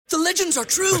The legends are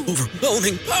true.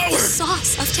 Overwhelming power!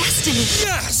 Sauce of destiny.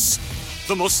 Yes!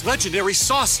 The most legendary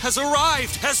sauce has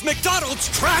arrived as McDonald's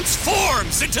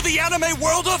transforms into the anime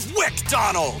world of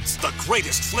WickDonald's. The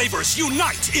greatest flavors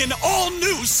unite in all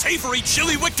new savory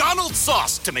chili McDonald's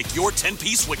sauce to make your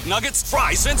 10-piece Wick Nuggets,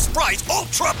 fries, and Sprite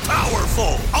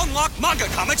ultra-powerful. Unlock manga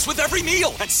comics with every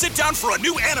meal and sit down for a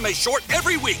new anime short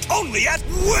every week only at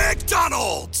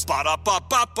WickDonald's.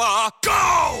 Ba-da-ba-ba-ba,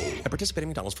 go! At participating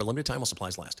McDonald's for a limited time while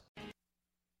supplies last.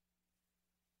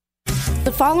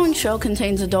 The following show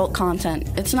contains adult content.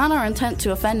 It's not our intent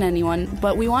to offend anyone,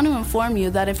 but we want to inform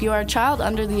you that if you are a child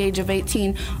under the age of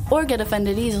 18 or get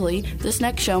offended easily, this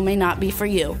next show may not be for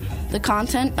you. The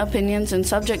content, opinions, and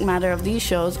subject matter of these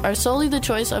shows are solely the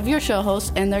choice of your show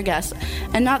hosts and their guests,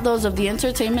 and not those of the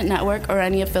Entertainment Network or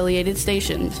any affiliated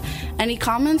stations. Any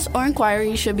comments or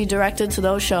inquiries should be directed to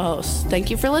those show hosts.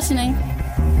 Thank you for listening.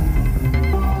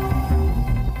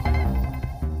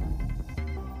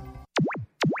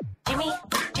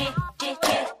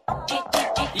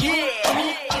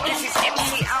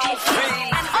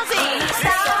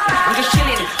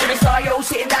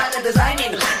 Sitting down and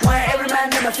designing, why every man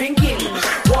never thinking,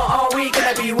 what are we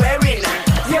gonna be wearing?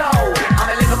 Yo, I'm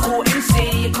a Liverpool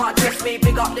MC, you can't test me,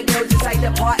 big up the girls inside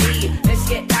the party, let's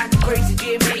get down to crazy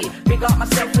Jimmy, big up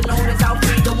myself and known as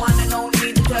Alfie, the one and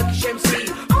only, the Turkish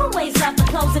MC, always love the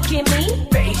clothes of Jimmy,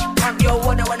 British, I'm your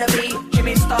wanna be,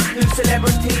 Jimmy Star, new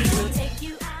celebrity.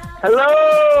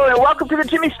 Hello, and welcome to the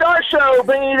Jimmy Star Show,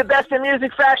 bringing you the best in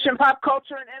music, fashion, pop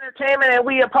culture, and entertainment, and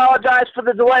we apologize for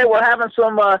the delay. We're having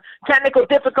some technical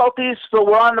difficulties, so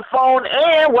we're on the phone,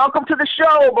 and welcome to the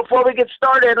show. Before we get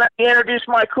started, let me introduce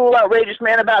my cool, outrageous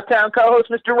man about town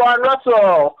co-host, Mr. Ron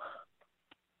Russell.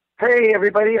 Hey,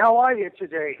 everybody, how are you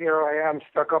today? Here I am,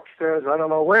 stuck upstairs, I don't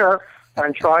know where.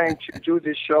 I'm trying to do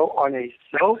this show on a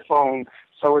cell phone,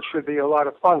 so it should be a lot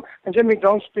of fun. And Jimmy,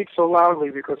 don't speak so loudly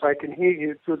because I can hear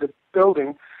you through the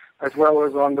building as well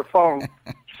as on the phone.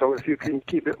 So if you can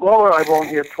keep it lower, I won't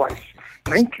hear twice.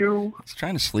 Thank you. He's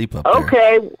trying to sleep up there.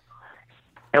 Okay.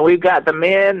 And we've got the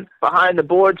man behind the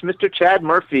boards, Mr. Chad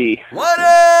Murphy. What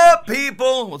up,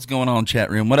 people? What's going on, chat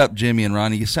room? What up, Jimmy and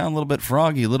Ronnie? You sound a little bit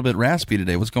froggy, a little bit raspy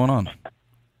today. What's going on?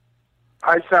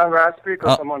 I sound raspy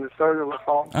because I'm on the cellular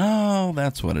phone. Oh,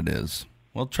 that's what it is.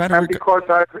 Well, try to... And because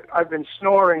I've been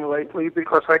snoring lately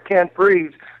because I can't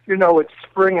breathe. You know, it's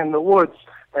spring in the woods,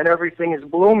 and everything is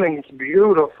blooming. It's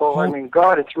beautiful. I mean,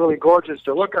 God, it's really gorgeous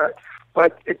to look at.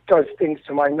 But it does things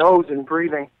to my nose and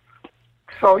breathing.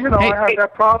 So, you know, I have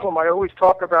that problem. I always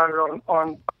talk about it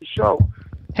on the show.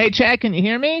 Hey, Chad, can you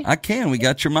hear me? I can. We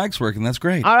got your mics working. That's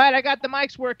great. All right, I got the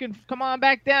mics working. Come on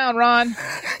back down, Ron.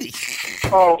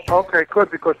 Oh, okay,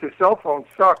 good, because the cell phone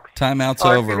sucks. Timeout's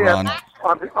over, Ron.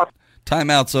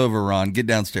 Timeout's over, Ron. Get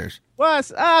downstairs.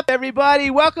 What's up, everybody?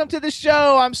 Welcome to the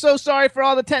show. I'm so sorry for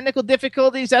all the technical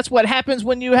difficulties. That's what happens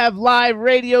when you have live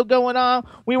radio going on.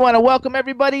 We want to welcome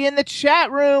everybody in the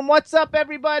chat room. What's up,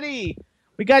 everybody?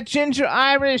 We got Ginger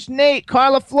Irish, Nate,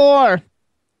 Carla Floor,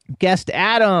 guest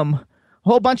Adam, a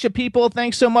whole bunch of people.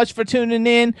 Thanks so much for tuning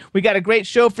in. We got a great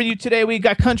show for you today. We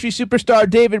got country superstar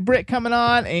David Britt coming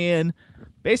on, and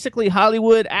basically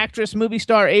Hollywood actress, movie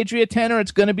star Adria Tennor.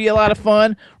 It's going to be a lot of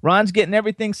fun. Ron's getting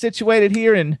everything situated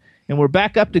here, and we're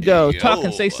back up to go. Talk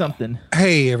and say something.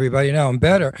 Hey, everybody, now I'm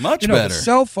better. Much better. The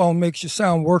cell phone makes you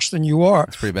sound worse than you are.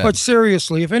 It's pretty bad. But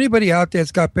seriously, if anybody out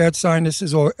there's got bad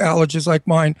sinuses or allergies like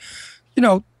mine, you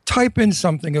know, type in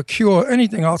something, a cure,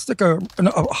 anything. I'll stick a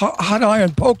hot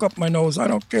iron poke up my nose. I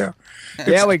don't care.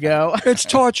 There we go. It's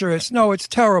torturous. No, it's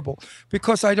terrible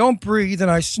because I don't breathe and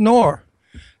I snore.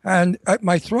 And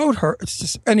my throat hurts. It's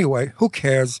just, anyway, who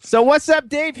cares? So what's up,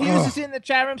 Dave Hughes is in the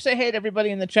chat room. Say hey to everybody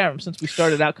in the chat room since we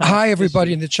started out. Hi,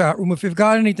 everybody in the chat room. If you've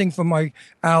got anything for my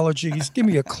allergies, give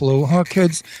me a clue, huh,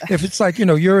 kids? If it's like, you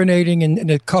know, urinating in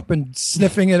a cup and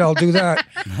sniffing it, I'll do that.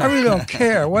 I really don't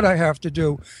care what I have to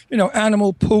do. You know,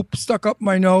 animal poop stuck up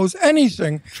my nose,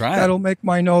 anything that'll make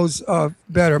my nose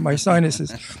better, my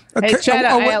sinuses. Okay. Hey,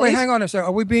 Chad, wait, hang on a second.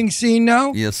 Are we being seen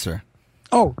now? Yes, sir.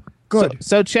 Oh, good.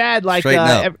 So Chad, like, straighten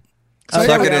up.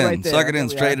 Suck it in. Right there. Suck it in.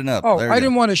 Straighten up. Oh, I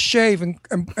didn't want to shave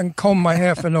and comb my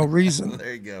hair for no reason.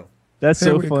 There you go. That's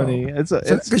so funny. It's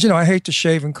because, you know, I hate to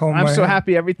shave and comb my hair. I'm so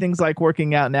happy everything's like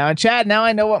working out now. And Chad, now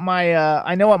I know what my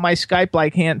Skype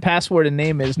like password and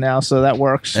name is now, so that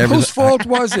works. Whose fault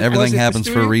was it? Everything happens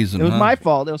for a reason. It was my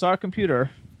fault. It was our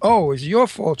computer. Oh, it's your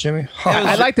fault, Jimmy.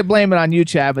 I'd like to blame it on you,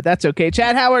 Chad, but that's okay.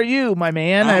 Chad, how are you, my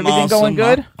man? Everything going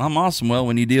good? I'm awesome. Well,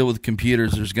 when you deal with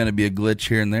computers, there's going to be a glitch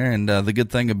here and there, and the good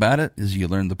thing about it is you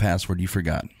learn the password you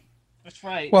forgot. That's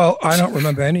right. Well, I don't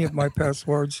remember any of my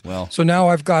passwords. Well. So now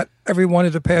I've got every one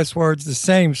of the passwords the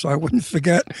same, so I wouldn't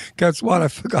forget. Guess what? I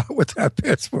forgot what that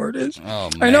password is. Oh,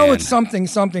 man. I know it's something,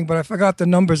 but I forgot the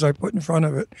numbers I put in front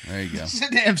of it. There you go.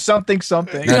 Damn, something.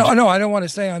 No, I don't want to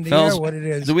say on the Fellas, air what it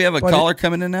is. Do we have a but caller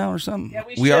coming in now or something? Yeah,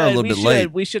 we are a little bit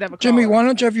late. We should have a caller. Jimmy, why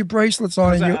don't you have your bracelets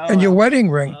on and your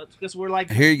wedding ring? Because we're like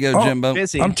Here you go, Jimbo.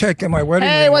 busy. I'm taking my wedding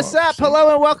ring Hey, what's off. up?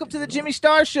 Hello and welcome to the Jimmy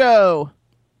Star Show.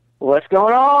 What's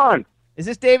going on? Is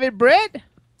this David Britt?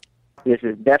 This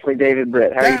is definitely David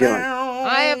Britt. How are you doing?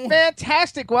 I am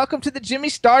fantastic. Welcome to the Jimmy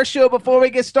Star Show. Before we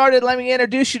get started, let me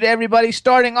introduce you to everybody,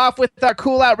 starting off with our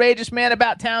cool, outrageous man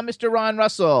about town, Mr. Ron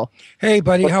Russell. Hey,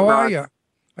 buddy, What's how up, are Ron? you?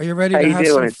 Are you ready How to you have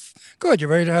doing? some Good, you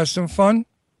ready to have some fun?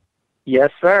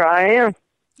 Yes, sir, I am.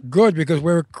 Good, because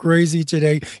we're crazy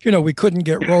today. You know, we couldn't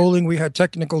get rolling. We had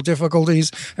technical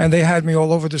difficulties, and they had me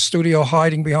all over the studio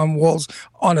hiding behind walls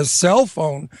on a cell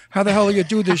phone. How the hell do you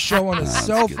do this show on a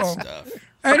cell Good phone? stuff.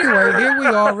 Anyway, here we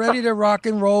are, ready to rock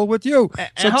and roll with you.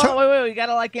 And hold on, wait. We got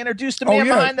to introduce the man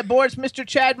yeah. behind the boards, Mr.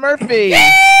 Chad Murphy.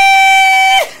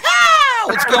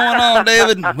 What's going on,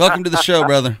 David? Welcome to the show,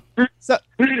 brother. So,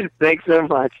 Thanks so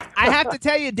much. I have to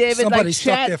tell you, David, Somebody like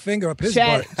stuck Chad, their finger up his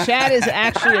Chad, butt. Chad is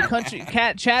actually a country.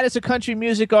 Chad is a country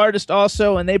music artist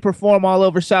also, and they perform all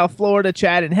over South Florida.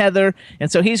 Chad and Heather,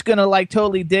 and so he's gonna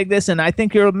totally dig this. And I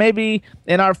think you're maybe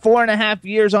in our 4.5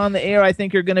 years on the air. I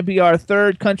think you're gonna be our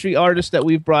third country artist that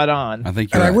we've brought on. I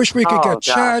think And you're I right. wish we could Oh, get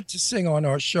Chad to sing on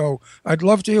our show. I'd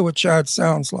love to hear what Chad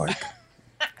sounds like.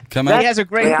 Come He out. has a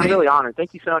great. Yeah, I'm really honored.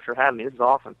 Thank you so much for having me. This is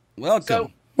awesome. Welcome.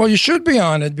 So- Well, you should be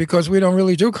honored because we don't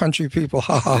really do country people.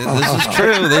 Ha ha ha. This is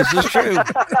true. This is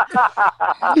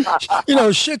true. You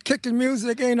know, shit-kicking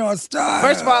music ain't our style.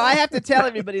 First of all, I have to tell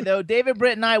everybody, though, David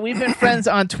Britt and I, we've been friends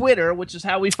on Twitter, which is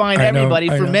how we find I know, everybody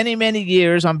I for know. many, many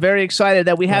years. I'm very excited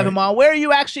that we have him on. Where are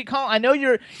you actually calling? I know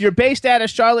you're based out of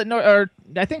Charlotte, North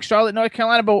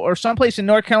Carolina, or someplace in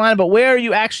North Carolina, but where are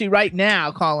you actually right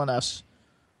now calling us?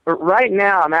 But right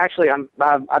now,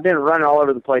 I've been running all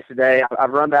over the place today. I've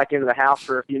run back into the house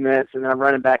for a few minutes, and then I'm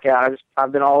running back out.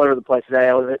 I've been all over the place today.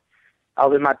 I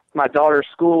was at my daughter's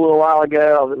school a little while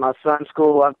ago. I was at my son's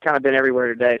school. I've kind of been everywhere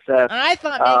today. So I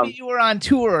thought maybe you were on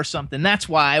tour or something. That's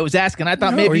why I was asking. I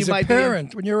thought No, maybe he's you a might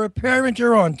parent. When you're a parent,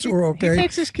 you're on tour, okay?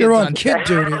 takes his kids You're on on kid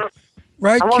duty.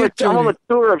 Right, I'm on kid a duty.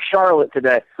 tour of Charlotte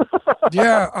today.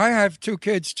 Yeah, I have 2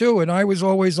 kids too, and I was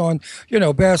always on,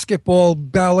 basketball,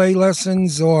 ballet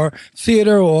lessons, or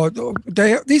theater, or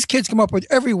these kids come up with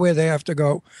everywhere they have to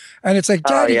go, and it's like,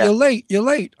 Daddy, yeah. you're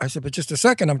late. I said, but just a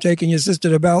second, I'm taking your sister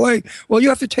to ballet. Well, you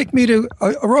have to take me to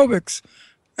aerobics.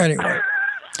 Anyway,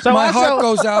 So my also, heart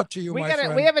goes out to you, we my got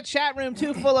friend. we have a chat room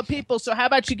too full of people. So how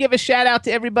about you give a shout out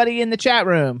to everybody in the chat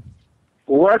room?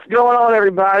 What's going on,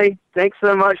 everybody? Thanks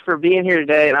so much for being here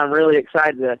today, and I'm really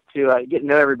excited to get to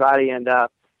know everybody. And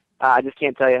I just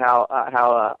can't tell you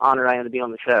how honored I am to be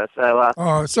on the show. So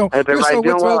So I hope everybody's we're doing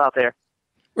well thrilled, out there.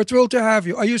 we're thrilled to have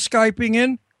you. Are you Skyping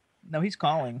in? No, he's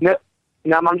calling. No,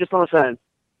 I'm just on the phone.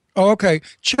 Oh, okay.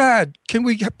 Chad, can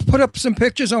we put up some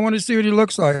pictures? I want to see what he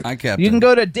looks like. Hi, Captain. You can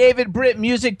go to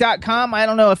davidbrittmusic.com. I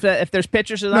don't know if there's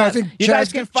pictures of No, I that. think You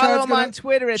Chad's guys can gonna- follow Chad's him gonna- on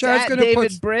Twitter. It's Chad's at gonna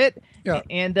David put- Britt. Yeah.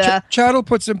 And Chad will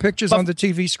put some pictures on the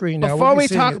TV screen now. before We'll be we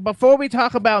seeing talk it. before we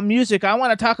talk about music, I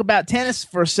want to talk about tennis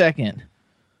for a second.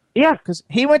 Yeah, Because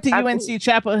he went to Absolutely. UNC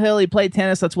Chapel Hill. He played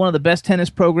tennis. That's one of the best tennis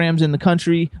programs in the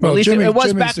country. Well, at least Jimmy- it was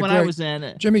Jimmy's back a when I great- was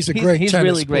in. Jimmy's a great he's tennis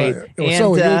really great. player. Well,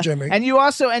 so are you, Jimmy. And you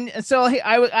also, and so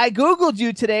I Googled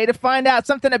you today to find out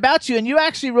something about you, and you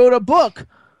actually wrote a book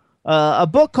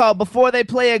called "Before They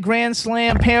Play a Grand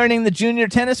Slam: Parenting the Junior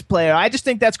Tennis Player." I just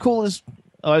think that's cool as.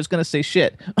 Oh, I was going to say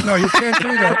shit. No, you can't do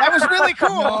that. That was really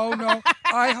cool. No.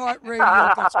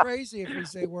 iHeartRadio gets crazy if we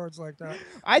say words like that.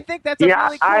 I think that's a yeah.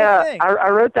 really cool thing. I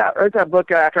wrote that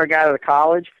book after I got out of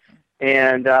college,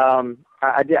 and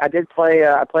I did play.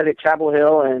 I played at Chapel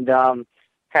Hill and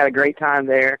had a great time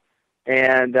there.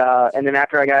 And then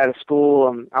after I got out of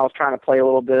school, I was trying to play a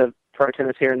little bit of pro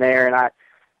tennis here and there, and I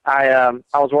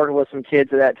was working with some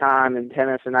kids at that time in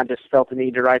tennis, and I just felt the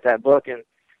need to write that book, and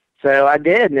so I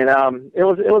did. And it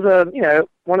was a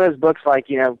one of those books like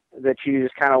that you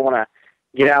just kind of want to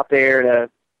get out there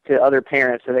to other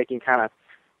parents so they can kind of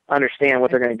understand what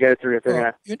they're going to go through if they're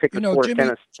going to pick the sport of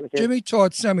tennis. Jimmy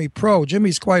taught semi-pro.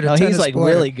 Jimmy's quite a No, tennis he's like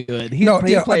player. really good. He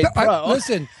played pro.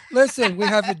 Listen, we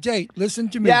have a date. Listen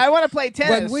to me. Yeah, I want to play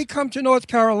tennis. When we come to North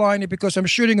Carolina, because I'm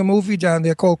shooting a movie down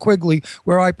there called Quigley,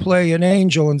 where I play an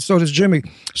angel, and so does Jimmy.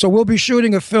 So we'll be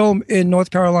shooting a film in North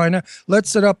Carolina. Let's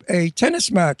set up a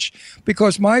tennis match,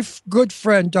 because my good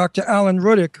friend, Dr. Alan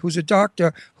Ruddick, who's a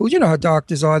doctor, who, you know how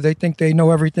doctors are, they think they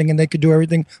know everything and they could do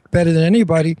everything better than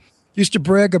anybody. used to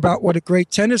brag about what a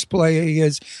great tennis player he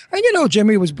is. And,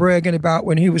 Jimmy was bragging about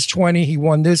when he was 20, he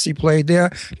won this, he played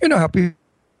there. You know how people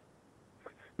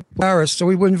Paris. So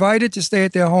we were invited to stay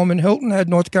at their home in Hilton Head,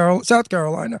 South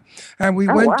Carolina. And we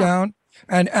went down,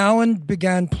 and Alan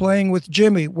began playing with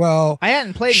Jimmy. Well, I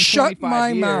hadn't played in shut 25 my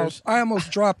years. mouth. I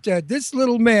almost dropped dead. This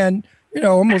little man,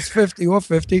 almost 50 or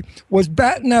 50, was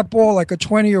batting that ball like a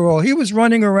 20-year-old. He was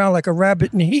running around like a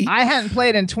rabbit in heat. I hadn't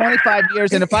played in 25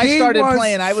 years, and if I started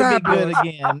playing, I would be good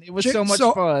again. It was so much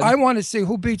fun. I want to see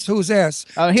who beats whose ass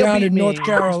he'll down beat in me. North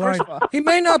Carolina. He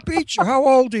may not beat you. How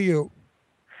old are you?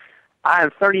 I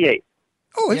am 38.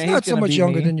 Oh, he's not so much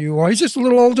younger than you are. He's just a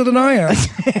little older than I am.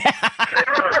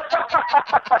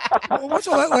 Well, what's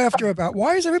all that laughter about?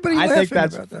 Why is everybody laughing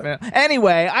about that?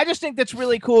 Anyway, I just think that's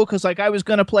really cool because, I was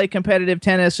going to play competitive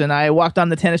tennis, and I walked on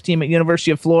the tennis team at University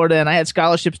of Florida, and I had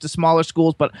scholarships to smaller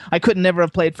schools, but I could never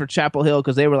have played for Chapel Hill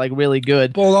because they were really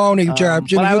good. Baloney, Jab.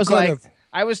 Jimmy, but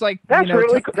I was like, that's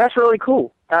really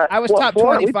cool. I was top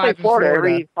 25 we played in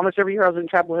Florida. Almost every year I was in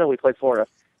Chapel Hill, we played Florida.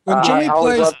 When Jimmy I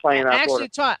always plays, loved playing I actually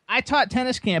Florida. I taught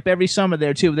tennis camp every summer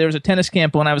there too. There was a tennis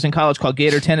camp when I was in college called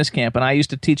Gator Tennis Camp, and I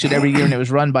used to teach it every year, and it was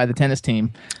run by the tennis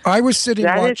team. I was sitting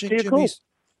That is watching too Jimmy. cool.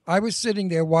 I was sitting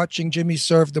there watching Jimmy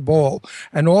serve the ball,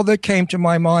 and all that came to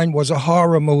my mind was a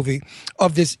horror movie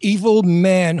of this evil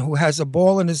man who has a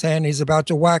ball in his hand. He's about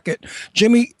to whack it.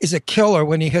 Jimmy is a killer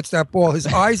when he hits that ball. His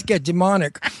eyes get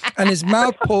demonic, and his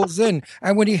mouth pulls in.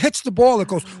 And when he hits the ball, it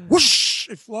goes whoosh.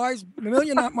 It flies a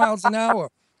million miles an hour.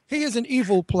 He is an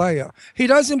evil player. He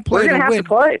doesn't play We're to gonna win. have to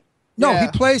play. No, Yeah. he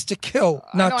plays to kill,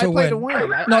 not to I play win. to win.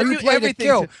 No, I you do play to everything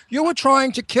kill. You were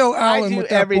trying to kill Alan do with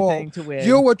that ball. everything to win.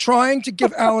 You were trying to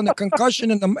give Alan a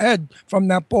concussion in the head from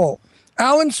that ball.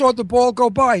 Alan saw the ball go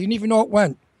by. He didn't even know it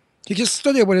went. He just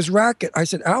stood there with his racket. I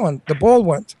said, Alan, the ball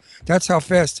went. That's how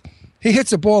fast. He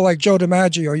hits a ball like Joe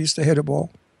DiMaggio used to hit a ball.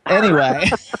 Anyway.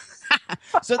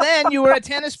 So then you were a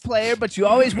tennis player, but you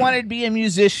always wanted to be a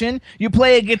musician. You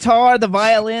play a guitar, the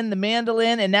violin, the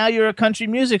mandolin, and now you're a country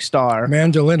music star.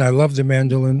 Mandolin. I love the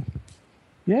mandolin.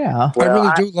 Yeah. I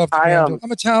really do love the mandolin.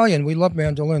 I'm Italian. We love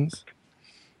mandolins.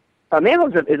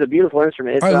 Mandolin is a beautiful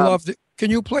instrument. It's, I love it. Can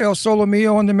you play O Solo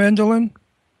Mio on the mandolin?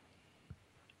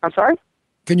 I'm sorry?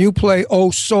 Can you play O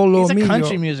Solo He's a Mio?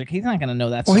 country music. He's not going to know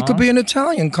that song. Well, he could be an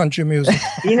Italian country music.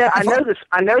 I know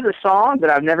the song, but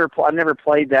I've never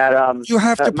played that. You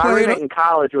have to my play roommate it. in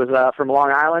college was from Long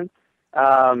Island,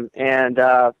 and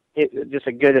just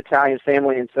a good Italian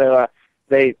family, and so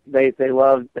they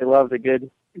love the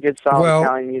good solid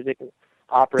Italian music and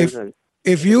operas and.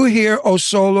 If you hear O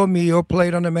Solo Mio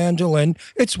played on the mandolin,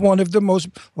 it's one of the most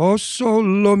O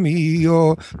Solo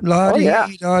Mio la di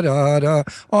da da da.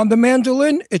 On the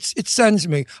mandolin, it sends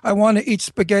me. I want to eat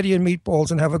spaghetti and meatballs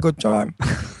and have a good time.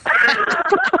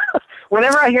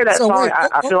 Whenever I hear that song, wait,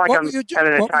 I feel like I'm at an what were you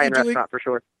Italian doing? restaurant for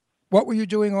sure. What were you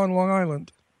doing on Long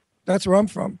Island? That's where I'm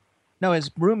from. No, his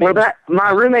roommate.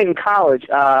 My roommate in college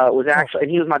was actually,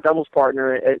 and he was my doubles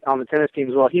partner on the tennis team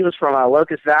as well. He was from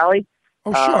Locust Valley.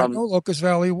 Oh, sure. I know Locust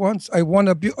Valley once. I won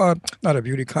not a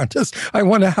beauty contest. I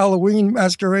won a Halloween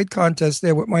masquerade contest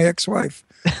there with my ex-wife.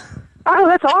 Oh,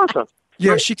 that's awesome.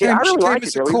 Yeah, she came, I really she came liked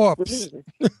as it, a though. corpse.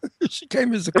 She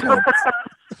came as a corpse.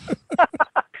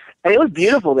 It was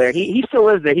beautiful there. He still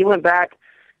lives there. He went back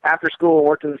after school and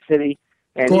worked in the city,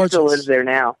 and he still lives there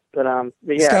now. But yeah,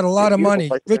 he's got a lot of money.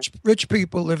 place Rich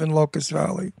people live in Locust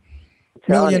Valley.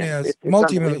 telling you, Millionaires, it's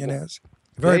multimillionaires.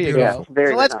 Very beautiful. So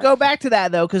let's go back to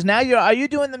that though, because now are you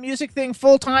doing the music thing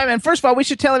full time? And first of all, we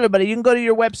should tell everybody you can go to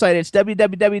your website. It's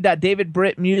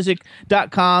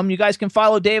www.davidbrittmusic.com. You guys can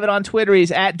follow David on Twitter.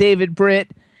 He's at David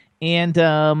Britt. And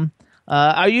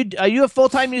are you a full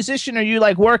time musician, or you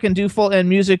like work and do full and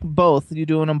music both? You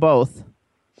doing them both?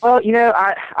 Well,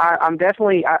 I'm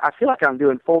definitely. I feel like I'm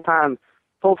doing full time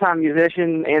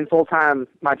musician and full time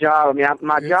my job. I mean,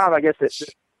 my job, I guess it's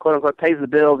quote unquote pays the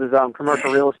bills is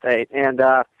commercial real estate, and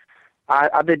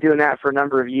I've been doing that for a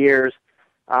number of years.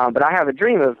 But I have a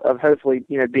dream of hopefully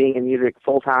being in music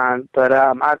full time. But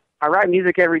I write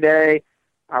music every day.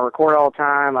 I record all the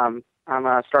time. I'm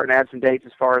starting to add some dates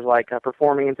as far as like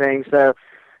performing and things. So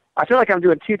I feel like I'm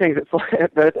doing two things at both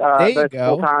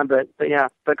full time. But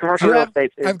commercial real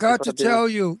estate. I've got to tell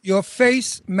you, your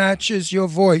face matches your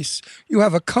voice. You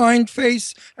have a kind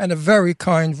face and a very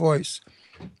kind voice.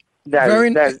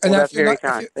 That's very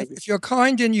kind. If you're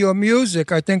kind in your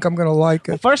music, I think I'm going to like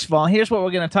it. Well, first of all, here's what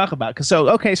we're going to talk about.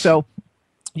 So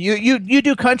you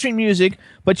do country music,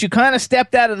 but you kind of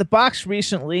stepped out of the box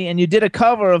recently, and you did a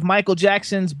cover of Michael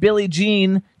Jackson's Billie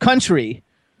Jean Country.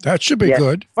 That should be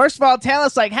good. First of all, tell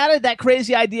us, how did that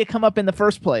crazy idea come up in the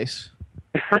first place?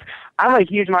 I'm a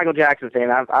huge Michael Jackson fan.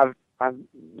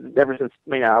 ever since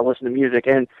I listened to music.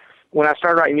 And when I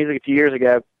started writing music a few years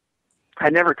ago, I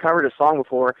never covered a song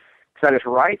before because I just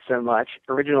write so much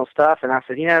original stuff. And I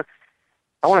said,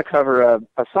 I want to cover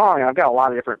a song. And I've got a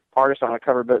lot of different artists I want to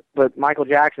cover, but Michael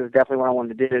Jackson is definitely what I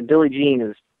wanted to do. And Billie Jean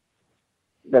is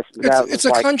it's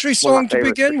a country song to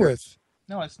begin with.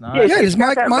 No, it's not. Yeah, it's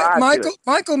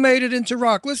Michael made it into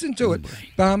rock. Listen to it.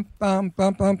 Bum, bum,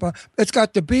 bum, bum, bum. It's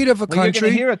got the beat of a country. You're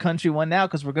going to hear a country one now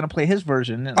because we're going to play his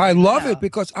version. I love it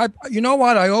because you know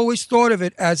what? I always thought of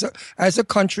it as a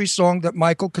country song that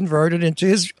Michael converted into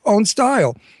his own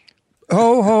style.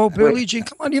 Ho, ho, Billie Jean.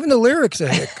 Come on, even the lyrics are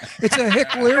hick. It's a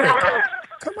hick lyric.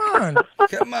 Come on.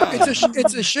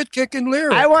 It's a shit-kicking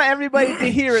lyric. I want everybody to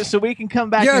hear it so we can come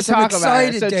back and talk about it. Yes, I'm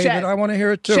excited, David. Chad, I want to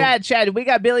hear it too. Chad, we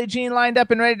got Billie Jean lined up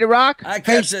and ready to rock?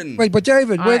 Wait, but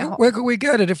David, where can we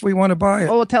get it if we want to buy it?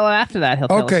 Well, we'll tell him after that. He'll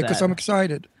tell us Okay, that. because I'm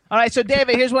excited. All right, so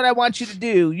David, here's what I want you to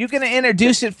do. You're going to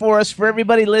introduce it for us, for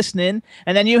everybody listening,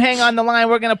 and then you hang on the line.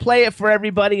 We're going to play it for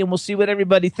everybody, and we'll see what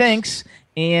everybody thinks,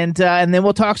 and then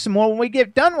we'll talk some more when we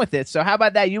get done with it. So how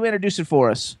about that? You introduce it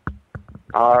for us.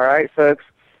 All right, folks.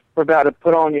 We're about to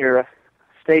put on your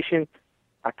station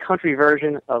a country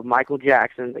version of Michael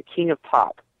Jackson, the king of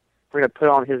pop. We're going to put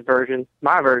on his version,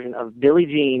 my version of Billie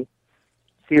Jean.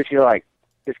 See what you like.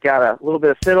 It's got a little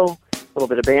bit of fiddle, a little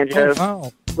bit of banjo,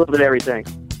 a little bit of everything.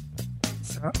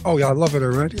 Oh, yeah, I love it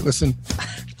already. Listen,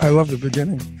 I love the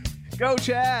beginning. Go,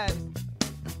 Chad.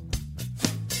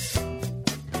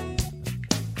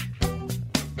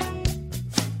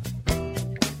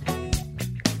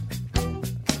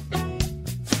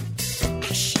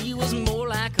 She was more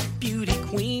like a beauty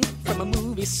queen from a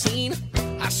movie scene.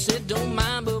 I said, don't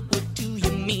mind, but what do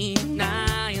you mean?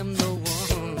 I am the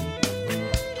one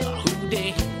who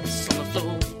dances on the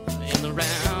floor and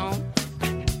around.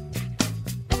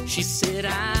 She said,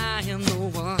 I am the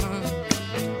one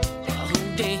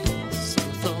who dances on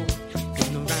the floor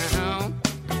and around.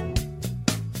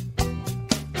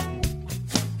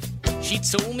 She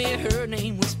told me her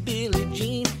name was Billie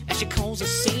Jean, as she calls the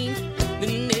scene.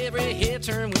 Then every head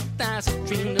turned with eyes that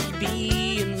dreamed of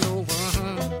being the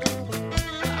one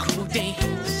who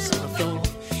dances on the floor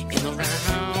and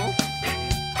around.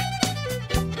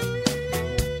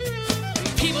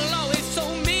 People always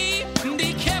told me,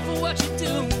 be careful what you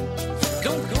do.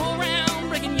 Don't go around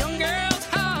breaking young girls'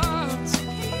 hearts.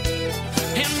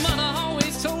 And mother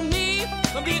always told me,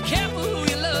 be careful who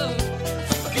you love.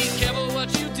 Be careful what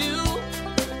you do,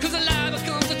 'cause a lie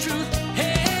becomes the truth.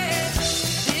 Hey,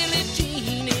 Billie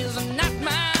Jean is not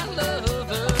my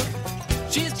lover.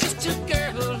 She's just a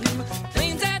girl who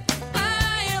claims that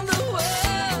I am the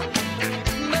one.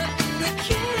 But the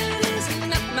kid is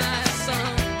not my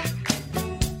son.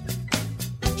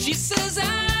 She says I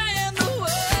am the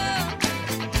one,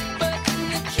 but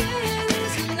the kid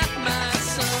is not my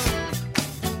son.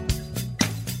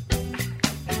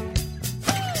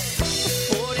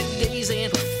 40 days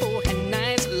and 40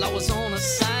 nights, law was on her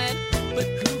side. But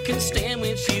who can stand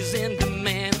when she's in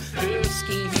demand? Her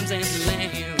schemes and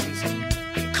plans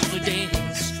cause her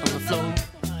dance on the floor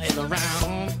and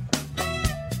around.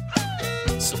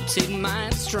 So take my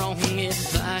strong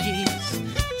advice.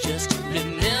 Just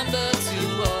remember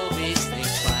to always think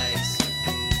twice.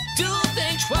 Do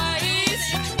think twice.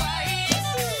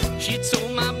 She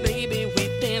told my baby we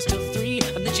danced till 3,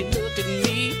 and then she looked at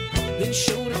me, then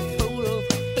showed a photo of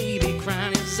her baby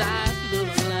crying. His eyes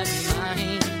looked like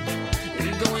mine.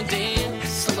 And go and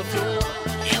dance on the floor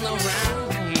and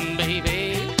around, baby.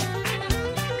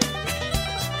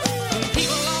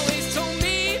 People always told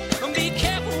me, be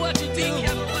careful what you do.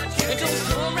 And don't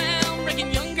go around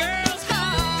breaking young girls'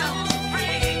 hearts.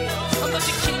 But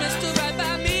she came and stood right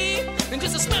by me, and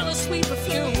just a smell of sweet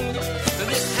perfume. And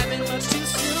this happened much too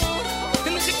soon.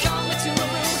 And then she called me to her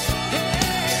room.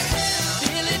 Hey,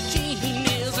 Billie Jean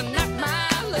is not my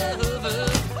lover.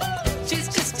 She's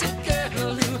just a girl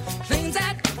who claims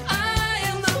that I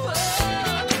am the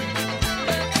one.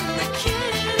 But the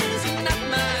kid is not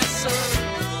my son.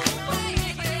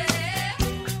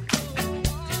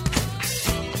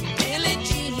 Billie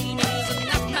Jean is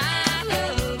not my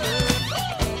lover.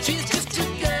 She's just a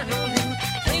girl who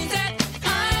claims that I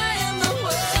am the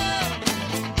one.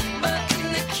 But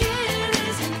the kid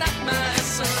is not my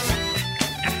son.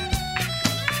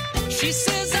 She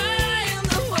says I am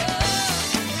the one,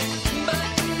 but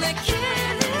the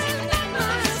kid is not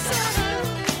my son.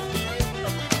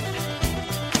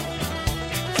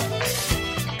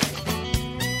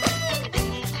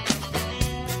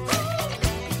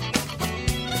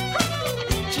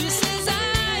 She says I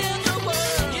am the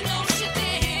one, you know she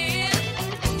did.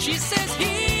 She says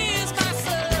he is my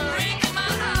son, breaking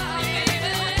my heart,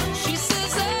 baby. She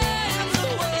says I am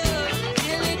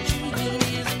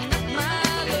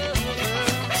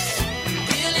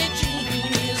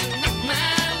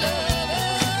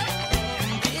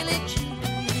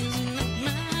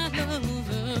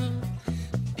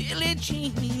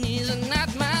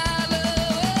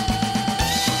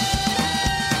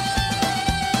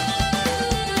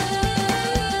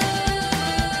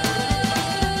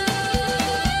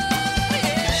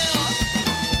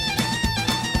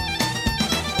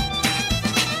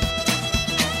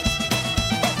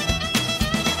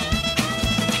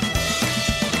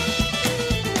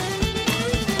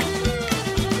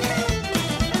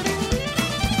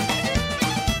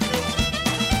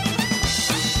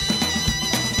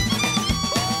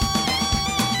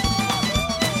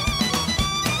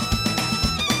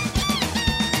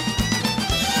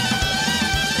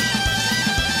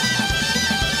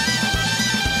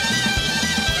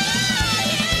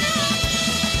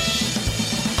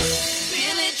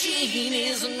Jean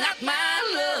is not my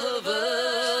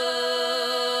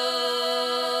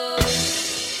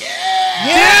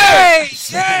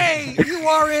Yay! You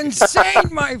are insane,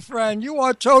 my friend. You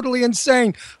are totally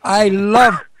insane. I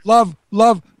love your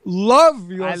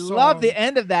I song. love the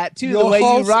end of that, too, Your the way you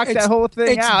whole- rocked that whole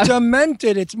thing out. It's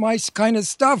demented. It's my kind of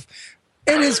stuff.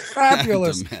 It is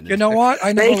fabulous. You know what?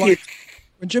 I never Thank you. liked.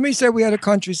 When Jimmy said we had a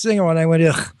country singer on, I went,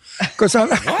 ugh. Because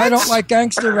I don't like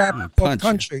gangster rap or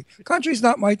country. Country's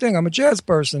not my thing. I'm a jazz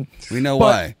person. We know But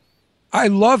why. I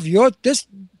love this.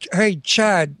 Hey,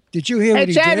 Chad, did you hear Hey, what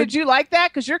he Chad, did? did you like that?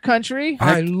 Because you're country.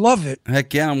 I love it.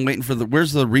 Heck yeah, I'm waiting for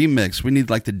where's the remix? We need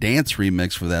like the dance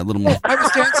remix for that. A little more. I was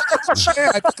dancing on the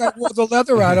chair. I think I wore the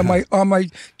leather out on my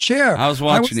chair. I was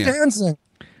watching you. Dancing.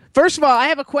 First of all, I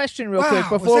have a question real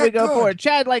quick Wow, before was we that go good? forward.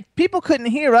 Chad, like, people couldn't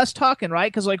hear us talking, right?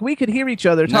 Because, like, we could hear each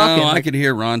other talking. No, I Like, could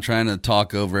hear Ron trying to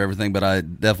talk over everything, but I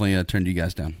definitely turned you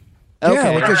guys down.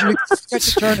 Yeah, because you get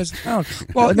to turn us down.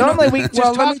 Well, normally we just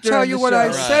well, let talk me tell during you the what show. I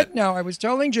Right. said now. I was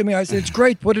telling Jimmy, I said, it's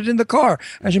great, put it in the car.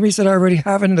 And Jimmy said, I already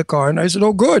have it in the car. And I said,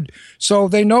 oh, good. So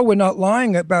they know we're not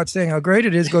lying about saying how great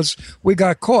it is because we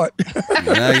got caught.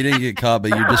 No, you didn't get caught,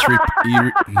 but you just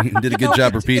you did a good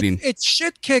job repeating. It's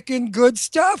shit-kicking good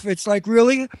stuff. It's like,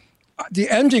 really?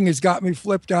 The ending has got me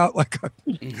flipped out.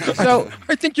 So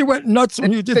I think you went nuts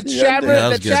when you did the the chat ending.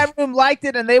 room, the chat room liked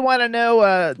it, and they want to know.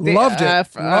 Loved it.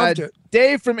 Loved it.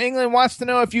 Dave from England wants to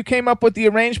know if you came up with the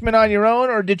arrangement on your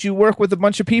own, or did you work with a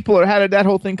bunch of people, or how did that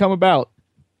whole thing come about?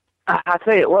 I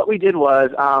tell you, what we did was,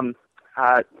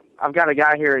 I've got a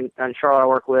guy here in Charlotte I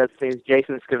work with. His name's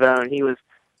Jason Scavone. He was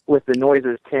with the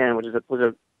Noises 10, which was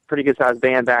a pretty good sized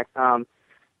band back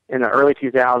in the early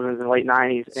 2000s and late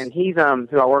 90s. And he's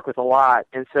who I work with a lot.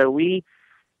 And so we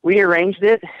arranged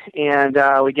it, and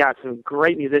we got some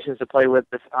great musicians to play with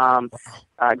us.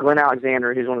 Glenn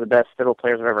Alexander, who's one of the best fiddle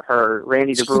players I've ever heard.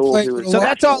 Randy DeBrule, who was So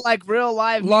that's all like real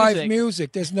live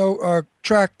music. There's no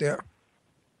track there.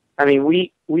 I mean,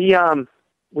 we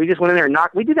just went in there and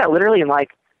knocked. We did that literally in a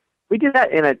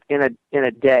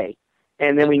day,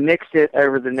 and then we mixed it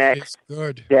over the next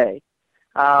day.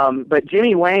 But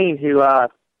Jimmy Wayne,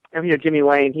 Jimmy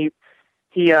Wayne, he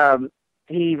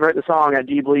wrote the song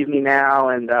 "Do You Believe Me Now"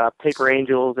 and "Paper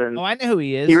Angels," and I know who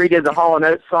he is. He redid the Hall &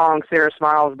 Oates song "Sarah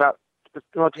Smiles" about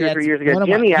 2 or 3 years ago.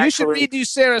 Jimmy you actually, should redo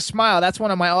Sarah Smile. That's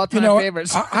one of my all-time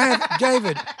favorites.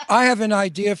 David, I have an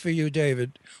idea for you,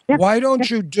 David. Why don't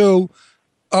you do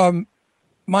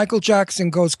Michael Jackson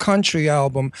Goes Country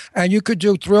album, and you could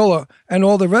do Thriller and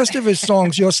all the rest of his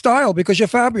songs your style, because you're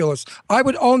fabulous. I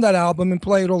would own that album and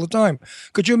play it all the time.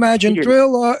 Could you imagine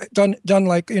Thriller done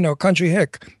like, Country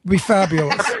Hick? It'd be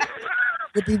fabulous.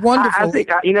 It'd be wonderful. I think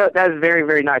that is very,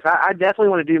 very nice. I definitely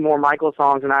want to do more Michael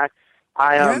songs, and I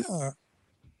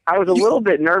was a little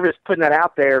bit nervous putting that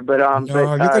out there, but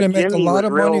you're going to make Jimmy a lot was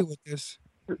of money with this.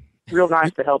 Real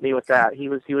nice to help me with that. He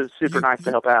was super nice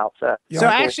to help out. So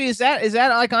actually, is that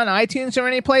like on iTunes or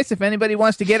any place? If anybody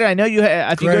wants to get it, I know you.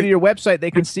 If you go to your website,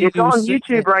 they can see. It's on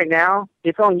YouTube right now.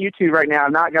 It's on YouTube right now.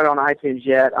 I've not got it on iTunes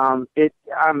yet. I'm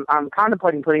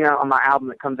contemplating putting it out on my album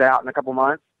that comes out in a couple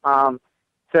months.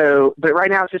 But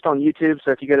right now it's just on YouTube.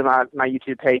 So if you go to my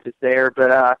YouTube page, it's there.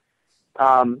 But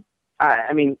I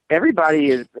mean, everybody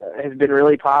has been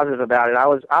really positive about it. I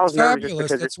was nervous just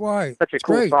because it's such a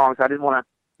cool song, so I didn't want to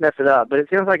mess it up, but it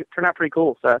seems like it turned out pretty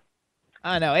cool. So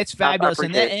I know it's fabulous,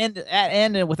 and that end,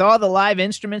 and with all the live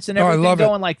instruments and I everything love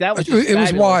going like that was just it was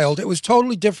fabulous. wild. It was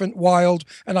totally different, wild,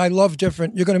 and I love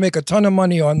different. You're going to make a ton of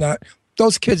money on that.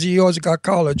 Those kids of yours got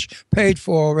college paid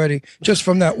for already just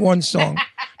from that one song.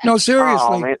 No, seriously,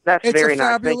 oh, man, that's it's very a nice.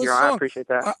 fabulous Thank you, Ron. song. I appreciate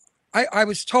that. I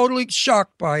was totally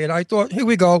shocked by it. I thought, here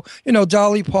we go,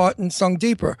 Dolly Parton sung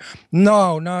deeper.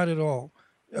 No, not at all.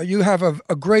 You have a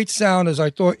great sound, as I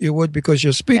thought you would, because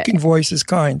your speaking voice is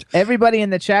kind. Everybody in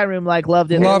the chat room loved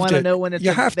it. They want to know when it's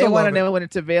when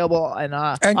it's available, and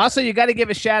also you got to give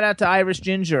a shout out to Irish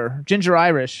Ginger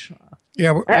Irish.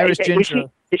 Yeah, Irish Ginger.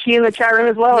 Is she in the chat room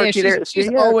as well? Or Yeah, is she there at the she's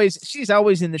studio?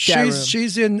 always in the chat room.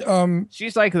 She's in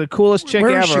She's like the coolest chick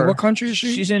where ever. is she? What country is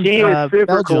she? She's in She is super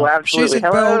Belgium. cool. Absolutely. She's in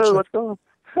Hello, Belgium. what's going on?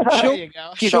 There you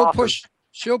go. She'll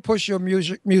awesome. push your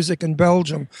music in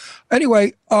Belgium.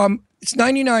 Anyway, it's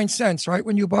 99 cents, right?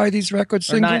 When you buy these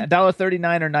records, Or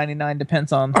 $1.39 or 99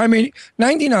 depends on. I mean,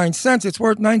 99 cents. It's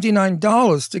worth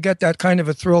 $99 to get that kind of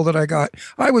a thrill that I got.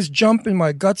 I was jumping.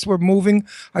 My guts were moving.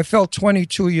 I felt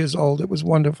 22 years old. It was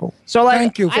wonderful. So, like,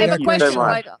 thank you for I have that a question. question.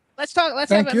 Like, let's have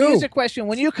Thank a you. music question.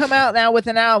 When you come out now with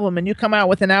an album,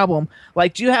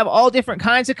 like, do you have all different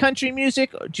kinds of country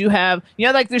music? Or do you have,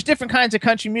 like, there's different kinds of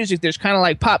country music. There's kind of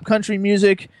like pop country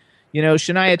music.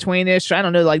 Shania Twain-ish, I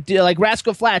don't know, like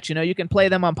Rascal Flatts, you can play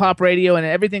them on pop radio and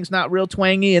everything's not real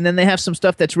twangy, and then they have some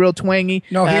stuff that's real twangy.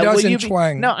 No, he doesn't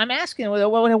twang. No, I'm asking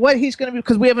what he's going to be,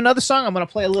 because we have another song I'm going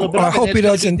to play a little bit of. I hope he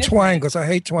doesn't twang, because I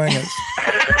hate twangers.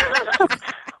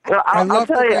 Well, I'll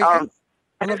tell you.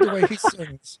 I love the way he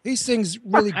sings. He sings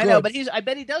really good. I know, but I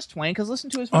bet he does twang, because listen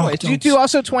to his Oh, voice. Do you do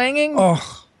also twanging?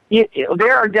 Oh. Yeah,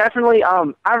 there are definitely.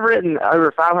 I've written over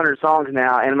 500 songs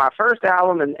now, and my first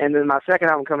album and then my second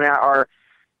album coming out are,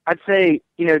 I'd say,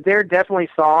 there are definitely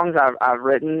songs I've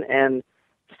written and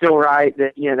still write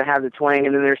that that have the twang,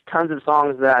 and then there's tons of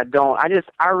songs that I don't.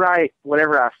 I write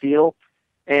whatever I feel,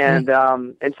 and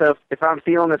so if I'm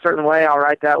feeling a certain way, I'll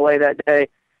write that way that day.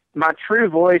 My true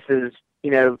voice is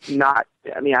not.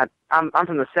 I mean, I'm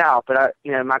from the South, but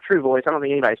my true voice, I don't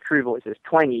think anybody's true voice is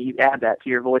twangy. You add that to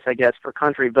your voice, I guess, for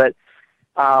country. But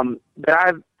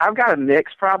I've got a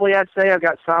mix, probably, I'd say. I've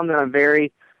got some that I'm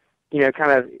very,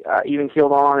 kind of even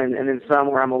keeled on, and then some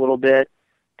where I'm a little bit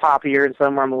poppier, and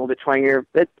some where I'm a little bit twangier.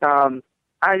 But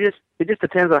it just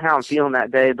depends on how I'm feeling that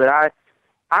day. But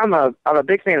I'm a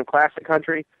big fan of classic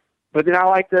country, but then I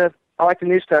like the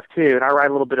new stuff too, and I write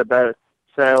a little bit of both.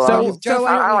 So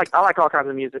I like all kinds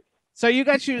of music. So you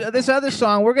got this other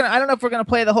song. I don't know if we're gonna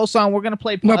play the whole song. We're gonna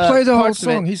play. No, play the whole parts of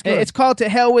it. song. He's good. It's called "To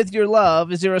Hell with Your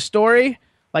Love." Is there a story?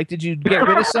 Like, did you get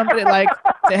rid of somebody? Like,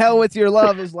 "To Hell with Your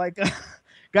Love" is like,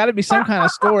 got to be some kind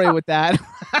of story with that.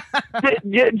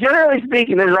 Generally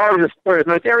speaking, there's always a story.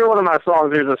 Most every one of my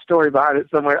songs, there's a story behind it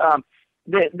somewhere.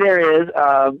 There is.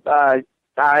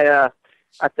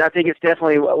 I think it's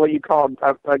definitely what you call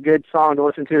a good song to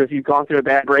listen to if you've gone through a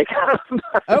bad breakup.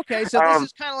 Okay, so this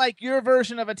is kind of like your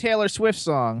version of a Taylor Swift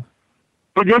song.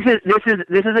 But this is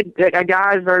a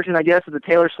guy's version, I guess, of the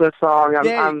Taylor Swift song.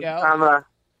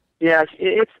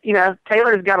 It's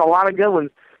Taylor's got a lot of good ones,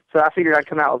 so I figured I'd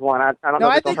come out with one. I don't know.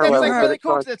 I think that's like really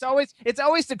cool. It's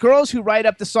always the girls who write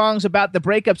up the songs about the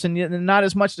breakups, and not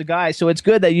as much the guys. So it's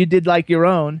good that you did like your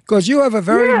own. Because you have a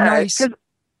very nice.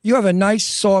 You have a nice,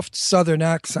 soft Southern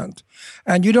accent,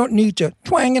 and you don't need to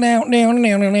twang it out.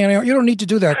 You don't need to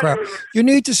do that crap. You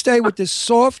need to stay with this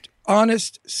soft,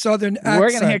 honest Southern accent.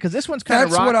 We're gonna hear, because this one's kind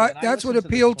of rocking. That's what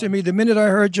appealed to me the minute I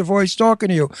heard your voice talking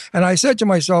to you, and I said to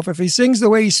myself, if he sings the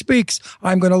way he speaks,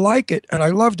 I'm going to like it, and I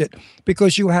loved it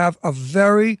because you have a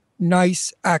very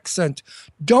nice accent.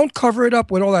 Don't cover it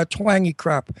up with all that twangy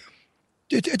crap.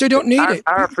 They don't need it.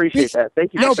 I appreciate that.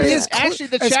 Thank you. Actually,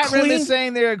 the chat room is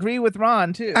saying they agree with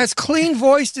Ron too. As clean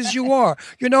voiced as you are,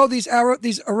 these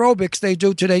aerobics they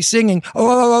do today, singing.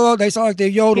 They sound like they're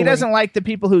yodeling. He doesn't like the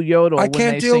people who yodel. I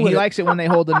can't deal with it. He likes it when they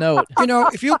hold a note.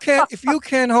 If you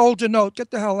can't hold a note,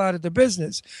 get the hell out of the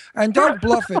business, and don't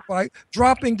bluff it by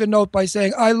dropping the note by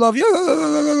saying "I love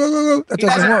you." That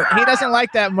doesn't work. He doesn't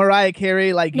like that Mariah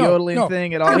Carey yodeling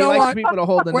thing at all. He likes people to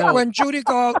hold the note.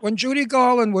 When Judy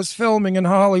Garland was filming in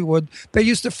Hollywood, they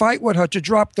used to fight with her to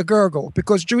drop the gurgle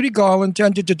because Judy Garland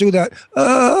tended to do that,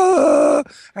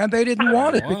 and they didn't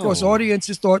want it because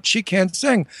audiences thought she can't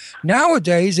sing.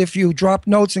 Nowadays, if you drop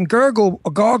notes and gargle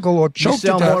or choke to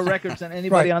death, you sell more records than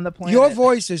anybody on the planet. Your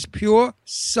voice is pure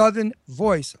Southern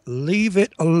voice. Leave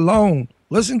it alone.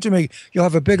 Listen to me. You'll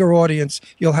have a bigger audience.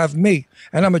 You'll have me,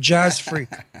 and I'm a jazz freak.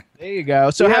 There you go.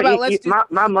 So how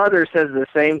about my mother says the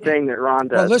same thing that Ron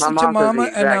does. Well, listen to Mama,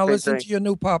 and now listen to your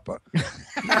new Papa.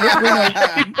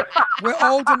 We're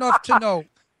old enough to know.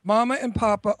 Mama and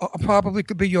Papa probably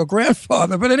could be your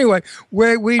grandfather, but anyway,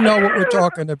 we know what we're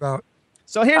talking about.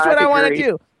 So here's what I want to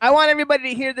do. I want everybody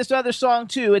to hear this other song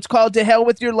too. It's called "To Hell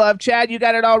with Your Love." Chad, you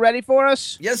got it all ready for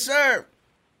us? Yes, sir.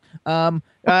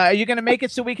 Are you going to make it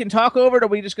so we can talk over it, or are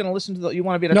we just going to listen to you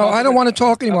want to be? No, I don't want to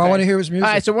talk anymore. Okay. I want to hear his music.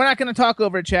 All right, so we're not going to talk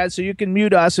over it, Chad. So you can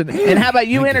mute us, and how about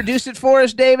you introduce it for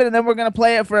us, David, and then we're going to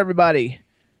play it for everybody.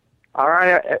 All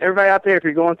right, everybody out there, if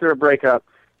you're going through a breakup,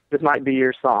 this might be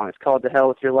your song. It's called "To Hell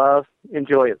with Your Love."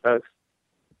 Enjoy it, folks.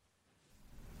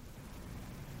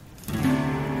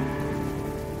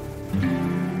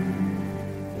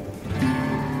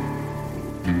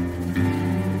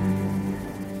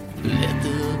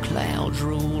 clouds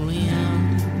roll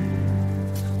in.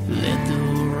 Let the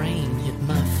rain hit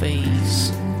my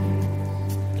face.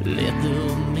 Let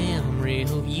the memory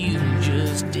of you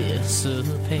just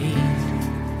dissipate.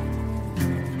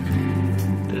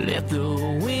 Let the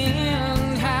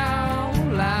wind howl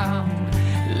loud.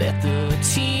 Let the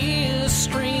tears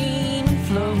stream and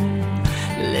flow.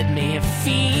 Let me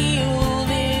feel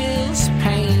this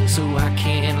pain so I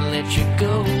can't let you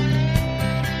go.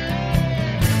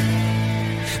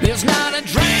 There's not a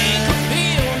drink, a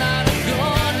pill, not a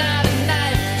gun, not a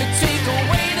knife to take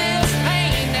away this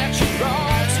pain that you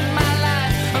brought to my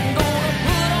life. I'm gonna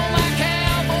put on my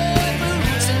cowboy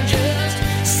boots and just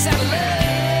saddle up.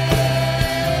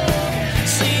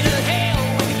 Say to hell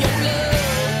with your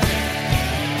love.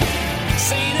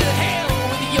 Say to hell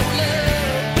with your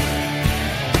love.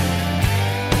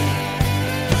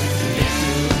 Let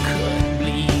the cut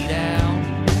bleed out.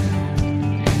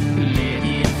 Let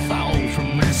it fall from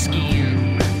my skin.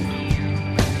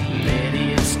 Let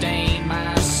it stain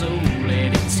my soul.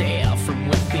 Let it tear from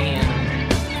within.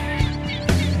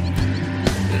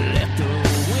 Let the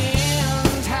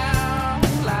wind howl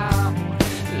loud.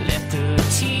 Let the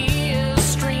tears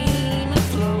stream and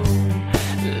flow.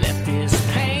 Let this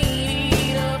pain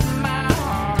eat up my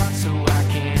heart so I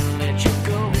can't let you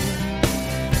go.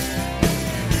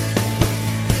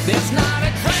 There's not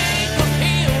a drink, a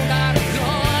pill, not a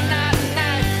gun, not a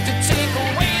knife to take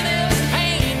away this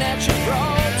pain that you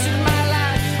brought to my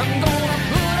life. I'm gonna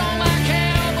put on my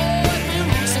cowboy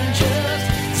boots and just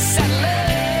saddle up.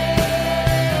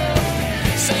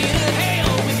 Say to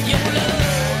hell with your love.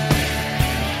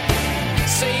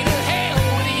 Say to hell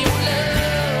with your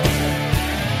love.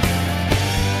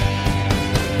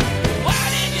 Why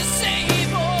did you say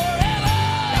forever?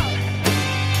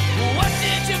 What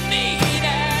did you mean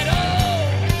at all?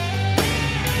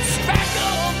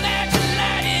 Sparkle match,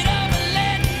 light it up and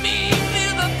let me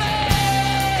feel the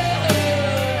fire.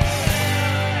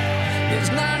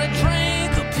 There's not a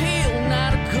drink, a pill,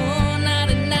 not a gun, not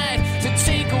a knife to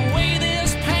take away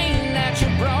this pain that you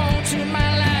brought to my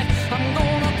life. I'm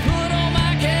gonna put on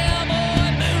my cowboy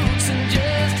boots and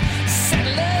just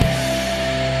saddle up.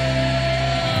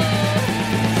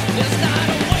 There's not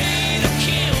a way to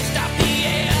kill, stop the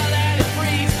air that it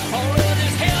breathes, or of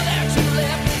this hell that you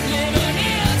left living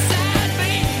inside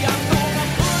me. I'm gonna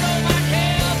put on my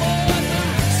cowboy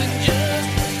boots and just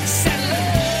saddle up.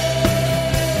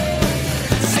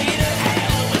 Say to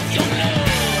hell with your love.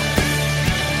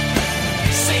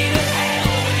 Say to hell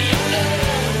with your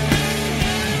love.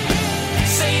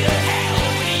 Say to hell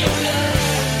with your love.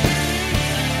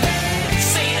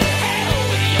 Say to hell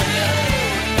with your love.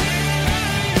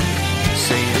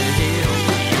 Say to hell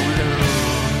with your love.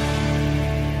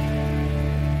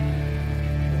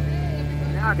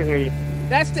 Now I can hear you.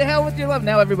 That's to hell with your love.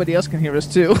 Now everybody else can hear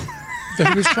us too. He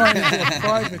was trying to do a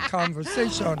private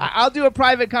conversation. I'll do a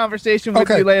private conversation with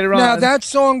you later on. Now, that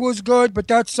song was good, but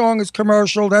that song is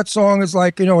commercial. That song is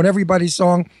like, an everybody's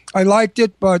song. I liked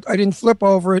it, but I didn't flip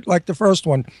over it like the first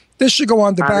one. This should go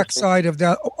on the back side of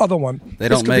that other one. They This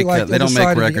don't could be make like they the don't side make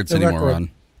of the- records the anymore, record. Ron.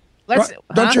 Let's,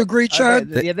 Don't you agree, Chad?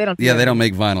 Yeah, they don't. Yeah, they don't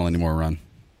make vinyl anymore, Ron.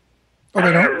 Oh,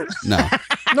 they don't? No,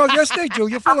 No, yes, they do.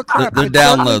 You're full of crap. they're They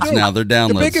certainly downloads do. now. They're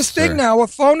downloads. The biggest thing sir. now are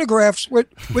phonographs with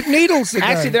needles again.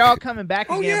 Actually, they're all coming back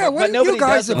Oh again. yeah, but well, nobody you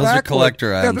guys does are them. Those are backward.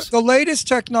 collector Yeah, items. the latest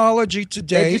technology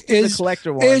today just do the is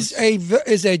collector ones. is a vinyl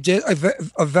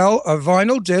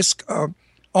disc on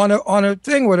a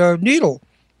thing with a needle.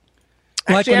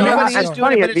 Actually, an everybody's iPhone.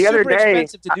 doing it, but it's The other super day-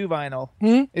 expensive to do vinyl.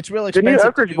 It's real The expensive. new to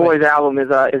Oak Ridge do Boys it. album is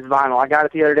vinyl. I got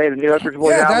it the other day. The new Oak Ridge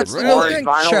Boys Yeah, album that's is the new orange thing,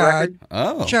 vinyl Chad. record.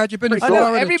 Oh, Chad, you've been in I know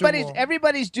Florida too long.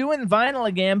 everybody's doing vinyl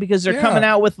again because they're Yeah. coming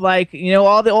out with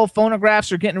all the old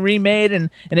phonographs are getting remade and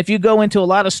if you go into a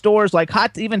lot of stores like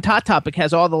even Hot Topic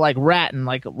has all the Rat and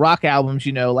rock albums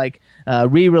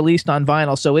re-released on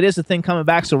vinyl, so it is a thing coming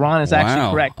back. So Ron is actually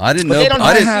wow. correct. I didn't But know. they don't I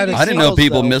have didn't, CD I didn't know singles,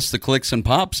 people though. missed the clicks and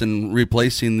pops and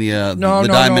replacing the No,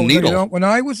 diamond they needle. don't. When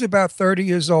I was about 30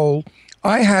 years old,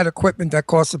 I had equipment that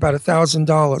cost about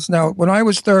 $1,000. Now, when I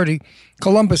was 30,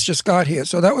 Columbus just got here,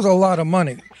 so that was a lot of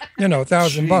money,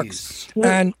 $1,000.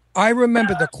 And I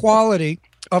remember the quality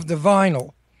of the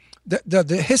vinyl.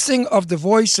 The hissing of the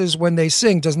voices when they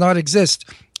sing does not exist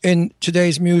in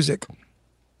today's music.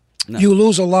 No. You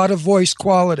lose a lot of voice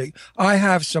quality. I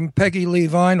have some Peggy Lee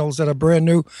vinyls that are brand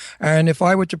new, and if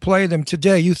I were to play them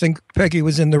today, you think Peggy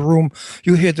was in the room.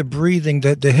 You hear the breathing,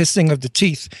 the hissing of the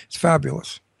teeth. It's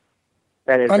fabulous.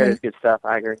 That is good stuff.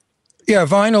 I agree. Yeah,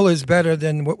 vinyl is better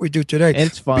than what we do today.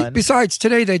 It's fun. Besides,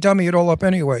 today they dummy it all up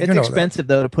anyway. It's you know expensive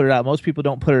though to put it out. Most people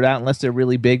don't put it out unless they're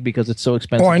really big because it's so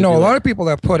expensive. Oh, I know to a do lot it. of people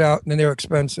that put out and they're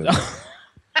expensive.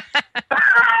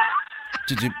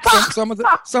 Did you? Some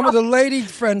of the lady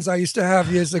friends I used to have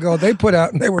years ago, they put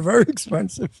out, and they were very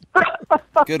expensive.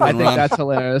 Good one, I think Ron. that's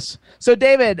hilarious. So,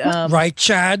 David, right,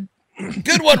 Chad?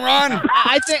 Good one, Ron.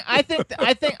 I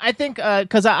think,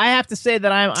 because I have to say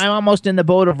that I'm almost in the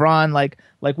boat of Ron.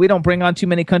 Like we don't bring on too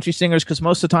many country singers because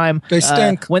most of the time they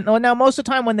stink. Most of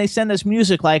the time when they send us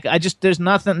music, like there's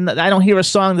nothing. I don't hear a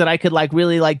song that I could like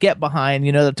really like get behind,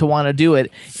 to want to do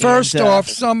it. First off,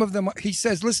 some of them, he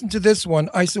says, listen to this one.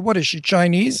 I said, what is she,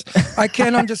 Chinese? I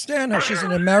can't understand her. She's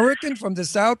an American from the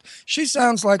South. She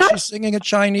sounds like she's singing a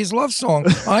Chinese love song.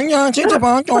 I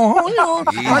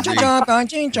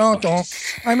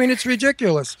mean, it's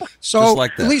ridiculous. So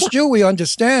like at least we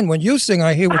understand. When you sing,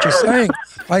 I hear what you're saying.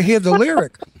 I hear the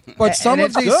lyric. But some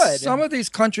of these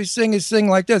country singers sing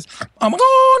like this. I'm going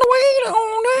away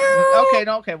on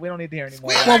there. Okay, we don't need to hear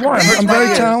anymore. Well, why? I'm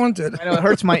very talented. I know, it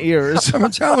hurts my ears. I'm a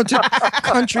talented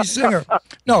country singer.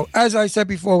 No, as I said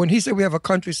before, when he said we have a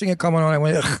country singer coming on, I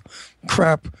went, ugh,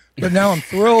 crap. But now I'm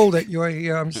thrilled that you're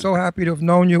here. I'm so happy to have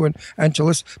known you and to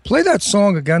listen. Play that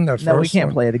song again, that first one. No, we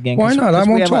can't play it again. Why not? I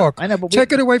won't talk. I know, but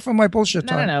take it away from my bullshit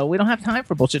time. No. We don't have time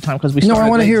for bullshit time because we. No, I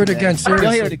want to hear it again. Seriously,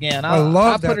 you'll hear it again.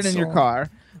 I'll put it in your car.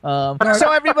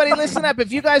 So everybody listen up.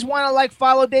 If you guys want to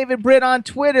follow David Britt on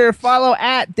Twitter, follow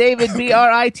at David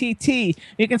BRITT.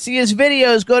 You can see his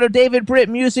videos. Go to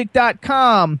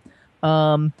davidbrittmusic.com.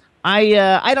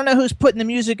 I don't know who's putting the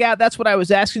music out. That's what I was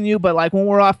asking you. But when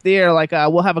we're off the air,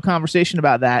 we'll have a conversation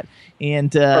about that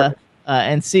and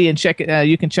see and check it.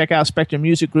 You can check out Spectrum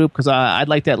Music Group because I'd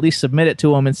like to at least submit it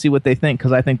to them and see what they think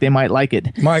because I think they might like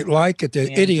it. Might like it. They're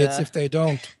idiots if they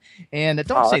don't. And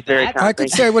don't say that. I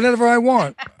could say whatever I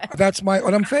want. That's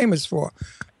what I'm famous for.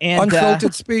 And,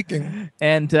 unfiltered speaking.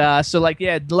 And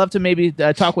I'd love to maybe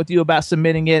talk with you about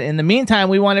submitting it. In the meantime,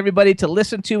 we want everybody to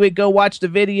listen to it. Go watch the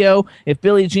video. If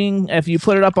Billie Jean, if you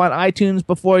put it up on iTunes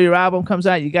before your album comes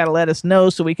out, you got to let us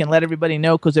know so we can let everybody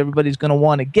know because everybody's going to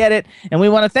want to get it. And we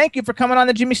want to thank you for coming on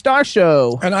the Jimmy Star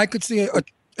Show. And I could see an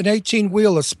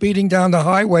 18-wheeler speeding down the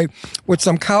highway with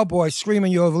some cowboy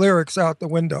screaming your lyrics out the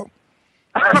window.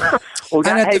 Well,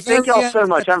 hey, thank y'all so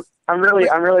much. I'm really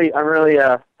honored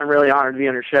to be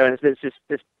on your show, and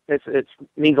it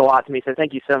means a lot to me. So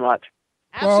thank you so much.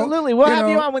 Absolutely, we'll have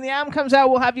you on when the album comes out.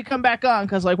 We'll have you come back on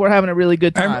because we're having a really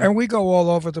good time. And we go all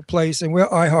over the place, and we're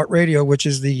iHeartRadio, which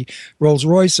is the Rolls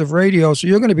Royce of radio. So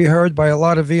you're going to be heard by a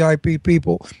lot of VIP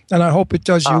people, and I hope it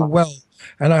does you well.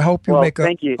 And I hope you make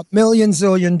a million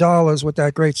zillion dollars with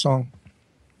that great song.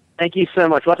 Thank you so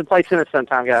much. We'll have to play tennis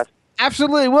sometime, guys.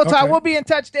 Absolutely. We'll talk. We'll be in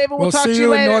touch, David. We'll talk to you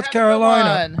later. In North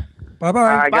Carolina. Bye-bye. All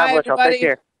right, God bless y'all. Everybody. Take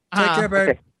care. Take care, babe.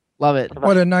 Okay. Love it.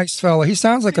 What a nice fella. He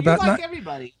sounds like you like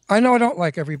everybody. I know I don't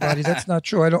like everybody. That's not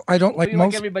true. I don't like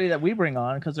most. Like everybody that we bring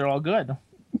on because they're all good.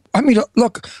 I mean,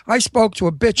 look, I spoke to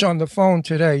a bitch on the phone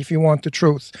today, if you want the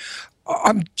truth.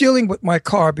 I'm dealing with my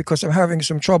car because I'm having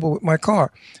some trouble with my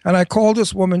car. And I called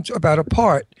this woman about a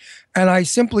part. And I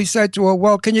simply said to her,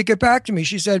 well, can you get back to me?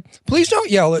 She said, please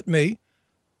don't yell at me.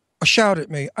 Shout at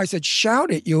me. I said,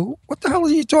 shout at you? What the hell are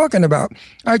you talking about?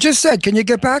 I just said, can you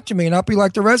get back to me? And I'll be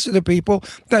like the rest of the people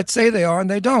that say they are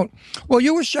and they don't. Well,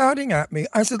 you were shouting at me.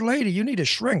 I said, lady, you need a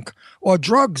shrink or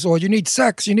drugs or you need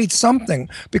sex. You need something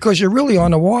because you're really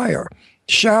on a wire.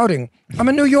 Shouting. I'm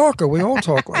a New Yorker. We all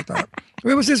talk like that.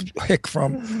 Where was this hick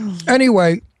from?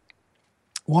 Anyway,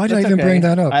 why did I even bring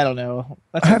that up? I don't know.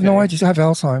 I have no idea. I have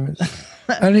Alzheimer's.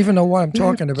 I don't even know what I'm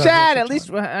talking about. Chad, at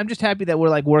least I'm just happy that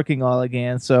we're working all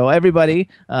again. So everybody,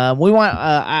 we want.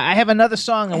 I have another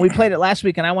song, and we played it last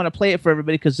week, and I want to play it for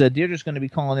everybody because Deirdre's going to be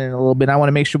calling in a little bit. I want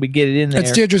to make sure we get it in there.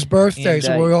 It's Deirdre's birthday,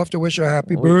 so we'll have to wish her a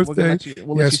happy birthday.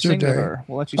 We'll let you sing to her.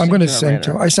 I'm going to sing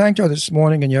to her. I sang to her this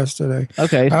morning and yesterday.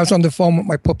 Okay. I was on the phone with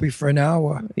my puppy for an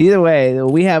hour. Either way,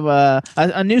 we have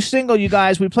a new single, you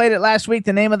guys. We played it last week.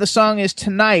 The name of the song is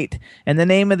Tonight, and the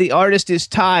name of the artist is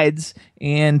Tides.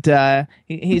 And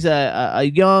he's a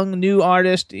young, new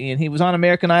artist, and he was on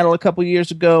American Idol a couple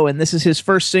years ago, and this is his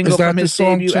first single from his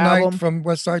debut album. From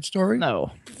West Side Story?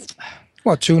 No.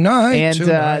 What, Tonight? And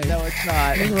Tonight. no, it's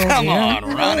not. Come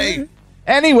on, Ronnie.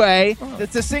 Anyway,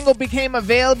 the single became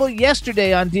available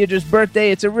yesterday on Deirdre's birthday.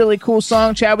 It's a really cool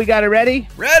song. Chad, we got it ready?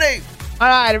 Ready. All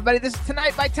right, everybody, this is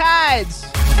Tonight by Tides.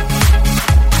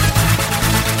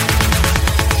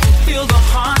 Feel the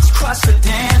hearts cross the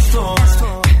dance floor.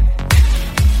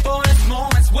 For this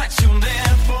moment's what you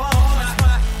live for.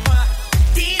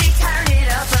 Turn it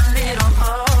up a little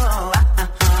more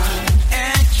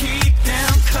and keep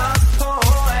them cups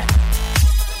boy.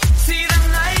 See the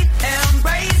night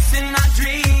embracing our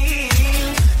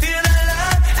dreams. Feel the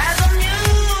love as the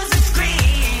music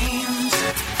screams.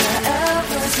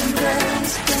 Forever's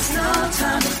embrace, there's no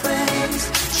time to waste.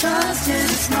 Trust in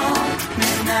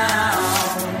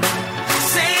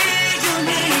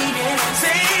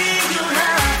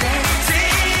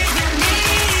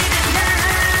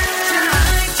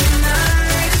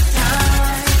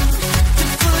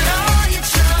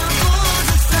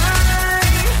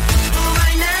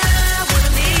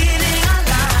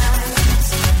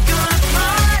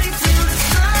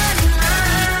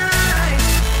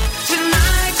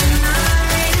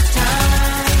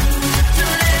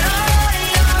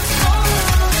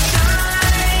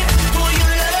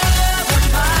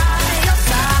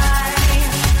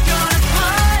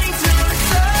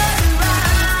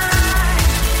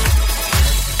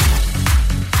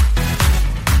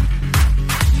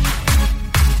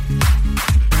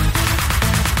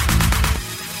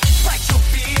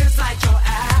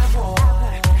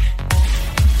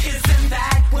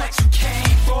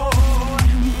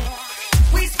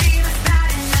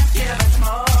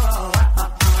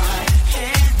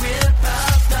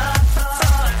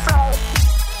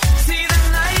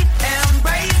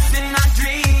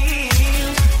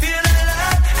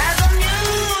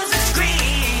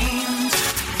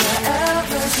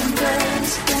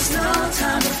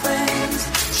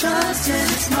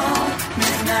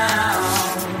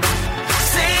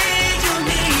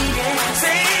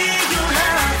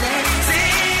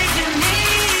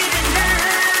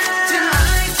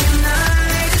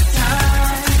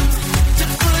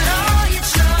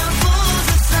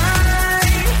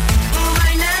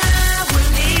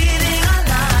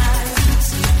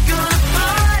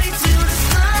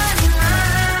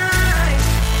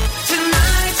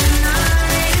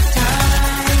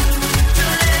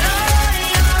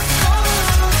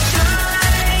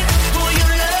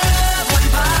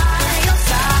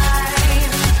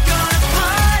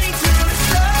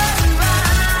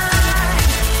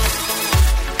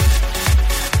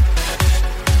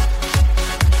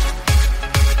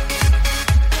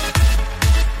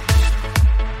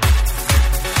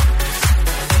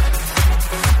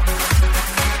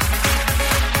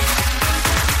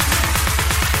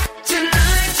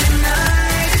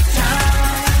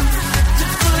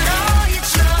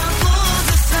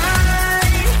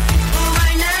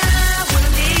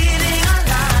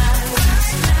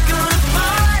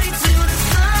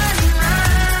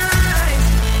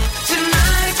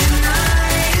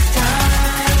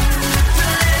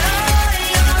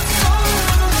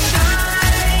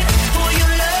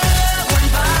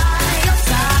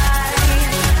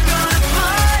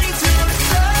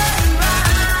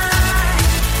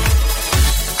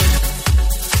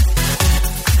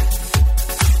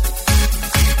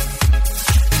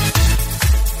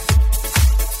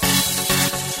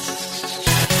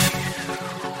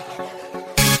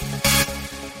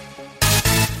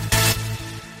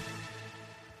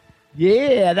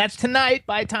Yeah, that's tonight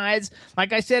by Tides.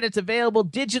 Like I said, it's available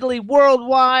digitally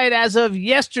worldwide as of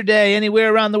yesterday.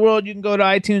 Anywhere around the world, you can go to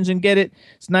iTunes and get it.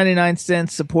 It's 99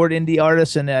 cents. Support indie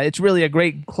artists, and it's really a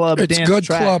great club It's dance good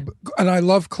track. club, and I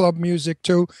love club music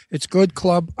too. It's good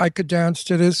club. I could dance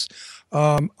to this.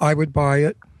 I would buy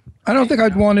it. I don't think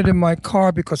I'd want it in my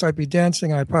car because I'd be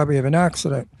dancing. I'd probably have an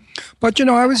accident. But,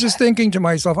 I was just thinking to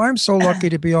myself, I'm so lucky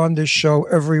to be on this show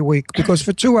every week because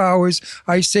for 2 hours,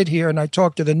 I sit here and I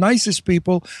talk to the nicest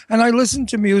people and I listen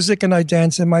to music and I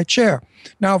dance in my chair.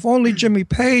 Now, if only Jimmy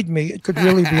paid me, it could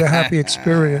really be a happy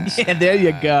experience. Yeah, there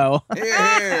you go.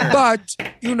 But,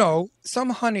 some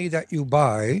honey that you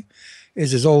buy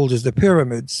is as old as the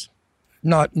pyramids,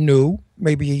 not new,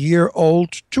 maybe a year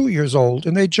old, 2 years old,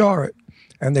 and they jar it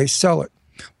and they sell it.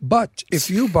 But if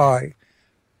you buy...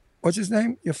 What's his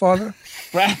name? Your father?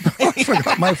 Bradley. I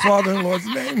forgot my father-in-law's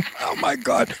name. Oh, my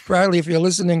God. Bradley, if you're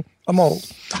listening, I'm old.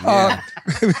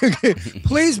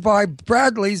 Please buy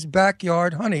Bradley's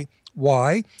Backyard Honey.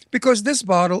 Why? Because this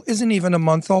bottle isn't even a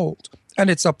month old, and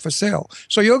it's up for sale.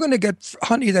 So you're going to get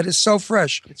honey that is so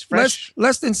fresh. It's fresh.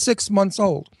 Less than 6 months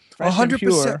old. Fresh and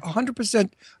pure.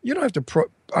 100%. You don't have to...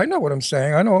 I know what I'm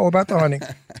saying. I know all about the honey.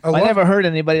 I never heard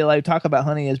anybody talk about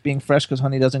honey as being fresh because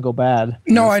honey doesn't go bad.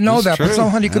 No, I know that, true. but some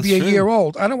honey could be That's a year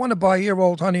old. I don't want to buy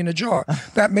year-old honey in a jar.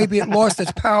 That maybe it lost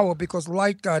its power because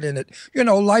light got in it.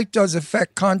 Light does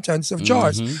affect contents of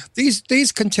jars.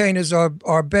 These containers are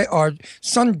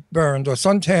sunburned or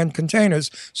suntanned containers,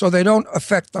 so they don't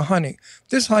affect the honey.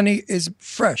 This honey is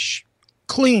fresh,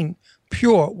 clean,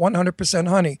 pure, 100%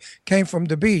 honey. Came from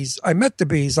the bees. I met the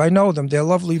bees. I know them. They're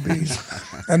lovely bees.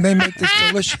 And they make this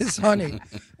delicious honey.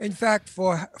 In fact,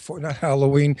 for not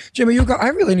Halloween, Jimmy, I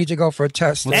really need to go for a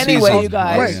test. Anyway, you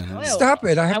guys. Wait, stop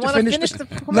it. I have to finish the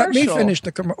commercial. Let me finish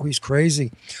the commercial. Oh, he's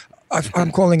crazy.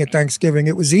 I'm calling it Thanksgiving.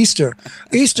 It was Easter.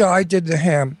 Easter, I did the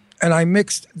ham, and I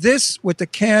mixed this with a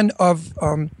can of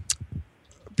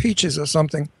peaches or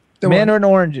something. Mandarin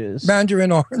oranges.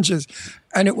 Mandarin oranges.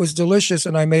 And it was delicious,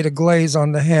 and I made a glaze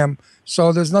on the ham.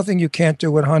 So there's nothing you can't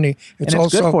do with honey. It's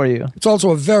also good for you. It's also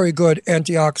a very good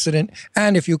antioxidant.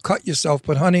 And if you cut yourself,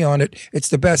 put honey on it, it's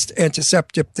the best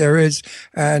antiseptic there is.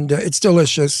 And it's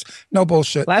delicious. No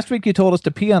bullshit. Last week you told us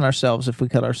to pee on ourselves if we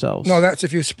cut ourselves. No, that's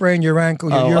if you sprain your ankle,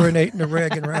 you urinate in a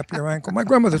rag and wrap your ankle. My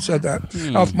grandmother said that.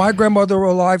 Now, if my grandmother were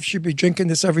alive, she'd be drinking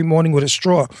this every morning with a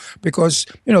straw because,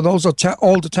 those are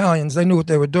old Italians. They knew what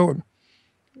they were doing.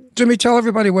 Jimmy, tell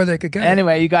everybody where they could get it.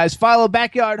 Anyway, you guys follow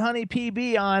Backyard Honey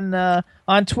PB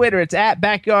on Twitter. It's at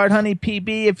Backyard Honey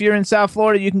PB. If you're in South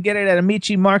Florida, you can get it at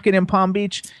Amici Market in Palm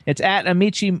Beach. It's at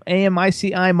Amici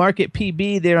AMICI Market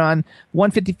PB. They're on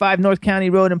 155 North County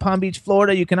Road in Palm Beach,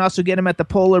 Florida. You can also get them at the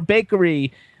Polar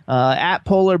Bakery. At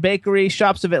Polar Bakery,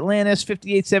 Shops of Atlantis,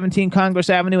 5817 Congress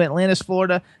Avenue, Atlantis,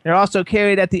 Florida. They're also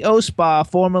carried at the O Spa,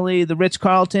 formerly the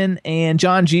Ritz-Carlton, and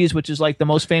John G's, which is like the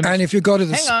most famous. And if you go to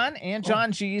the... and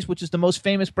John G's, which is the most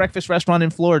famous breakfast restaurant in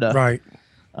Florida. Right.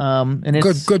 And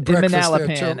it's good breakfast in there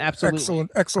Manalapan, too. absolutely.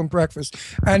 Excellent breakfast.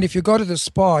 And if you go to the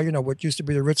spa, what used to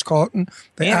be the Ritz-Carlton,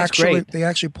 they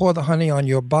actually pour the honey on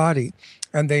your body,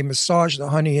 and they massage the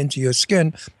honey into your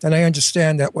skin. And I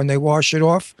understand that when they wash it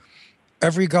off,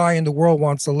 every guy in the world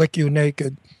wants to lick you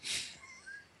naked.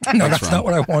 No, that's not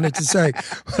what I wanted to say.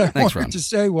 What I wanted to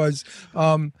say was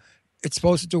it's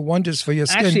supposed to do wonders for your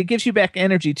skin. Actually, it gives you back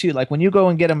energy, too. Like when you go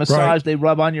and get a massage, Right. they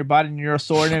rub on your body and you're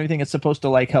sore and everything. It's supposed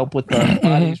to help with the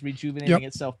body's rejuvenating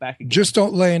itself back again. Just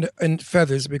don't lay in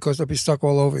feathers because they'll be stuck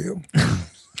all over you.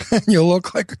 And you'll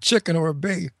look like a chicken or a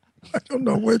bee. I don't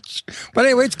know which. But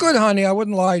anyway, it's good, honey. I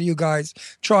wouldn't lie to you guys.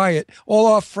 Try it. All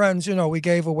our friends, we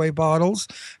gave away bottles.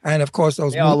 And, of course,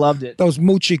 they all loved it. Those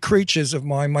moochy creatures of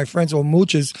mine, my friends were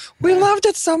mooches. We loved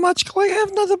it so much. Can we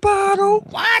have another bottle?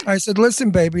 What? I said, listen,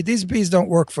 baby, these bees don't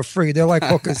work for free. They're like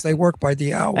hookers. They work by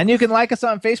the hour. And you can like us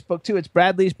on Facebook, too. It's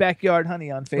Bradley's Backyard Honey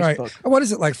on Facebook. Right. And what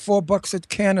is it, like $4 a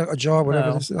can, a jar,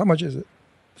 whatever this is? How much is it?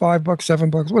 $5,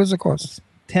 $7? What does it cost?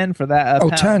 10 for that.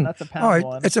 Pound. 10. That's a pound All right.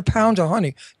 one. It's a pound of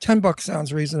honey. $10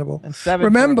 sounds reasonable. And 7.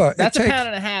 Remember, that's it a takes, pound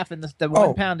and a half, and the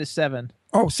 1 pound is 7.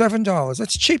 Oh, $7.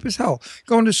 That's cheap as hell.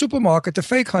 Go in the supermarket, the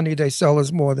fake honey they sell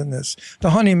is more than this. The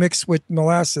honey mixed with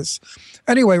molasses.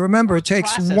 Anyway, remember, it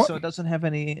takes Processed, so it doesn't have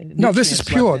any. No, this is nutrients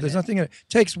pure. left in There's it. nothing in it.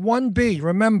 Takes 1 bee,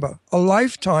 remember, a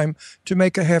lifetime to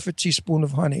make a half a teaspoon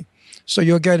of honey. So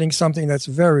you're getting something that's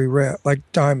very rare, like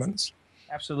diamonds.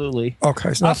 Absolutely.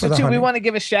 Okay, so not Also, for the too, honey. we want to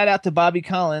give a shout out to Bobby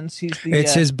Collins.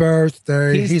 It's his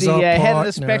birthday. He's the our head of the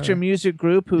partner. Spectrum Music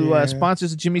Group who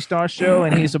sponsors the Jimmy Star Show,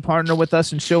 and he's a partner with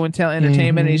us in Show and Tell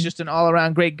Entertainment. And he's just an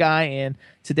all-around great guy, and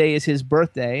today is his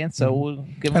birthday, and so we'll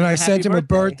give him And a I happy sent him a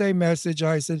birthday birthday message.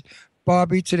 I said,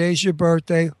 Bobby, today's your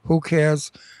birthday. Who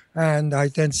cares? And I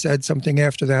then said something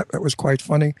after that was quite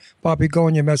funny. Bobby, go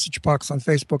in your message box on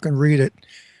Facebook and read it.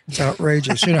 It's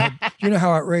outrageous. You know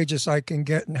how outrageous I can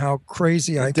get and how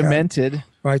crazy I can. Demented.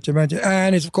 Right, demented.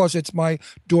 And of course, it's my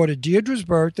daughter Deirdre's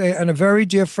birthday, and a very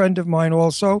dear friend of mine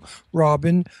also,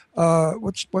 Robin.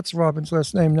 What's Robin's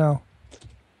last name now?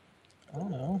 I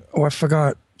don't know. Oh, I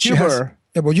forgot. Huber.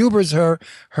 Huber's her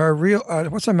real.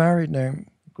 What's her married name?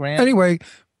 Grant. Anyway,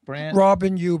 Brand.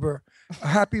 Robin Huber.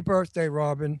 Happy birthday,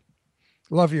 Robin.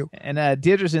 Love you. And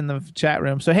Deirdre's in the chat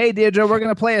room. So, hey, Deirdre, we're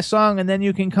going to play a song, and then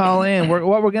you can call in.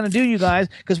 What we're going to do, you guys,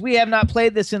 because we have not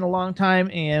played this in a long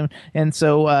time, and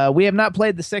so we have not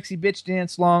played the Sexy Bitch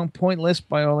Dance Long Pointless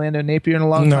by Orlando Napier in a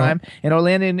long time. And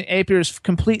Orlando Napier's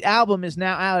complete album is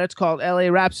now out. It's called L.A.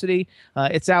 Rhapsody.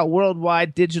 It's out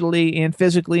worldwide, digitally and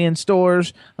physically in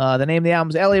stores. The name of the album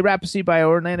is L.A. Rhapsody by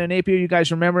Orlando Napier. You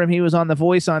guys remember him. He was on The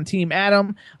Voice on Team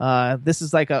Adam. This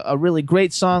is like a really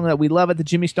great song that we love at the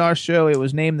Jimmy Star Show. It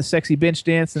was named The Sexy Bench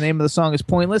Dance. The name of the song is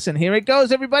Pointless, and here it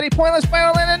goes, everybody. Pointless by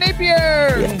Orlando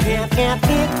Napier.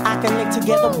 I connect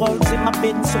together words in my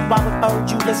bitten, so I would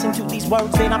urge you listen to these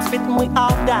words that I'm spitting. We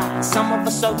all die, some of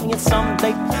us early and some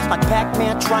late, like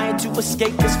Pac-Man trying to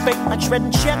escape his fate. I tread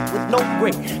and check with no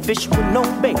break, fishing with no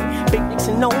bait, picnics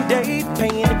and no date,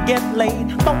 paying to get laid,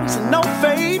 phonies and no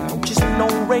fade, just no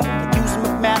rate, using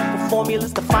mathematical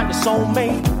formulas to find your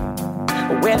soulmate.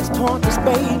 Well, it's pointless,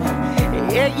 baby.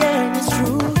 Yeah, it's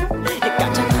true. You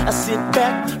got to sit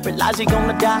back, realize you're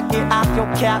gonna die. Get off your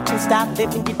couch and stop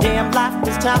living your damn life.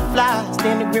 This time flies,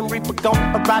 then the grim reaper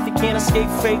gonna arrive. You can't escape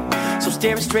fate, so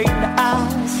stare it straight in the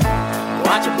eyes.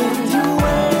 What you been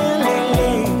doing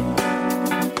lately?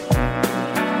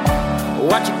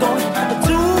 What you gonna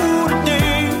do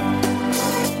today?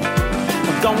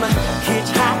 I'm gonna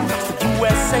hitchhike to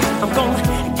USA. I'm gonna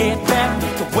get back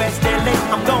to West LA.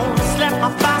 I'm gonna slap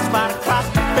my thighs right across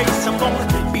the face. I'm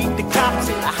gonna beat the cops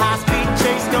in a high-speed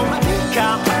chase. Gonna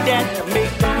call my dad to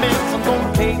make amends. I'm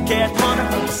gonna pay cash money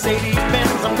for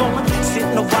Mercedes-Benz. I'm gonna sit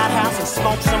in the White House and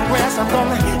smoke some grass. I'm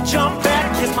gonna jump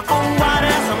back, kiss my own white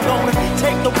ass. I'm gonna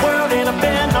take the world in a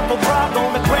bare knuckle bra.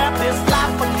 Gonna grab this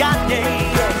life for goddamn.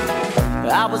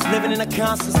 I was living in a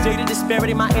constant state of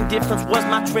disparity. My indifference was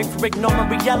my trick for ignoring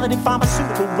reality.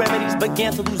 Pharmaceutical remedies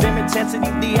began to lose their intensity.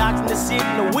 The oxygen, the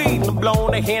signal, the weed, and the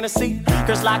blowing the Hennessy.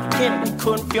 Girls like a Kennedy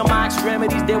couldn't feel my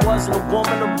extremities. There wasn't a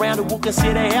woman around who would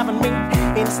consider having me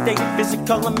in a state of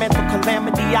physical and mental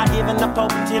calamity. I given up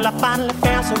hope until I finally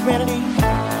found serenity.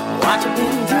 What you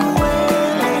been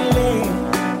doing lately?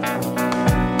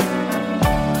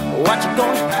 What you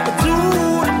gonna do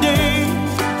today?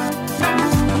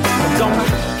 I'm gonna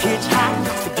hitchhike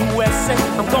to USA.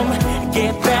 I'm gonna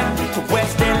get back to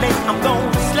West LA. I'm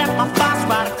gonna slap my boss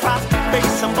right across the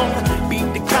face. I'm gonna beat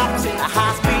the cops in a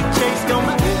high-speed chase.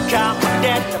 Gonna call my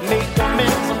dad to make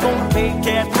amends. I'm gonna pay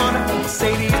cash money for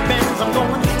Mercedes-Benz. I'm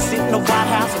gonna sit in the White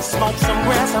House and smoke some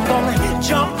grass. I'm gonna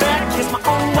jump back, kiss my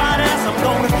own white ass. I'm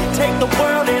gonna take the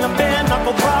world in a bare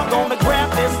knuckle bra. Gonna grab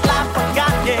this life for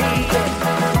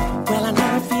goddamn. Well, I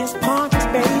know it feels pointless,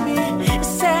 baby. It's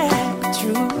sad but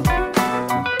true.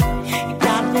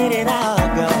 Let it all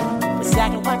go.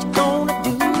 Exactly what you gonna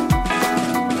do.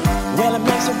 Well, it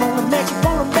makes you wanna, makes you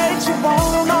wanna, makes you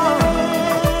wanna know.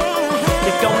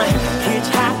 You're gonna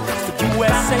hitchhike to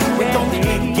USA. We're gonna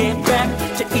get back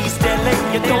to East LA.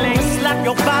 You're gonna slap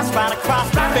your boss right across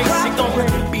the face. You're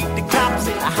gonna beat the cops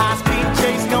in a high-speed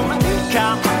chase. Gonna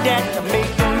call my dad to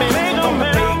make amends. You're gonna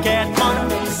pay cash money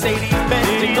for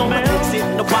Mercedes-Benz. You're gonna sit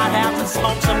in the White House and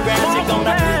smoke some grass. You're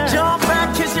gonna jump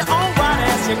back, kiss your own white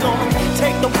ass. You're gonna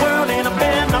take the world in a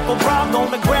bare knuckle bra.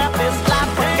 Gonna grab this life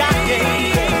for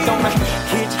goddamn. Gonna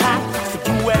hitchhike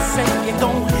to USA. You're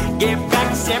gonna get back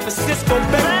to San Francisco,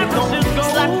 baby. You're gonna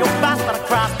slap your boss right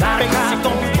across the face. You're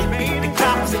gonna beat the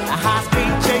cops in a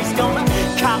high-speed chase. Gonna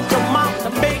cop your mom to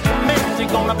make amends.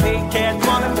 You're gonna pay cash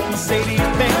money for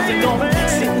Mercedes-Benz. You're gonna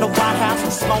sit in the White House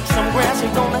and smoke some grass.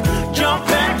 You're gonna jump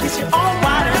back, kiss your own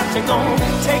white ass. You're gonna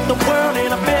take the world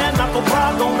in a bare knuckle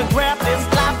bra. Gonna grab this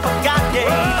life for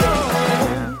goddamn.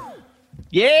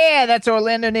 Yeah, that's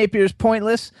Orlando Napier's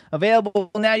Pointless.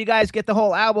 Available now. You guys get the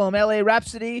whole album, L.A.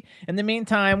 Rhapsody. In the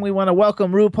meantime, we want to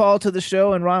welcome RuPaul to the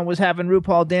show, and Ron was having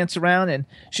RuPaul dance around, and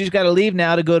she's got to leave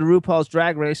now to go to RuPaul's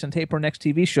Drag Race and tape her next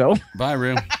TV show. Bye,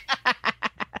 Ru.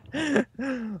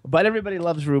 But everybody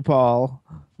loves RuPaul.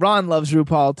 Ron loves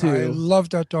RuPaul too. I love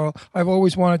that doll. I've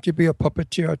always wanted to be a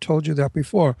puppeteer. I told you that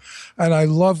before. And I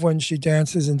love when she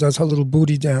dances and does her little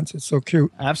booty dance. It's so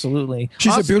cute. Absolutely.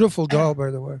 She's Also- a beautiful doll,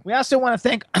 by the way. We also want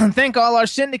to thank all our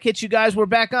syndicates. You guys were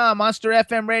back on Monster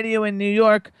FM Radio in New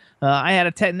York. I had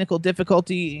a technical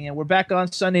difficulty, and we're back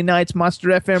on Sunday nights. Monster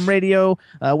FM Radio.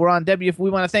 We're on We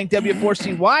want to thank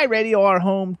W4CY Radio, our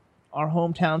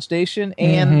hometown station,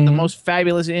 and the most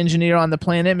fabulous engineer on the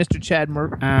planet, Mr. Chad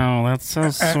Merck. Oh, that's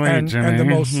so sweet, Jimmy. And the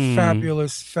most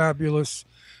fabulous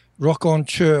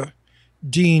raconteur,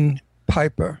 Dean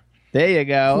Piper. There you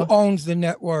go. Who owns the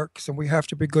networks, and we have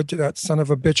to be good to that son of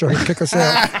a bitch or he'll kick us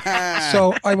out.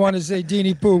 So I want to say,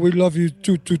 Deanie Pooh, we love you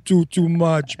too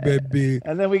much, baby.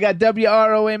 And then we got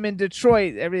WROM in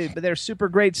Detroit. They're super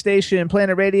great station.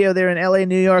 Planet Radio, they're in LA,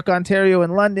 New York, Ontario,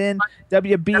 and London.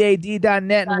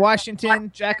 WBAD.net in Washington.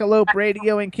 Jackalope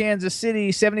Radio in Kansas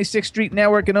City. 76th Street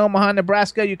Network in Omaha,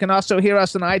 Nebraska. You can also hear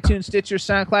us on iTunes, Stitcher,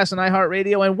 SoundCloud, and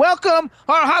iHeartRadio. And welcome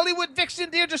our Hollywood vixen,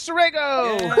 Deirdre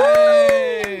Sorego.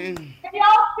 Can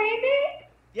y'all see me?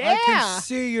 Yeah. I can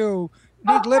see you.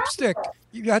 Need lipstick.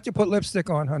 You have to put lipstick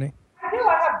on, honey. I do.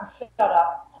 I have to shut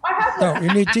up. I have to. No,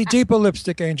 you need deeper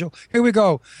lipstick, Angel. Here we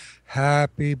go.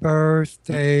 Happy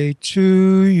birthday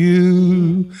to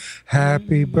you.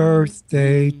 Happy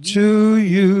birthday to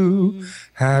you.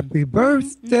 Happy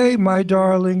birthday, my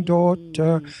darling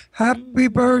daughter. Happy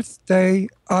birthday.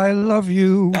 I love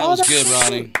you. That was good,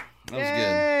 Ronnie. That was good.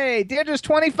 Hey, Deirdre's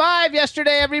 25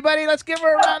 yesterday, everybody. Let's give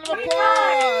her a round of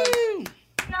applause.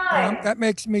 That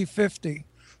makes me 50.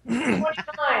 29.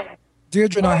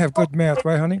 Deirdre and I have good math,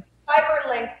 right, honey?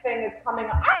 Hyperlink thing is coming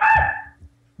up.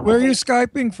 Where are you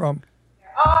Skyping from?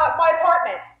 My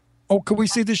apartment. Oh, can we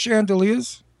see the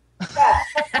chandeliers?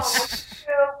 Yes.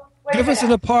 Give us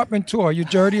an apartment tour. You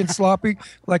dirty and sloppy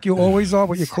like you always are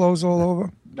with your clothes all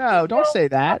over? No, don't say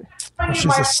that. Oh,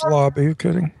 she's a slob. Are you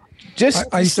kidding? Just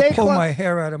I used to stay pull clo- my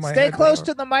hair out of my Stay head. close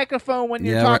to the microphone when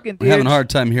you're Yeah, talking, we're having a Deirdre. hard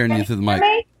time hearing you through the mic.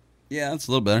 Hear me? Yeah, that's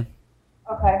a little better.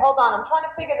 Okay, hold on. I'm trying to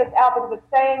figure this out because it's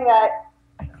saying that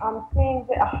I'm seeing.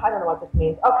 I don't know what this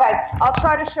means. Okay, I'll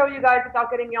try to show you guys without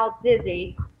getting y'all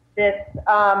dizzy. This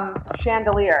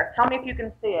chandelier. Tell me if you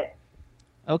can see it.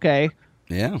 Okay.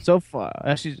 Yeah. So far,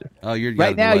 she's you're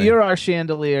right now. You're our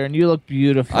chandelier, and you look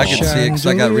beautiful. I can see it because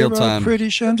I got real time. Pretty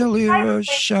chandelier,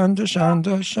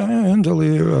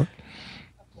 chandelier.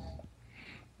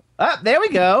 There we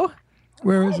go.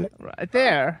 Where is it? Right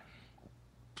there.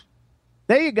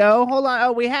 There you go. Hold on.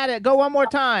 Oh, we had it. Go one more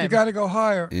time. You got to go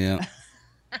higher. Yeah.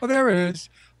 Oh, there it is.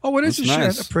 Oh, what is That's a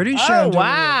nice. a pretty Oh, chandelier?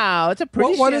 wow. It's a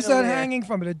pretty What is that chandelier. hanging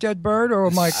from it? A dead bird or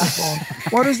a microphone?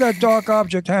 What is that dark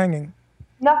object hanging?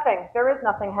 Nothing. There is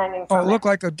nothing hanging Oh, from it looked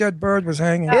like a dead bird was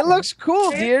hanging. It looks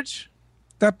cool, Deirdre.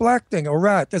 That black thing, a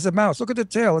rat. There's a mouse. Look at the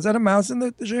tail. Is that a mouse in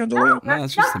the chandelier? No,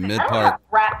 it's just the mid I don't part. have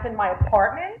rats in my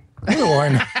apartment. What do I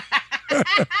know?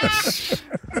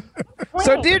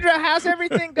 So, Deirdre, how's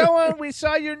everything going? We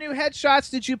saw your new headshots.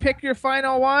 Did you pick your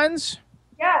final ones?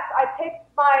 Yes, I picked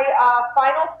my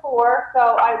final 4, so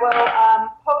I will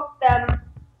post them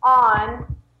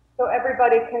on so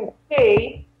everybody can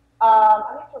see. I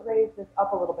need to raise this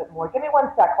up a little bit more. Give me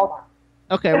 1 sec. Hold on.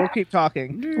 Okay, we'll keep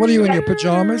talking. What are you in your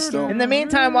pajamas still? In the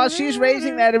meantime, while she's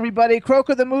raising that, everybody,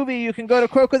 Croker the Movie, you can go to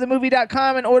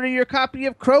crokerthemovie.com and order your copy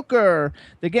of Croker.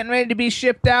 They're getting ready to be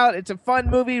shipped out. It's a fun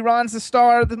movie. Ron's the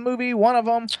star of the movie, one of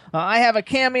them. I have a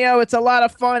cameo. It's a lot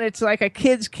of fun. It's like a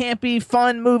kid's campy,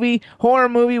 fun movie, horror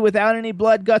movie without any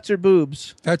blood, guts, or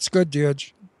boobs. That's good,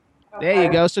 Deirdre. There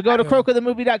you go. So go to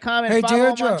crokerthemovie.com and Hey, follow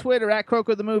him Deirdre. on Twitter at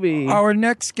Croker the Movie. Our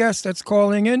next guest that's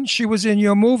calling in, she was in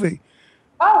your movie.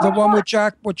 The one with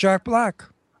Jack Black.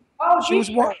 Oh, She was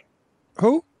one.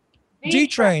 Who?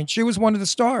 D-Train. She was one of the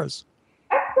stars.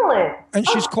 Excellent. And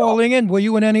she's calling in. Were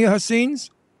you in any of her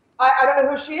scenes? I don't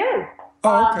know who she is.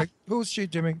 Oh, okay. Who's she,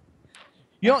 Jimmy?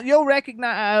 You'll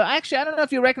recognize. Actually, I don't know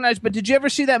if you recognize, but did you ever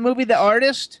see that movie, The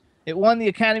Artist? It won the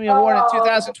Academy Award in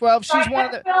 2012. She's one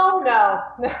of the. Film? No,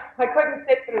 I couldn't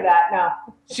sit through that. No.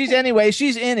 She's in it.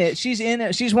 She's in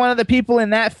it. She's one of the people in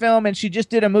that film, and she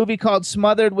just did a movie called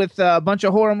Smothered with a bunch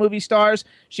of horror movie stars.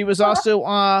 She was also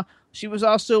on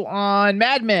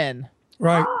Mad Men.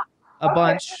 Right. A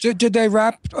bunch. Did they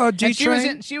wrap D-Train?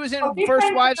 And she was in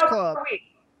First Wives Club.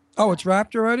 Oh, it's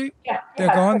wrapped already? Yeah.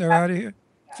 They're gone. They're out of here.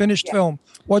 Finished film.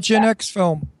 What's your next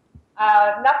film?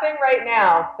 Nothing right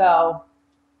now, so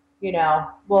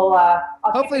we'll. I'll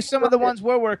Hopefully, some of the ones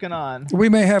we're working on. We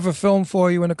may have a film for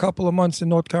you in a couple of months in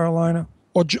North Carolina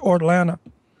or Atlanta.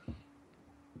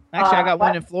 Actually, I got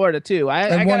one in Florida too.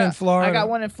 I one got, in Florida. I got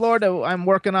one in Florida. I'm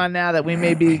working on now that we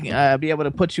may be able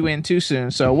to put you in too soon.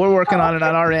 So we're working on it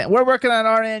on our end. We're working on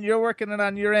our end. You're working it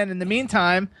on your end. In the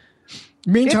meantime,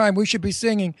 we should be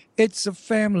singing "It's a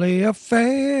Family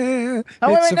Affair."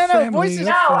 Oh, It's wait, no, voices.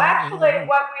 No, actually,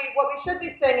 what we should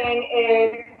be singing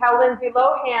is how Lindsay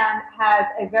Lohan has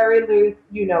a very loose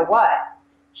you know what.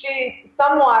 She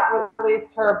somewhat released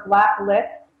her black list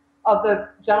of the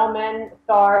gentlemen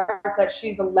stars that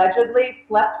she's allegedly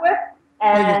slept with.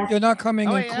 And you're not coming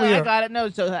in yeah, clear. I got it. No,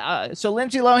 so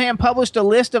Lindsay Lohan published a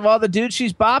list of all the dudes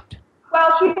she's bopped? Well,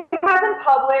 she hasn't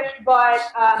published, but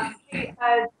she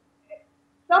has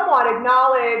somewhat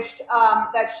acknowledged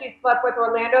that she slept with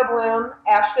Orlando Bloom,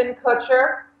 Ashton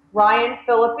Kutcher, Ryan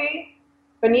Phillippe,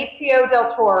 Benicio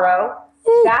del Toro,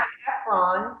 Zac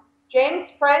Efron, James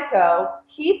Franco,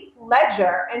 Heath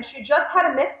Ledger, and she just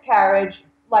had a miscarriage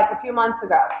like a few months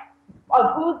ago.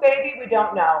 Of whose baby, we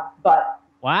don't know, but...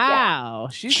 Wow.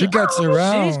 Yeah. She gets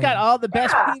around. She's got all the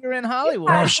best Peter in Hollywood.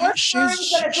 No,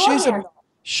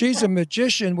 she's a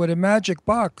magician with a magic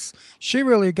box. She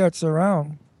really gets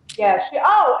around. Yeah,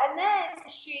 and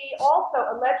then she also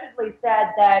allegedly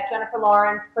said that Jennifer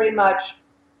Lawrence pretty much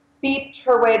beeped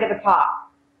her way to the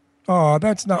top. Oh,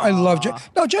 that's not. I love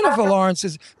Jennifer Lawrence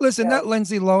is. Listen, that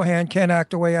Lindsay Lohan can't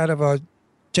act her way out of a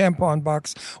tampon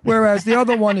box, whereas the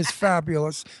other one is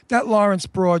fabulous. That Lawrence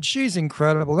Broad, she's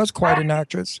incredible. That's quite an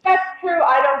actress. That's true.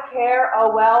 I don't care.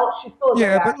 Oh well, she's still a good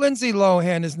Yeah, but actress. Lindsay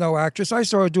Lohan is no actress. I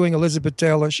saw her doing Elizabeth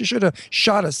Taylor. She should have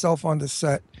shot herself on the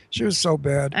set. She was so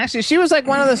bad. Actually, she was like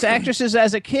one of those actresses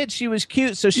as a kid. She was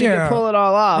cute, so she could pull it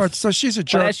all off. Right, so she's a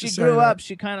jerk. But as she grew up,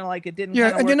 she kind of like it didn't.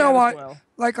 Yeah, and you know what? Well.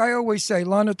 Like I always say,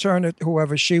 Lana Turner,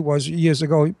 whoever she was years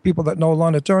ago, people that know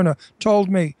Lana Turner told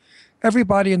me,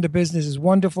 everybody in the business is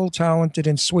wonderful, talented,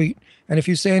 and sweet. And if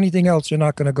you say anything else, you're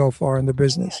not going to go far in the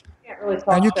business.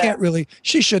 And you can't really.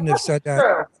 She shouldn't have said that.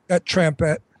 True. That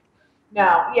trampette.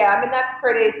 No, yeah, I mean that's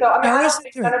pretty. So I mean, Now I don't listen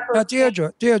think to me. Jennifer. Now,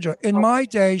 Deirdre, in my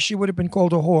day, she would have been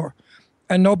called a whore,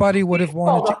 and nobody would have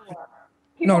wanted to.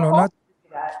 No, not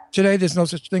today. There's no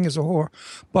such thing as a whore,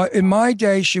 but in my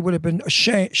day, she would have been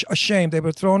ashamed. They would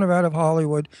have thrown her out of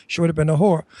Hollywood. She would have been a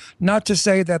whore. Not to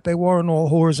say that they weren't all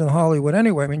whores in Hollywood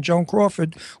anyway. I mean, Joan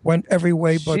Crawford went every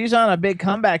way, but She's on a big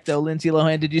comeback though, Lindsay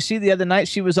Lohan. Did you see the other night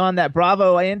she was on that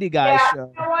Bravo Andy guy show?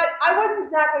 You know what? I wouldn't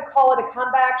exactly call it a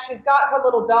comeback. She's got her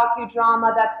little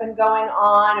docudrama that's been going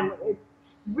on, and it's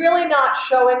really not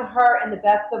showing her in the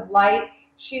best of light.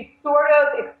 She's sort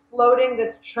of exploding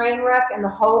this train wreck in the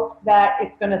hope that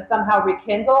it's going to somehow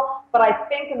rekindle. But I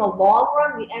think in the long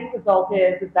run, the end result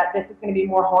is that this is going to be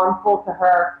more harmful to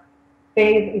her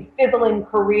fizzling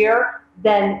career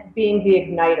than being the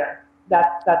igniter.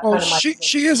 That's kind of my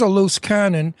she is a loose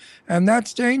cannon, and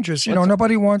that's dangerous. You know,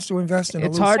 nobody wants to invest in.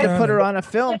 It's a loose hard cannon. to put her on a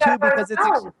film too because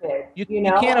you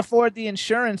can't afford the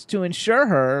insurance to insure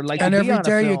her. Like and to be every on a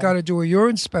day you film. got to do a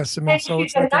urine specimen. And So she's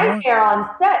it's a like nightmare on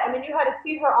set. I mean, you had to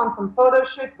see her on some photo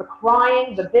shoots, the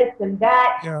crying, the this and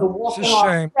that, Yeah, the it's a walking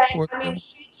shame. off Poor set. I mean, thing.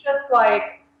 she's just like,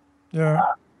 Yeah.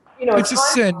 It's a time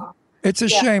sin. bomb. It's a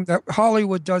Yeah. shame that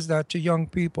Hollywood does that to young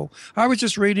people. I was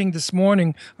just reading this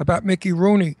morning about Mickey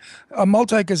Rooney, a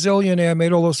multi-gazillionaire,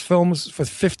 made all those films for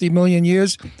 50 million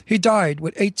years. He died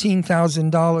with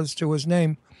 $18,000 to his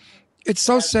name. It's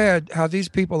so sad how these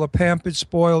people are pampered,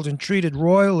 spoiled, and treated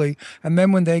royally, and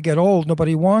then when they get old,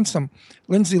 nobody wants them.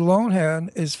 Lindsay Lohan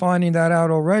is finding that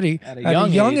out already at a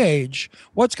young age.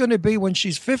 What's going to be when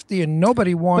she's 50 and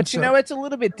nobody wants But you her? know, it's a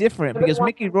little bit different because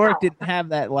Mickey Rourke didn't have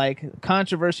that like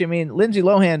controversy. I mean, Lindsay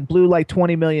Lohan blew like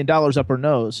 $20 million up her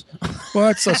nose. Well,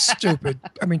 that's so stupid.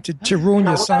 I mean, to ruin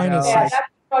your sinuses. Yeah, that's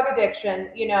drug addiction.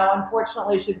 You know,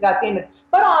 unfortunately, she's got demons.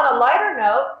 But on a lighter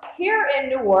note, here in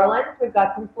New Orleans, we've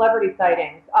got some celebrity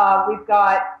sightings. We've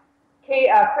got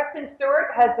Kristen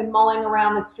Stewart has been mulling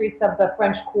around the streets of the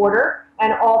French Quarter,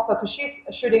 and also because she's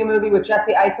shooting a movie with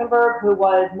Jesse Eisenberg, who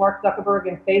was Mark Zuckerberg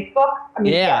in Facebook.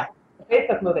 The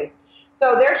Facebook movie.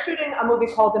 So they're shooting a movie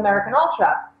called American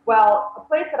Ultra. Well, a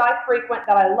place that I frequent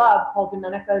that I love called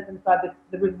Domenica's inside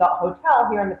the Roosevelt Hotel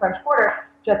here in the French Quarter.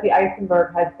 Jesse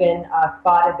Eisenberg has been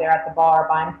spotted there at the bar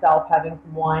by himself having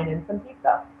some wine and some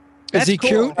pizza. Is he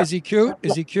cute? Is he cute?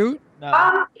 Is he cute?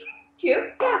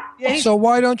 Cute, yeah. So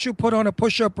why don't you put on a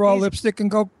push-up bra lipstick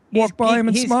and go walk by him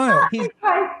and smile? He's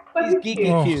geeky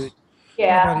Oh. cute.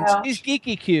 Yeah, no. He's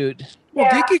geeky cute. Well,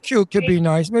 geeky cute could be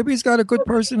nice. Maybe he's got a good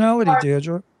personality,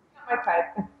 Deirdre.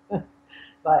 Okay.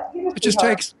 But It just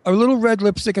takes a little red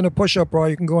lipstick and a push-up bra.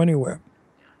 You can go anywhere.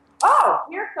 Oh,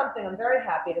 here's something I'm very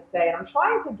happy to say. I'm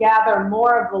trying to gather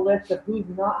more of the list of who's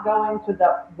not going to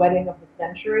the wedding of the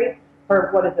century.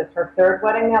 Her third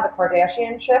wedding now, the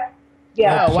Kardashian chick.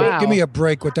 Yeah. Oh, wow. Give me a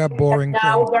break with that boring No,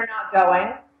 thing. they're not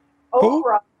going. Who?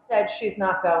 Oprah said she's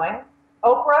not going.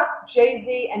 Oprah,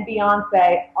 Jay-Z, and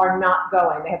Beyonce are not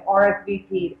going. They have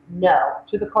RSVP'd no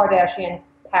to the Kardashian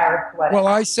Paris wedding. Well,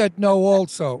 I said no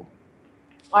also.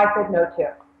 I said no too.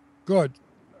 Good.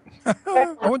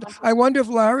 I wonder if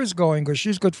Lara's going because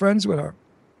she's good friends with her.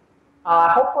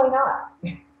 Hopefully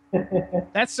not.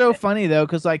 That's so funny though,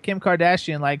 because like Kim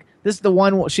Kardashian, like this is the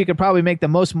one she could probably make the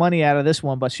most money out of this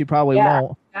one, but she probably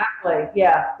won't. Exactly.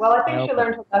 Yeah. Well, I think she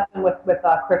learned her lesson with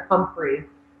Chris Humphries.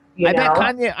 I bet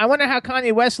Kanye. I wonder how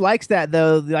Kanye West likes that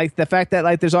though, like the fact that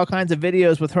like there's all kinds of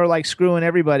videos with her like screwing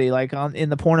everybody like in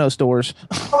the porno stores.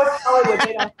 Oh, it's Hollywood.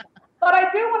 They don't. But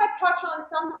I do want to touch on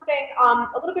something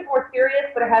a little bit more serious,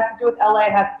 but it has to do with LA,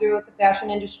 it has to do with the fashion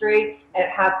industry, and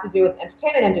it has to do with the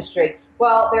entertainment industry.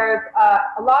 Well, there's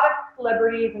a lot of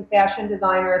celebrities and fashion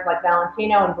designers like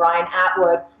Valentino and Brian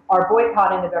Atwood are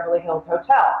boycotting the Beverly Hills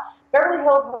Hotel. Beverly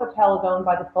Hills Hotel is owned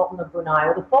by the Sultan of Brunei.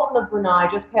 Well, the Sultan of Brunei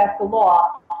just passed a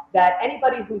law that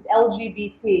anybody who's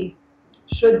LGBT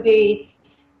should be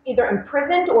either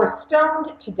imprisoned or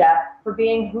stoned to death for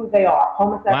being who they are,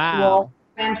 homosexual,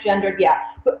 transgendered,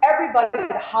 So everybody,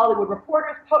 the Hollywood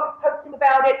reporters posting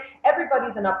about it,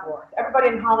 everybody's in uproar. Everybody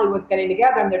in Hollywood's getting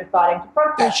together and they're deciding to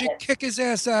protest They should kick his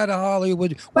ass out of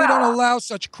Hollywood. We don't allow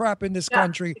such crap in this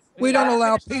country. We don't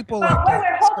allow people like that.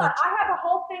 Wait, hold on. I have a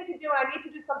whole thing to do, and I need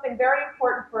to do something very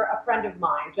important for a friend of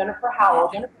mine, Jennifer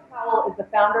Howell. Jennifer Howell is the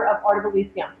founder of Art of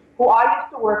Elysium, who I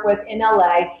used to work with in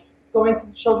LA, going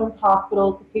to children's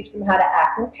hospitals to teach them how to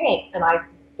act and paint, and I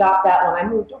stopped that when I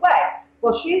moved away.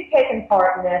 Well, she's taken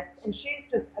part in this, and she's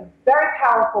just a very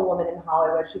powerful woman in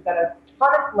Hollywood. She's got a ton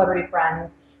of celebrity friends.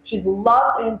 She's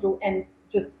loved and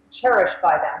just cherished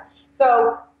by them.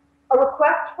 So a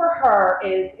request for her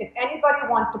is if anybody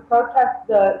wants to protest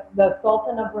the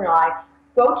Sultan of Brunei,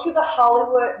 go to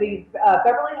the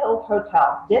Beverly Hills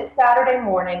Hotel this Saturday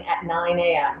morning at 9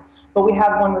 a.m. But we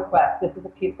have one request. This is a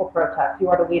peaceful protest. You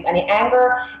are to leave any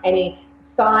anger, any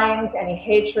signs, any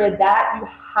hatred, that you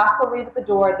have to leave at the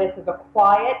door. This is a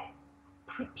quiet,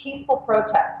 peaceful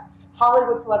protest.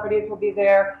 Hollywood celebrities will be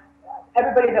there.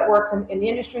 Everybody that works in the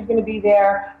industry is going to be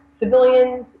there.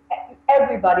 Civilians,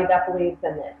 everybody that believes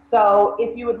in this. So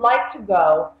if you would like to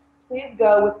go, please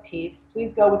go with peace.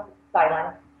 Please go with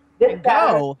silence. This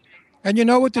Saturday, And you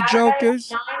know what the joke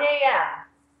is? 9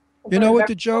 a.m. You know what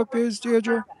the joke is,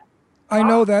 Deirdre? I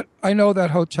know that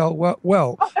hotel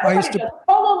well. I used to.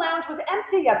 Polo Lounge was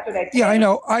empty yesterday. Yeah, I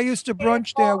know. I used to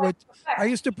brunch there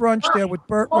with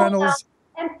Burt Reynolds.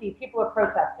 Empty. People are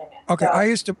protesting it. Okay,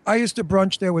 So. I used to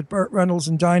brunch there with Burt Reynolds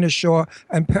and Dinah Shaw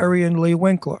and Perry and Lee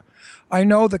Winkler. I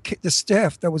know the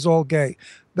staff that was all gay.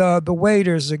 The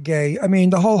waiters are gay. I mean,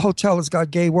 the whole hotel has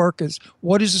got gay workers.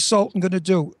 What is the Sultan going to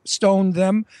do? Stone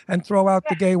them and throw out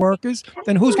the gay workers?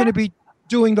 Then who's going to be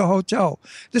doing the hotel?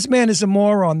 This man is a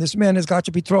moron. This man has got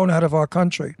to be thrown out of our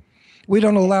country. We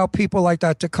don't allow people like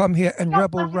that to come here and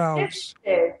rebel rouse.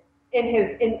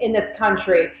 In this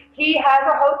country, he has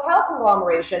a hotel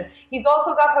conglomeration. He's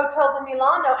also got hotels in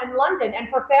Milano and London. And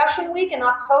for Fashion Week in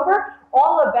October,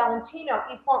 all of Valentino,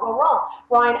 Yves Saint Laurent,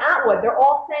 Brian Atwood, they're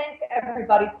all saying to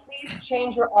everybody, please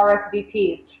change your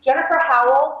RSVPs. Jennifer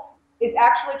Howell is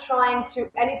actually trying to,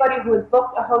 anybody who has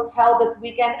booked a hotel this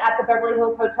weekend at the Beverly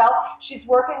Hills Hotel, she's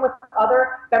working with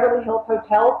other Beverly Hills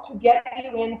hotels to get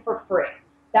you in for free.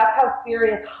 That's how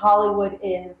serious Hollywood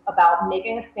is about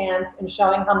making a stance and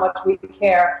showing how much we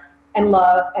care and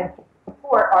love and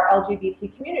support our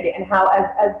LGBT community, and how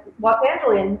as Los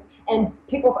Angeles and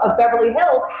people of Beverly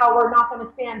Hills, how we're not going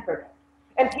to stand for this.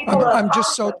 And people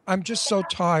I'm just so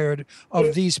tired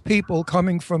of these people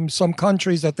coming from some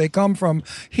countries that they come from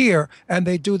here, and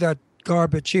they do that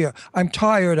garbage here. I'm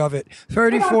tired of it.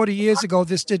 30, 40 years ago,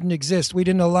 this didn't exist. We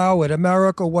didn't allow it.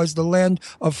 America was the land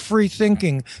of free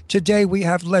thinking. Today, we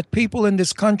have let people in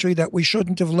this country that we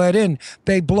shouldn't have let in.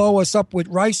 They blow us up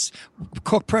with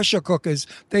pressure cookers.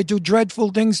 They do dreadful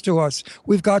things to us.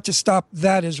 We've got to stop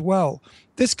that as well.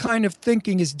 This kind of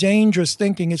thinking is dangerous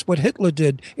thinking. It's what Hitler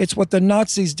did. It's what the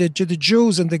Nazis did to the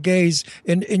Jews and the gays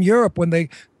in Europe when they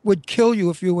would kill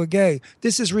you if you were gay.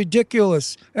 This is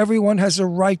ridiculous. Everyone has a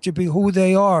right to be who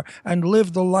they are and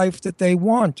live the life that they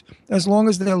want, as long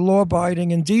as they're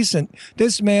law-abiding and decent.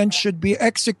 This man should be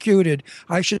executed.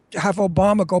 I should have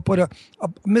Obama go put a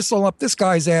missile up this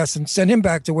guy's ass and send him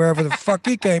back to wherever the fuck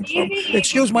he came from.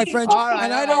 Excuse my French,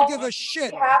 and I don't give a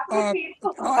shit.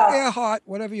 Earhart,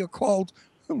 whatever you're called.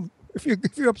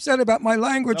 If you're upset about my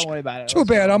language, don't worry about it. Too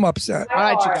bad. I'm upset. All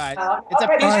right, you guys. It's a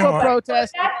peaceful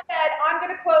protest. That said, I'm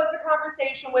going to close the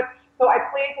conversation with So I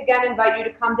please again invite you to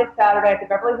come this Saturday at the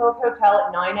Beverly Hills Hotel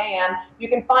at 9 a.m. You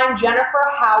can find Jennifer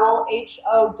Howell,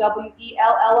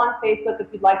 Howell on Facebook if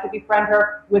you'd like to befriend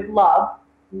her with love.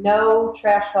 No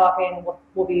trash talking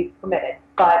will be permitted,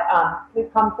 but please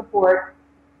come support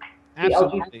the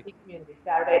LGBT community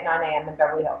Saturday at 9 a.m. in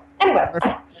Beverly Hills. Anyway,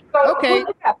 so okay.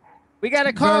 We got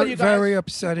to call you guys. Very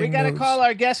upsetting. We got to call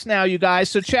our guests now, you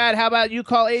guys. So, Chad, how about you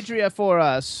call Adria for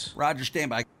us? Roger, stand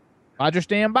by. Roger,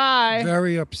 stand by.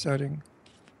 Very upsetting.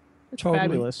 Totally,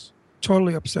 fabulous.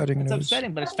 Totally upsetting It's news.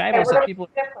 upsetting, but it's fabulous that people.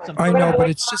 I know, but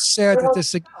it's just sad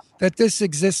that this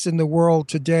exists in the world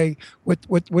today.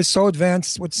 We're so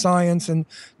advanced with science and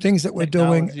things that we're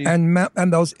doing,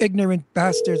 and those ignorant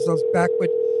bastards, those backward.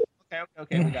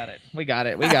 Okay, we got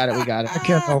it. I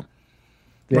can't help.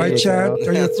 Right, Chad?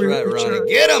 That's right, Ronnie.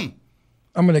 Get them.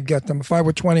 I'm going to get them. If I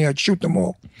were 20, I'd shoot them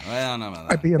all. Well, no.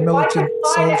 I'd be a militant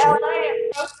soldier.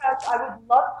 I would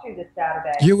love to this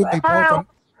Saturday. You would be both.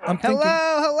 I'm thinking.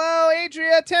 Hello,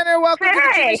 Adria, Tennor. Welcome to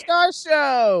the Jimmy Star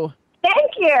Show.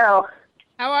 Thank you.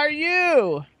 How are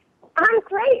you? I'm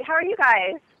great. How are you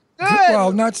guys? Good.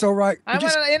 Well, not so right.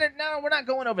 No, we're not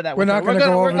going over that. We're not going to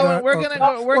go over that. We're going to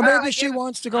go. Well, maybe she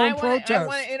wants to go and protest. I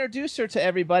want to introduce her to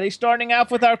everybody, starting off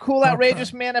with our cool,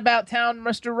 outrageous man about town,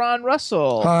 Mr. Ron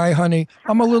Russell. Hi, honey.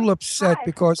 I'm a little upset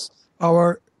because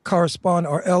our correspondent,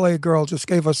 our LA girl, just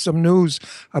gave us some news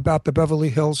about the Beverly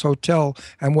Hills Hotel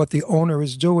and what the owner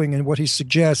is doing and what he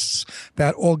suggests,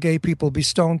 that all gay people be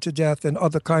stoned to death and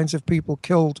other kinds of people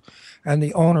killed, and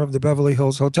the owner of the Beverly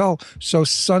Hills Hotel. So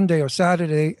Sunday or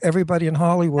Saturday, everybody in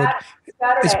Hollywood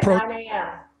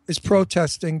is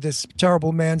protesting this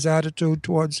terrible man's attitude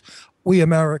towards we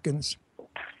Americans.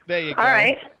 There you go. All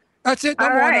right. That's it.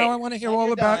 Number one. Now I want to hear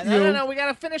all about you. No. We got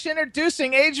to finish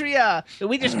introducing Adria.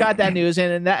 We just got that news,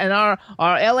 and our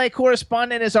LA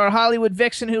correspondent is our Hollywood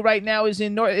vixen, who right now is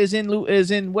in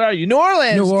where are you? New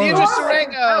Orleans. New Orleans. Deirdre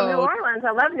Serengo. Oh, New Orleans.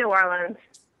 I love New Orleans.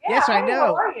 Yes, I know.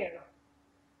 How are you?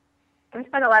 I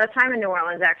spent a lot of time in New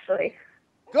Orleans, actually.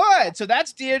 Good. So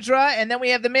that's Deirdre, and then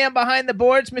we have the man behind the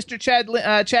boards, Mr.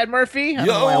 Chad Murphy.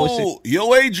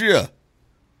 Yo, Adria.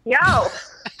 Yo.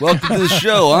 Welcome to the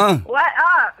show, huh? What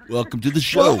up? Welcome to the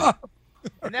show.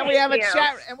 And then we have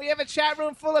a chat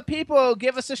room full of people.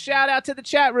 Give us a shout out to the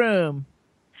chat room.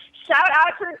 Shout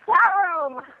out to the chat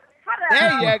room.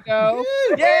 There you go.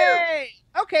 Yay!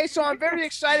 Okay, so I'm very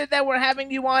excited that we're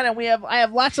having you on, and I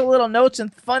have lots of little notes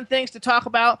and fun things to talk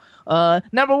about.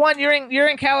 Number one, you're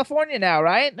in California now,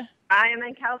 right? I am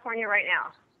in California right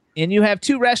now. And you have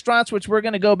two restaurants, which we're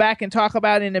going to go back and talk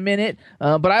about in a minute.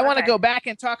 But I want to go back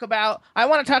and talk about.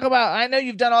 I know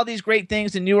you've done all these great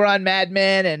things, and you were on Mad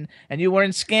Men, and you were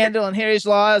in Scandal and Harry's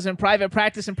Laws and Private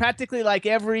Practice, and practically like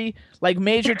every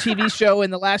major TV show in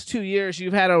the last 2 years,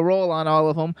 you've had a role on all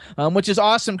of them, which is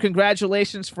awesome.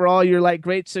 Congratulations for all your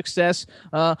great success.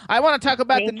 I want to talk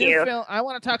about the new film. I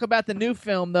want to talk about the new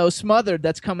film though, Smothered,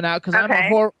 that's coming out because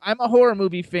I'm a horror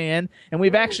movie fan, and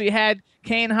we've actually had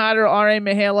Kane Hodder, R.A.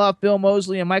 Mihailoff, Bill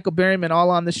Moseley, and Michael Berryman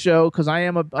all on the show because I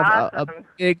am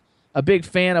a big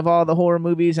fan of all the horror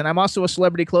movies, and I'm also a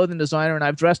celebrity clothing designer, and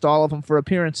I've dressed all of them for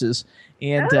appearances.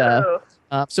 And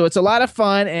so it's a lot of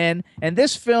fun, and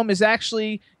this film is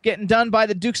actually getting done by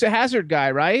the Dukes of Hazzard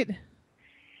guy, right?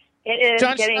 It is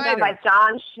getting done by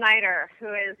John Schneider,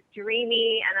 who is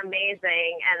dreamy and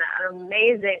amazing, and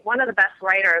one of the best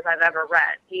writers I've ever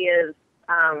read. He is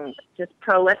just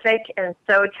prolific and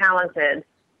so talented.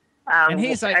 And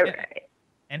he's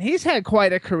had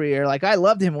quite a career. I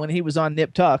loved him when he was on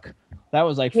Nip Tuck. That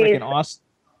was freaking awesome.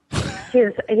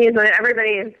 He's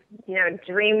everybody's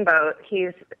dreamboat.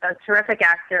 He's a terrific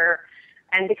actor,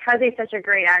 and because he's such a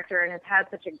great actor and has had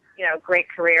such a great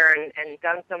career and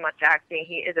done so much acting,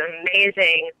 he is an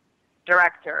amazing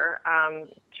director.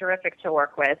 Terrific to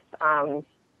work with, and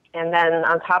then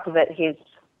on top of it, he's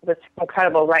this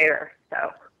incredible writer.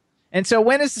 And so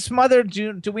when is the Smothered?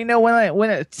 Do we know when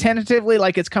it tentatively,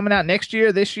 it's coming out next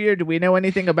year, this year? Do we know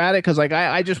anything about it? Because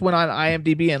I just went on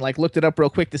IMDb and looked it up real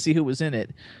quick to see who was in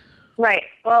it. Right.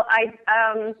 Well, I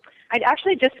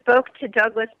actually just spoke to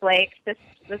Douglas Blake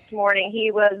this morning. He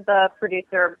was the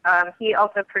producer. He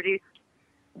also produced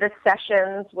the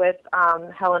sessions with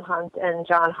Helen Hunt and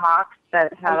John Hawkes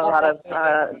that had a lot of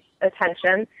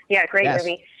attention. Yeah, great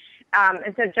movie.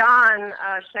 And so John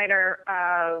Schneider,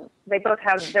 they're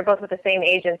both with the same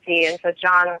agency, and so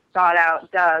John sought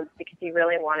out Doug because he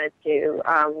really wanted to,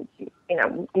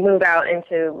 move out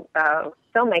into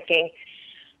filmmaking.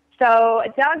 So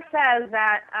Doug says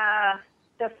that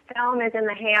the film is in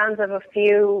the hands of a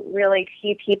few really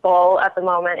key people at the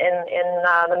moment in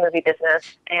the movie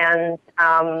business, and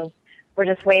we're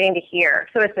just waiting to hear.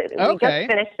 So we just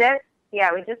finished it.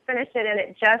 Yeah, we just finished it, and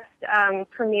it just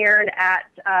premiered at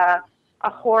a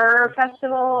horror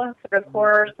festival, sort of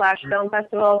horror/film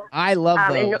festival. I love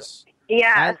those.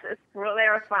 Yes, they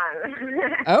were fun.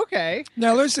 Okay.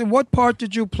 Now listen, what part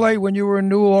did you play when you were in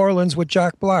New Orleans with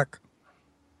Jack Black?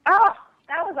 Oh,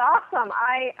 that was awesome.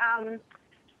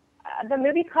 The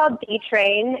movie's called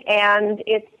D-Train, and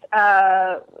it's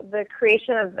the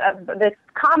creation of this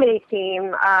comedy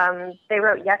team. They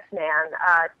wrote Yes Man,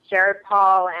 Jared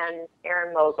Paul and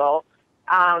Aaron Mogul,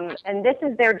 and this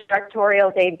is their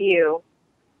directorial debut.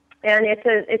 And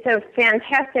it's a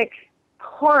fantastic,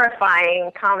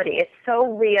 horrifying comedy. It's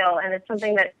so real, and it's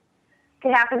something that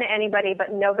could happen to anybody,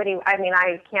 but nobody. I mean,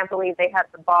 I can't believe they had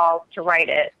the balls to write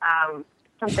it.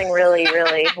 Something really,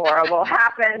 really horrible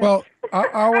happened. Well,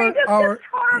 It's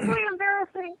horribly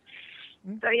embarrassing.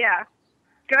 So yeah,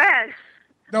 go ahead.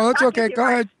 No, that's okay. Go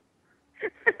ahead.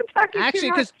 Actually,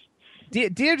 because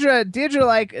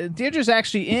Deirdre's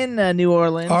actually in New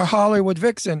Orleans. Our Hollywood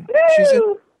vixen.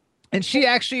 And she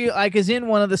actually is in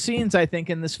one of the scenes, I think,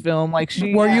 in this film.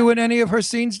 Were you in any of her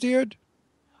scenes, Deirdre?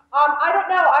 I don't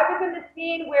know. I was in the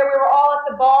scene where we were all at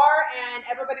the bar and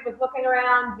everybody was looking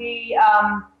around the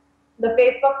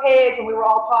Facebook page and we were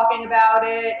all talking about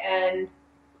it. And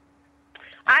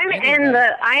I'm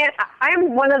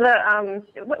one of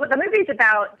the movie's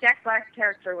about. Jack Black's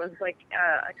character was kind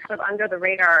of under the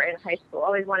radar in high school.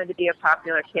 Always wanted to be a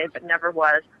popular kid, but never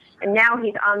was. And now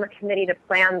he's on the committee to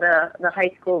plan the high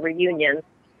school reunion.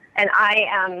 And I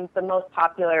am the most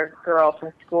popular girl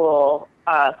from school,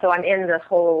 so I'm in this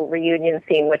whole reunion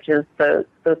scene, which is the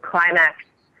climax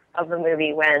of the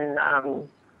movie when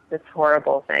this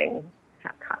horrible thing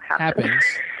happens.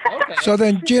 Okay. So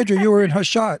then, Deirdre, you were in her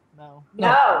shot.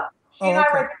 no, she and I okay.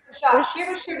 were in the shot. She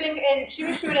was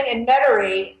shooting in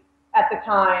Metairie at the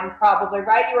time, probably,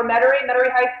 right? You were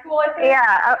Metairie High School, I think?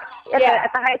 Yeah,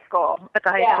 at the high school. At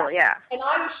the high school, yeah. And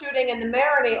I was shooting in the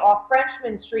Maroney off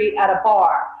Frenchman Street at a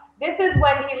bar. This is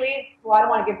when he leaves. Well, I don't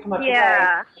want to give too much away.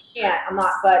 I can't. I'm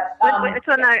not. But it's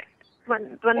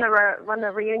when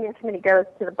the reunion committee goes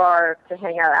to the bar to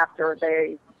hang out after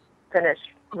they finish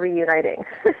reuniting.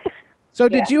 So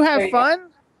did you have fun?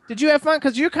 Did you have fun?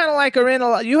 Because you kind of are in a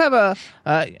lot. You have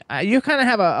you kind of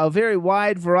have a very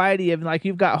wide variety of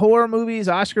you've got horror movies,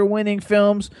 Oscar-winning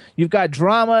films. You've got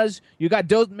dramas. You got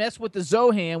Don't Mess with the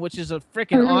Zohan, which is a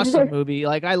freaking awesome movie.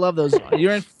 I love those.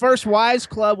 You're in First Wives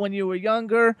Club when you were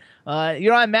younger.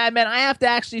 You're on Mad Men. I have to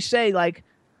actually say I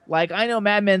know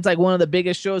Mad Men's one of the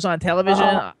biggest shows on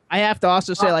television. I have to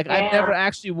also say I've never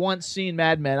actually once seen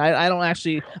Mad Men. I don't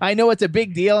actually. I know it's a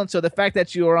big deal, and so the fact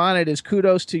that you were on it is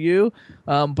kudos to you.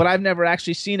 But I've never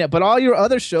actually seen it. But all your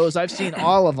other shows, I've seen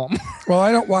all of them. Well,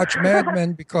 I don't watch Mad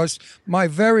Men because my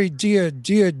very dear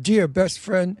best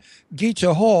friend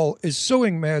Geeta Hall is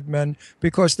suing Mad Men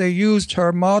because they used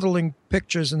her modeling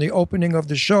pictures in the opening of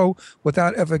the show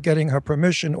without ever getting her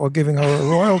permission or giving her a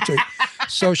royalty.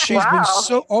 So she's been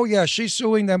she's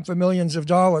suing them for millions of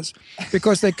dollars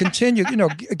because they continued.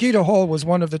 Geeta Hall was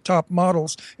one of the top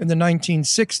models in the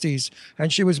 1960s,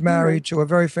 and she was married to a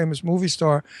very famous movie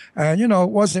star. And it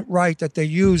wasn't right that they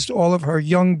used all of her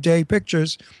young day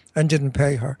pictures and didn't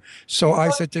pay her. So I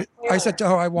said to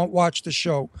her, I won't watch the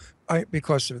show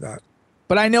because of that.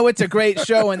 But I know it's a great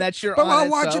show and that you're on it. But I'll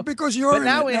watch it because you're in it. But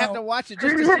now we have to watch it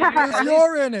just to see you.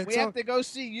 You're in it. We have to go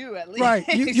see you at least. Right.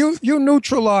 You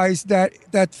neutralize that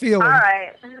feeling. All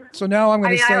right. So now I'm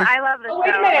going to say. I love the show. Wait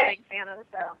a minute. I'm a big fan of the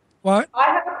show. What? I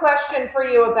have a question for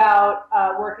you about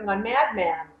working on Mad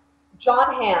Men.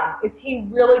 John Hamm, is he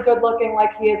really good looking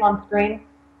like he is on screen?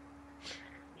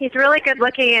 He's really good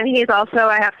looking, and he's also,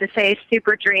 I have to say,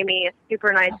 super dreamy, a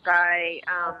super nice guy.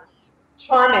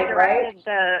 Charming, right?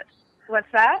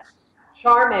 What's that?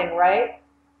 Charming, right?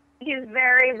 He's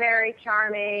very, very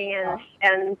charming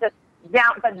and just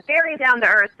but very down to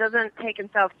earth. Doesn't take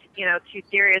himself, too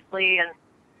seriously. And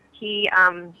he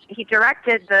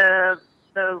directed the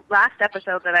last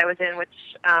episode that I was in, which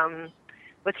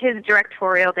was his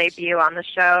directorial debut on the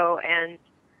show. And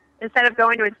instead of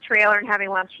going to his trailer and having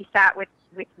lunch, he sat with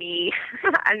me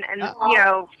and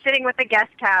sitting with the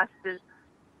guest cast is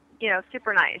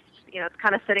super nice. It's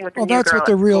kind of sitting with the new girl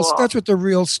that's what the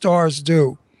real stars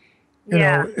do. You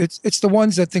know, it's the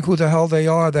ones that think who the hell they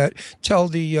are that tell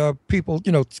the people,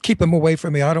 keep them away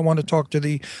from me. I don't want to talk to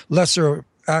the lesser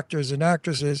actors and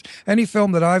actresses. Any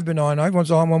film that I've been on, I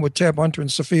was on one with Tab Hunter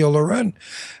and Sophia Loren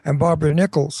and Barbara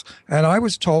Nichols. And I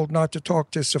was told not to talk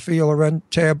to Sophia Loren,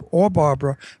 Tab, or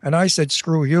Barbara. And I said,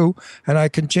 screw you. And I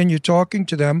continued talking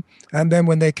to them. And then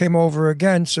when they came over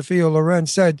again, Sophia Loren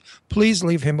said, please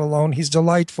leave him alone. He's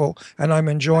delightful. And I'm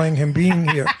enjoying him being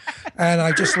here. And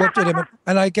I just looked at him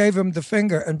and I gave him the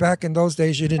finger. And back in those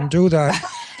days, you didn't do that.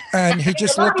 And he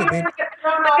just looked at me.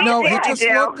 No, he just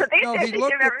looked. No, he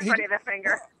looked at everybody the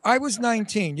finger. I was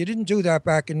 19. You didn't do that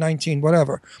back in 19,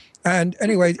 whatever. And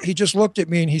anyway, he just looked at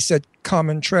me and he said,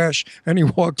 common trash, and he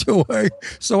walked away.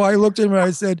 So I looked at him and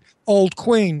I said, old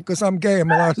queen, because I'm gay,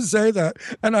 I'm allowed to say that.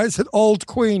 And I said, old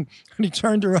queen. And he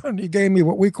turned around and he gave me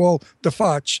what we call the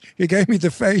fotch. He gave me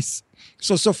the face.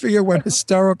 So Sophia went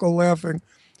hysterical laughing.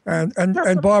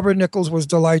 And Barbara Nichols was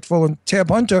delightful. And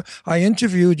Tab Hunter, I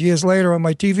interviewed years later on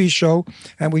my TV show,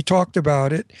 and we talked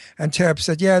about it. And Tab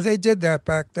said, yeah, they did that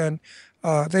back then.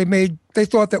 They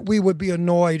thought that we would be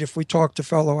annoyed if we talked to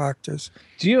fellow actors.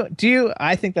 Do you?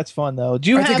 I think that's fun though.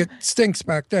 I think it stinks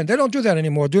back then. They don't do that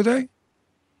anymore, do they?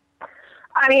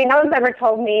 I mean, no one's ever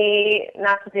told me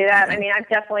not to do that. I mean, I've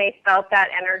definitely felt that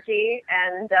energy,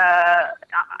 and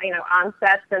on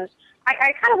sets, and I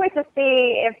kind of wait to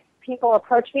see if people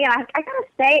approach me. And I gotta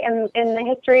say, in the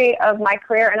history of my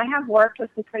career, and I have worked with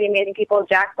some pretty amazing people,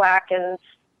 Jack Black and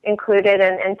included,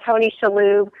 and Tony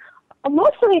Shalhoub.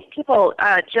 Most of these people,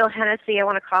 Jill Hennessy, I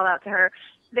want to call out to her.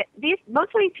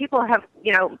 Most of these people have,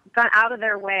 gone out of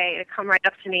their way to come right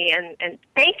up to me and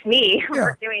thank me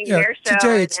for doing their show.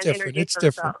 Today it's and different. It's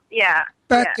different. Yeah.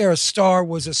 Back there, a star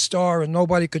was a star, and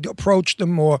nobody could approach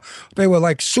them, or they were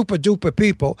like super duper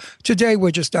people. Today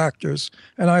we're just actors,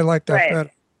 and I like that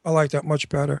better. I like that much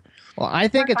better. Well, I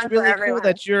think it's really cool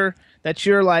that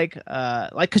you're like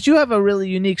because you have a really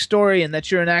unique story, and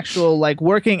that you're an actual like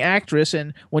working actress,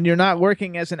 and when you're not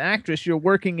working as an actress, you're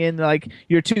working in like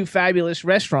your two fabulous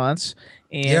restaurants.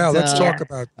 And, yeah, let's talk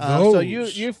about those. So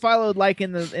you followed like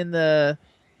in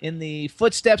the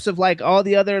footsteps of like all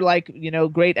the other like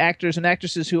great actors and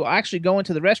actresses who actually go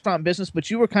into the restaurant business, but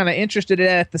you were kind of interested in it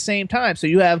at the same time. So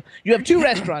you have two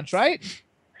restaurants, right?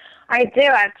 I do.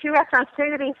 I have two restaurants,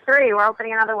 soon to be three. We're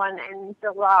opening another one in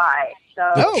July.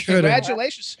 So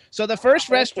congratulations. So the first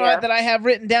restaurant that I have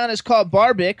written down is called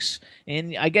Barbix,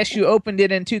 and I guess you opened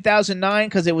it in 2009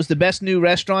 because it was the best new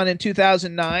restaurant in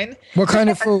 2009. What kind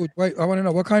of food? Wait, I want to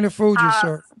know what kind of food you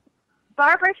serve.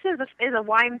 Barbix is a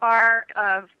wine bar.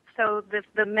 So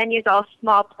the menu's all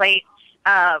small plates.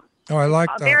 I like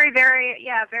that. Very, very,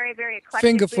 very, very eclectic.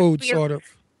 Finger food, sort of.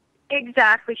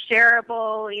 Exactly,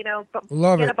 shareable,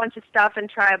 get a bunch of stuff and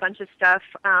try a bunch of stuff.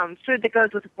 Food that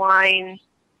goes with wine,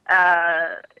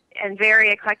 and very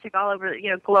eclectic all over,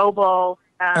 global.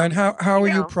 And how are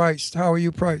you priced? How are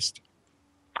you priced?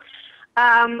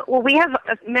 Well, we have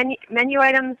menu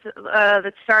items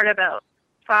that start about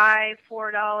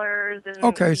 $4. And,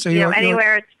 okay, so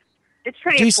anywhere it's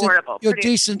pretty affordable. You're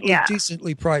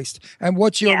decently priced. And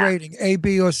what's your rating, A,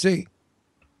 B, or C?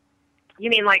 You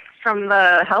mean like from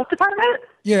the health department?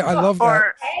 Yeah, I love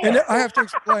that. And I have to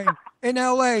explain. In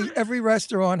LA, every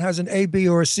restaurant has an A, B,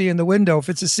 or a C in the window. If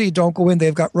it's a C, don't go in.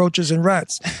 They've got roaches and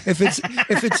rats. If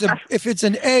it's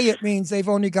an A, it means they've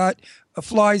only got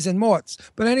flies and moths.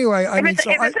 But anyway, if it's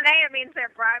an A, it means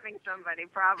they're bribing somebody,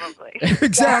 probably.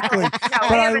 Exactly.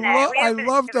 But I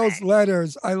love those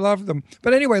letters. I love them.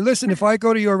 But anyway, listen. If I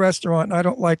go to your restaurant and I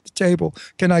don't like the table,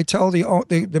 can I tell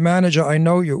the manager I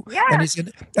know you? Yeah.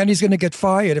 And he's going to get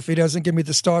fired if he doesn't give me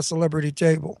the star celebrity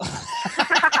table.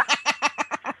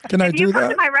 Can I do that? If you come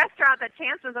to my restaurant, the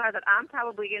chances are that I'm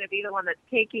probably going to be the one that's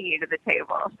taking you to the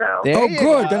table. So.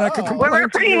 Good. Then I could complain We're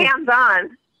pretty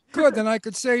hands-on. Good. Then I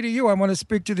could say to you, I want to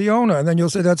speak to the owner. And then you'll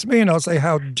say, that's me. And I'll say,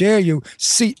 how dare you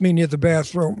seat me near the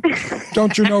bathroom?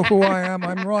 Don't you know who I am?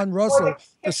 I'm Ron Russell,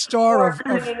 the star of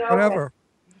whatever.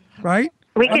 Right?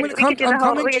 I'm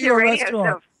coming to your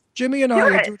restaurant. Jimmy and I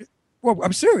are due to, well,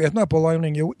 I'm serious. I'm not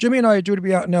ballooning you. Jimmy and I are due to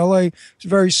be out in L.A.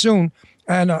 very soon.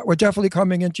 And we're definitely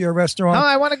coming into your restaurant. No,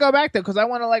 I want to go back there because I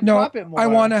want to pop it more. I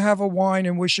want to have a wine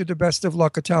and wish you the best of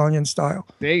luck, Italian style.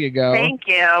 There you go. Thank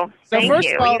you. First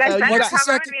of all, what's the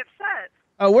second?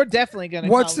 Oh, we're definitely going to.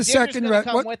 What's the second?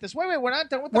 Come with us. Wait, we're not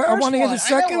done with the first one. I want to hear the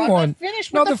second one.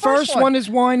 No, the first one is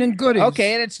wine and goodies.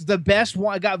 Okay, and it's the best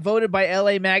wine. Got voted by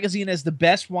LA Magazine as the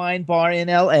best wine bar in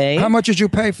LA. How much did you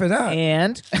pay for that?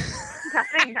 And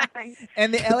nothing.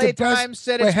 And the LA Times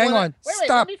said it's. Wait, hang on.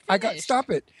 Stop. Stop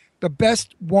it. The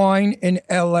best wine in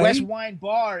L.A. Best wine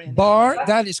bar in LA.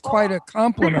 That is quite a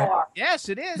compliment. Yes,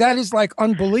 it is. That is like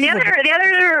unbelievable.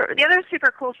 The other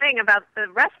super cool thing about the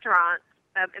restaurant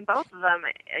in both of them.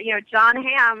 You know, John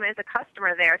Hamm is a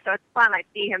customer there, so it's fun. I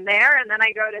see him there, and then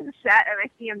I go to the set and I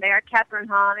see him there. Catherine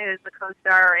Hahn, who's the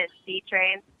co-star in C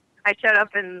Train. I showed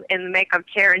up in the makeup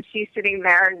chair, and she's sitting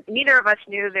there, and neither of us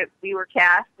knew that we were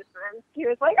cast. And she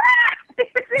was like, ah!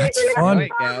 That's fun.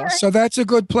 So that's a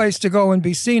good place to go and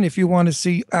be seen if you want to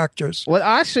see actors. Well,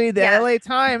 actually, the LA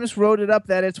Times wrote it up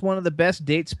that it's one of the best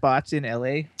date spots in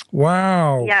LA.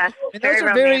 Wow. Yes. And those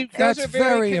are very, that's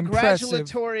very impressive.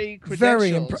 Congratulatory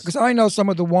Very impressive. Because I know some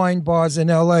of the wine bars in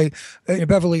L.A., in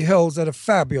Beverly Hills, that are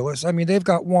fabulous. I mean, they've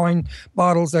got wine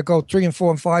bottles that go $3 and $4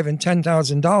 and $5 and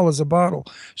 $10,000 a bottle.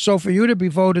 So for you to be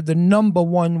voted the number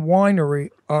one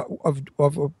winery of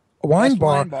a wine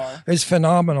bar is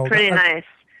phenomenal. Pretty nice.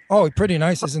 Oh, pretty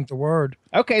nice isn't the word.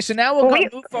 Okay, so now we'll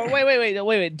move forward.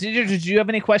 Wait. Did you have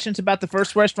any questions about the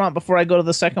first restaurant before I go to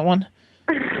the second one?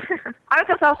 I was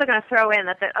just also going to throw in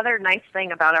that the other nice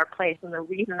thing about our place and the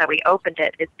reason that we opened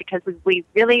it is because we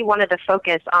really wanted to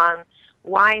focus on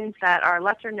wines that are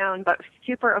lesser known but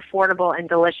super affordable and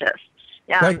delicious.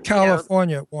 Like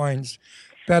California wines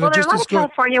that are there are just a lot as of good.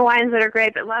 California wines that are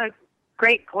great, but a lot of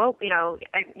great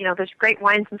there's great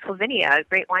wines in Slovenia,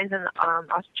 great wines in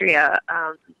Austria.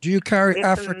 Do you carry we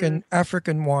have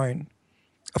African wine?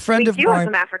 A friend of we do have mine.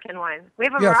 some African wine. We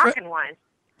have a Moroccan wine.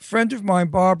 Friend of mine,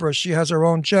 Barbara, she has her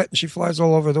own jet and she flies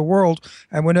all over the world.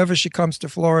 And whenever she comes to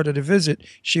Florida to visit,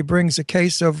 she brings a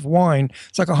case of wine.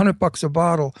 It's like $100 a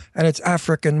bottle, and it's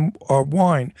African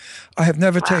wine. I have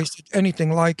never tasted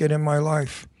anything like it in my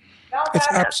life.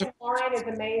 South African wine is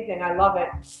amazing. I love it.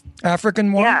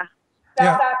 African wine? Yeah.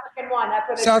 South African wine. That's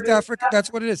what South Africa.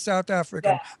 That's what it is. South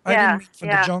African. I didn't mean from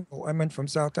the jungle. I meant from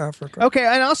South Africa. Okay,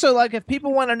 and also, like, if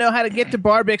people want to know how to get to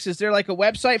Barbix, is there like a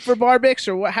website for Barbix,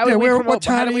 or how do we promote? What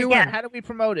town are you in? How do we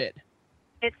promote it?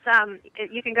 It's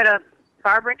you can go to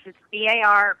Barbrix. It's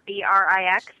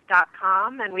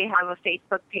BARBRIX.com, and we have a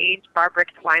Facebook page, Barbrix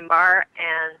Wine Bar,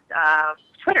 and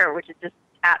Twitter, which is just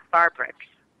 @Barbrix.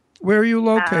 Where are you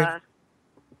located?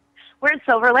 We're in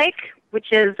Silver Lake,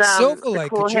 which is Silver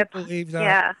Lake. cool Could you hip. believe that?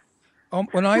 Yeah.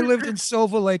 When I lived in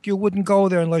Silver Lake, you wouldn't go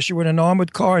there unless you were in an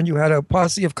armored car and you had a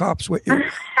posse of cops with you.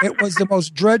 It was the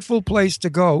most dreadful place to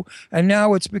go, and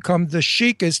now it's become the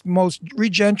chicest, most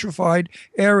regentrified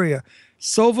area.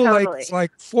 Silver Lake is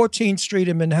like 14th Street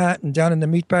in Manhattan, down in the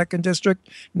Meatpacking District.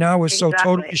 Now is so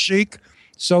totally chic.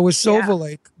 So is Silver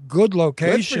Lake. Good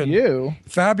location. Good for you.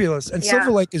 Fabulous. And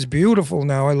Silver Lake is beautiful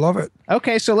now. I love it.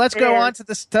 Okay, so let's go on to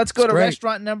this. Let's go to great.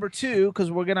 restaurant number 2, because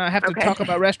we're gonna have to talk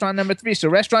about restaurant number 3. So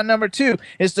restaurant number 2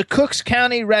 is the Cooks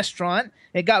County Restaurant.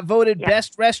 It got voted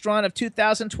best restaurant of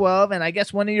 2012, and I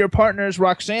guess one of your partners,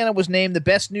 Roxana, was named the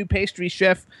best new pastry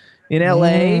chef in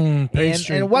LA.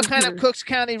 Pastry. And what kind of Cooks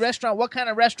County restaurant? What kind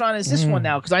of restaurant is this one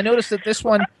now? Because I noticed that this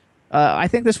one, I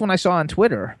think this one I saw on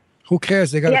Twitter. Who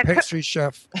cares? They got a pastry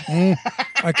chef.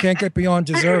 I can't get beyond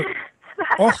dessert.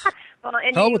 Oh, well,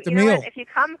 and hell with the meal. If you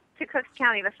come to Cooks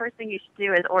County, the first thing you should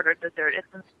do is order dessert. It's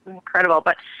incredible.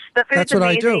 But the food's That's what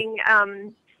amazing. I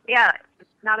do.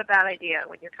 It's not a bad idea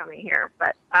when you're coming here.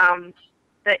 But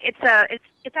it's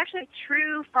actually a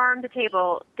true farm to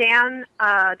table.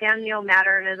 Daniel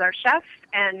Mattern is our chef,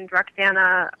 and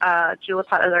Roxana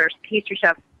Julipot is our pastry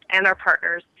chef, and our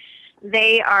partners.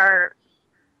 They are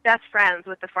best friends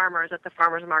with the farmers at the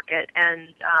farmers market,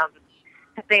 and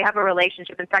they have a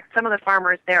relationship. In fact, some of the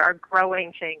farmers there are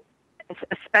growing things,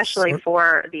 especially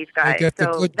for these guys. They get the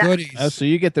good goodies. Oh, so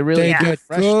you get the really get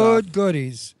fresh good stuff.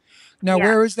 Goodies. Now,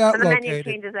 where is that and the located? menu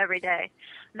changes every day.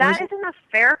 That is in the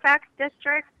Fairfax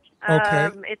district.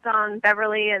 Okay. It's on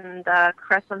Beverly and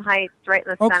Crescent Heights, right in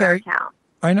the center of town.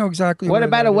 I know exactly. What where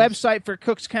about a that is. website for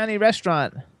Cooks County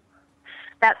Restaurant?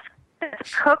 That's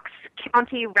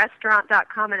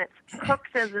CooksCountyRestaurant.com, and it's Cooks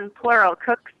as in plural.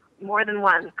 Cooks, more than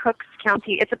one. Cooks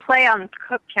County. It's a play on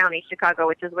Cook County, Chicago,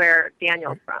 which is where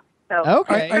Daniel's from. So,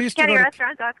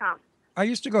 CooksCountyRestaurant.com. I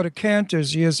used to go to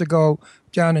Cantor's years ago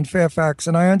down in Fairfax,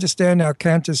 and I understand now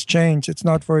Cantor's changed. It's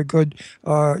not very good,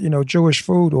 Jewish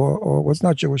food, or what's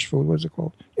not Jewish food? What is it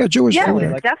called? Yeah, Jewish food.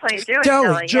 Yeah, definitely Jewish.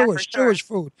 Deli, Deli, Jewish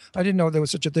food. I didn't know there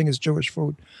was such a thing as Jewish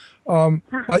food.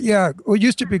 But yeah, it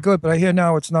used to be good, but I hear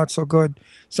now it's not so good.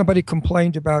 Somebody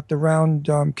complained about the round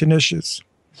knishes.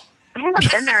 I haven't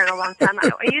been there in a long time.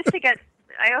 I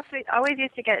always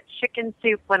used to get chicken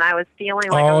soup when I was feeling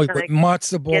like I was going to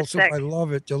matzo ball get soup. sick. I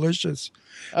love it. Delicious.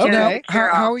 Okay. Now,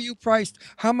 how are you priced?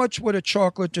 How much would a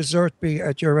chocolate dessert be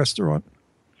at your restaurant?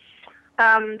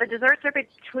 The desserts are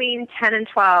between 10 and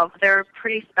 12. They're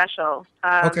pretty special.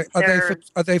 Okay.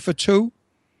 Are they for two?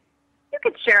 You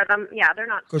could share them. Yeah, they're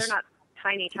not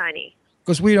tiny.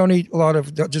 because we don't eat a lot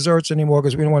of desserts anymore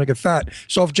because we don't want to get fat.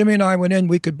 So if Jimmy and I went in,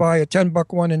 we could buy a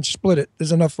 $10 one and split it.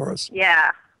 There's enough for us.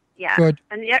 Yeah. Good.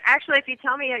 And actually, if you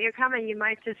tell me that you're coming, you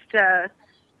might just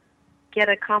get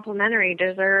a complimentary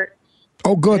dessert.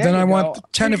 Oh, good. Then I want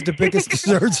 10 of the biggest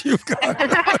desserts you've got.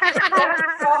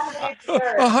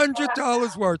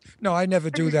 $100 worth. No, I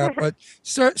never do that. But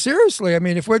seriously, I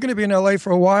mean, if we're going to be in LA for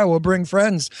a while, we'll bring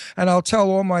friends, and I'll tell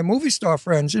all my movie star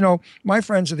friends. You know, my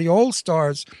friends are the old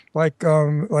stars, like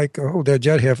they're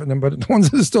dead, half of them, but the ones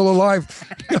that are still alive.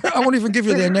 I won't even give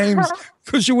you their names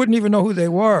because you wouldn't even know who they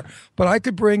were. But I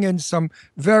could bring in some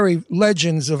very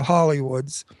legends of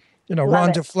Hollywood's. You know,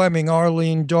 Rhonda Fleming,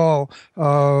 Arlene Dahl,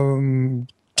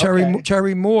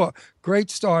 Terry Moore, great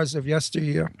stars of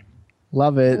yesteryear.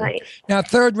 Love it. Nice. Now,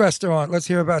 third restaurant. Let's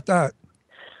hear about that.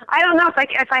 I don't know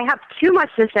if I have too much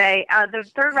to say. The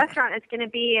third restaurant is going to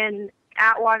be in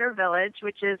Atwater Village,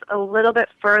 which is a little bit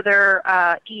further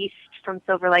east from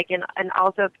Silver Lake, and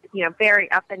also very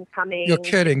up and coming. You're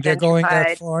kidding? They're going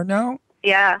that far now?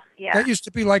 Yeah. That used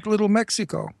to be like Little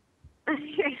Mexico.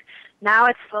 Now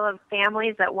it's full of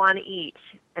families that want to eat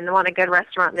and want a good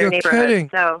restaurant in their neighborhood.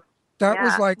 Kidding. So that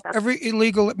was like every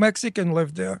illegal Mexican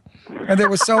lived there, and they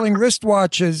were selling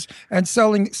wristwatches and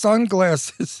selling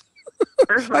sunglasses.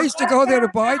 I used to go there to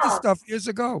buy the stuff years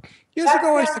ago. I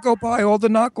used to go buy all the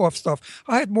knockoff stuff.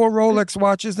 I had more Rolex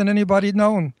watches than anybody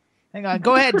known. Hang on.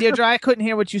 Go ahead, Deirdre. I couldn't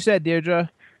hear what you said,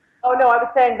 Deirdre. Oh, no, I was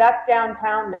saying that's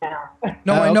downtown now.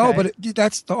 No, I know, but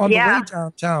that's on the way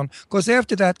downtown. Because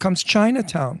after that comes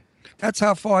Chinatown. That's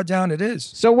how far down it is.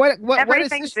 So what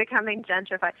everything's becoming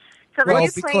gentrified. So well,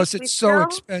 because it's so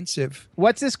expensive.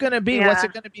 What's this going to be? Yeah. What's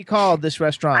it going to be called, this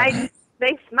restaurant?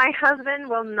 My husband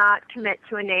will not commit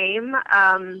to a name.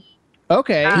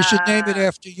 Okay. He should name it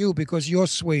after you because you're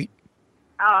sweet.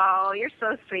 Oh, you're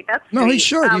so sweet. That's no, sweet. he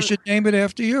should. He should name it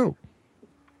after you.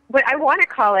 But I want to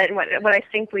call it what I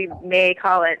think we may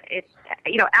call it. It's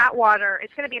Atwater.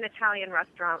 It's going to be an Italian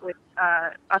restaurant with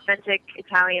authentic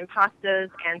Italian pastas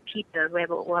and pizzas.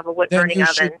 We'll have a wood burning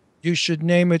oven. You should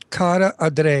name it Cara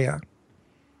Adria.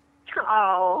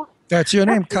 Oh, that's your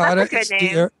name. Cara. That's a good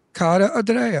name. Cara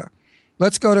Adria.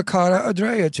 Let's go to Cara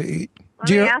Adria to eat. Let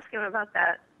me ask him about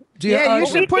that. You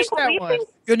should push that one.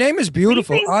 Your name is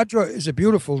beautiful. Adria is a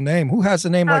beautiful name. Who has a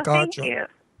name like Adria? Thank you.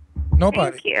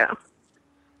 Nobody. Thank you.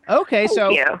 Okay,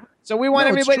 Thank you. So we want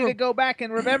everybody to go back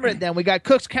and remember it then. We got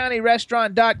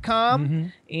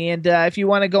cookscountyrestaurant.com. And if you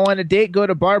want to go on a date, go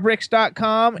to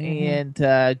barbricks.com and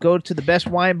go to the best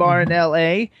wine bar in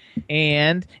L.A.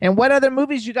 And what other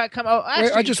movies you got coming? Oh,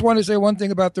 actually, I just want to say one thing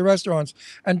about the restaurants.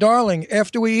 And, darling,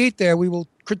 after we eat there, we will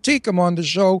critique them on the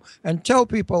show and tell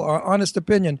people our honest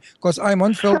opinion because I'm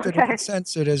unfiltered and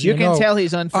uncensored, as you know. You can tell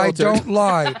he's unfiltered. I don't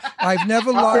lie. I've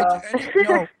never lied to any...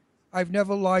 No. I've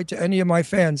never lied to any of my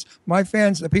fans. My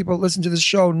fans, the people that listen to this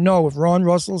show, know if Ron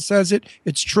Russell says it,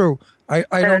 it's true. I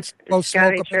don't blow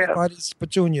smoke up anybody's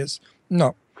petunias.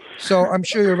 No. So I'm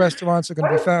sure your restaurants are going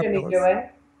to be fabulous.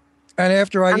 And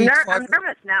after I eat... I'm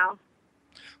nervous now.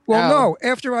 Well, no.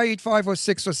 After I eat 5 or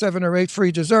 6 or 7 or 8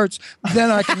 free desserts, then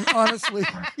I can honestly...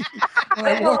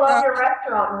 I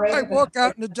walk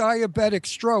out in a diabetic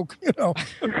stroke, Or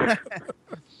 5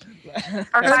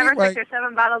 or 6 or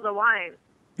 7 bottles of wine.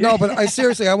 No, but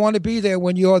seriously, I want to be there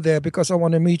when you're there because I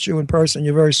want to meet you in person.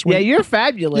 You're very sweet. Yeah, you're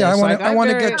fabulous. Yeah, I want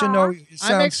to get to know you.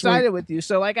 I'm excited with you.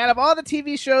 So, out of all the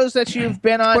TV shows that you've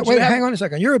been on... Wait, hang on a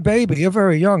second. You're a baby. You're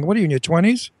very young. What are you, in your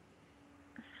 20s?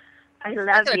 I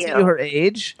love you. Tell you her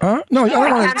age? Huh? No, you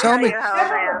don't want to tell me. If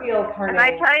I tell you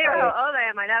how old I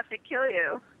am, I'd have to kill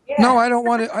you. Yeah. No, I don't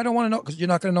want to know because you're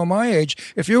not going to know my age.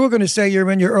 If you were going to say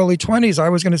you're in your early 20s, I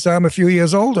was going to say I'm a few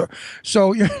years older.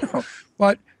 So,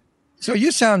 but... So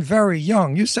you sound very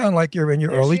young. You sound like you're in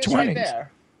your early 20s. Right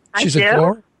there. She's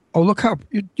adorable. Oh, look how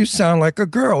you sound like a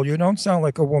girl. You don't sound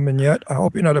like a woman yet. I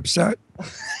hope you're not upset.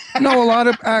 No, a lot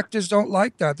of actors don't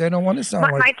like that. They don't want to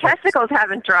sound like my testicles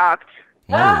haven't dropped.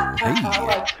 What?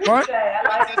 I like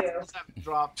you.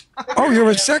 Oh, you're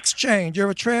a sex change. You're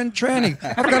a tranny.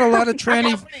 I've got a lot of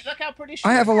tranny. Look how pretty she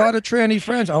I have a lot of tranny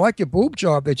friends. I like your boob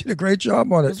job. They did a great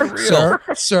job on it,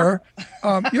 sir.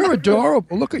 You're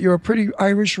adorable. Look you're a pretty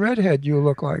Irish redhead. You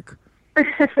look like.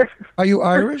 Are you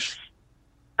Irish?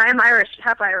 I'm Irish,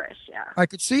 half Irish. Yeah. I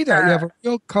could see that. You have a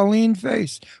real Colleen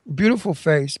face,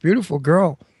 beautiful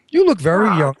girl. You look very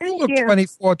young. You look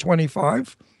 24,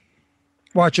 25.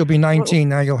 Watch, you'll be 19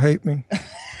 now. You'll hate me.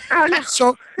 Oh, no.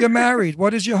 So you're married. What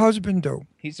does your husband do?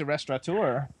 He's a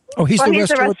restaurateur. Oh, he's the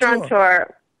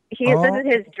restaurateur. He's a restaurateur. This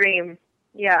is his dream.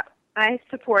 Yeah, I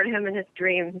support him in his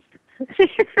dreams.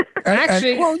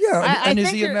 Actually, well, yeah. And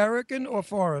is he American or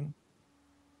foreign?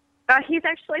 He's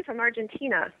actually from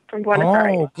Argentina, from Buenos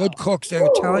Aires. Oh, good cooks. They're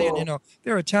Italian. You know,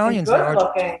 they're Italians. Good They're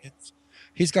looking. Argentinians.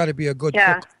 He's got to be a good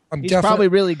Yeah. cook. He's probably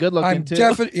really good looking I'm too.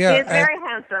 Yeah, He's very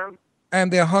handsome.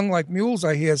 and they're hung like mules,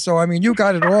 I hear. So I mean, you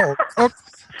got it all.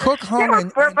 Cook hung. Yeah,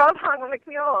 and, we're both hung like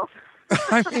mules.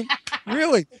 I mean,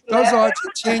 really, those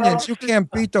Argentinians, you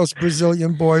can't beat those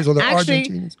Brazilian boys or the Actually,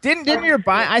 Argentinians. didn't your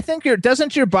bio? I think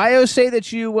doesn't your bio say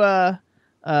that you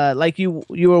like you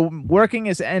were working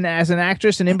as an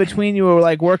actress, and in between you were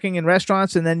like working in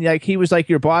restaurants, and then like he was like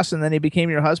your boss, and then he became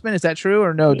your husband. Is that true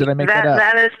or no? Did I make that up?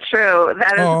 That is true.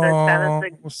 That is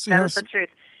the truth.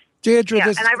 Deirdre, yeah,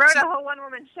 and I wrote a whole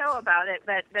one-woman show about it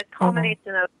that culminates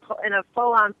in a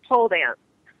full-on pole dance.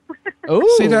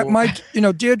 See that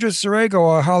Deirdre Sorego,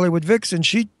 our Hollywood vixen,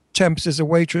 she temps as a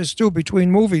waitress too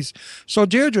between movies. So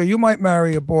Deirdre, you might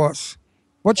marry a boss.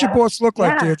 What's your boss look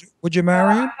like, Deirdre? Would you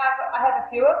marry him? I have a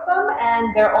few of them,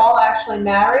 and they're all actually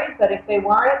married. But if they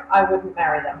weren't, I wouldn't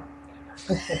marry them.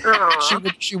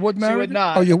 She would marry. She would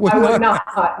not. Oh, you would I not. would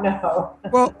not. No.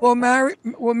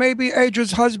 Well, maybe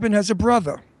Adria's husband has a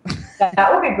brother.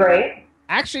 That would be great.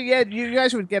 Actually, yeah, you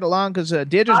guys would get along because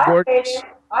Deirdre's gorgeous.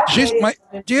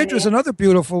 Deirdre's another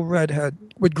beautiful redhead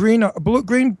with blue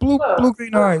green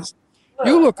eyes.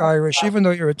 You look Irish, even though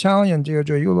you're Italian,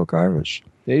 Deirdre. You look Irish.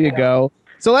 There you go.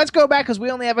 So let's go back because we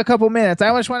only have a couple minutes.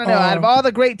 I just want to know, out of all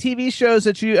the great TV shows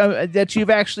that you've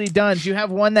actually done, do you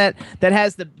have one that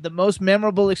has the most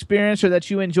memorable experience or that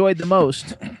you enjoyed the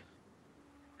most?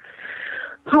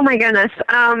 Oh my goodness.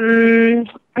 I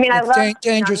mean, I love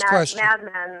dangerous question. Mad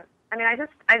Men. I mean,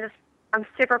 I'm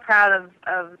super proud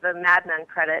of the Mad Men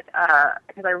credit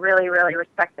because I really, really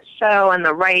respect the show and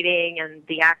the writing and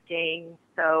the acting.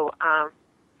 So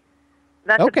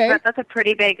that's a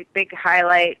pretty big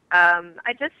highlight. I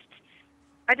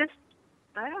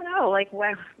don't know. Like,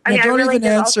 don't even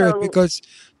answer it because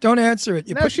don't answer it.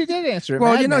 She did answer it.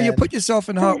 Well, Mad you Men. put yourself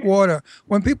in hot water.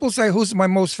 When people say who's my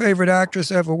most favorite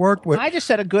actress I ever worked with, I just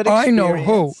said a good I experience. know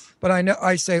who, but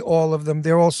I say all of them.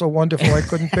 They're all so wonderful. I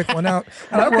couldn't pick one out.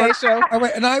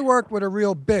 And I worked with a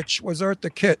real bitch. Was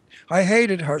Eartha Kitt. I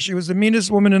hated her. She was the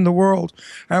meanest woman in the world.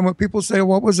 And when people say,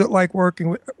 "What was it like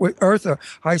working with Eartha?"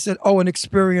 I said, "Oh, an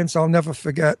experience I'll never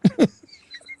forget."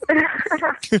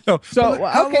 How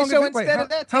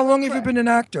long have you been an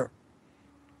actor?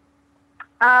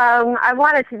 I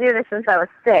wanted to do this since I was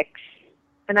 6,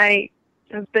 and I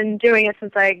have been doing it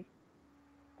since I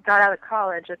got out of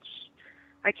college.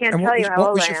 I can't tell you how old I am.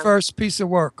 What was your first piece of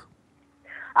work?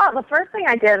 Oh, the first thing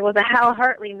I did was a Hal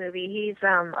Hartley movie. He's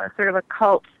a sort of a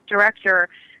cult director.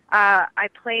 I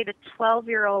played a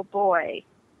 12-year-old boy.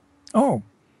 Oh,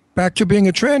 back to being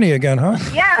a tranny again, huh?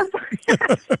 Yes.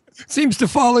 Seems to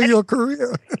follow your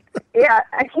career. Yeah,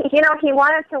 he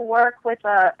wanted to work with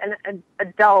an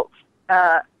adult.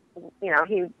 The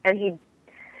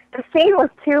scene was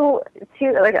the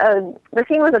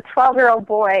scene was a 12-year-old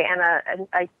boy and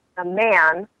a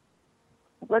man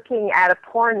looking at a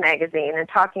porn magazine and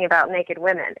talking about naked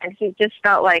women, and he just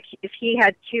felt like if he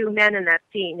had 2 men in that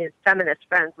scene, his feminist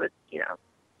friends would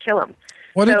kill him.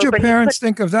 What did your parents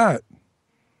think of that?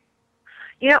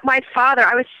 My father,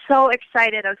 I was so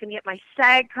excited. I was going to get my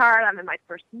SAG card. I'm in my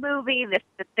first movie. The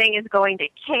thing is going to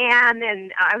Cannes.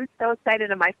 And I was so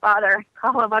excited. And my father, I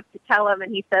call him up to tell him,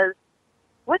 and he says,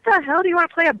 "What the hell do you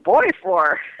want to play a boy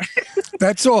for?"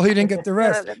 That's all. He didn't get the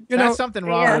rest. That's something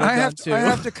wrong. Yeah. I have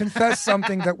to confess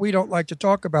something that we don't like to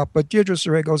talk about, but Deirdre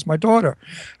Sorego is my daughter.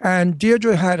 And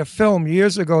Deirdre had a film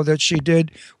years ago that she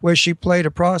did where she played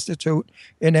a prostitute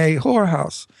in a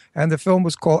whorehouse. And the film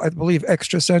was called, I believe,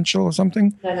 Extrasential or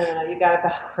something. No, you got it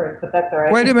backwards, but that's all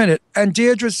right. Wait a minute. And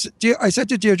I said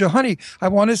to Deirdre, "Honey, I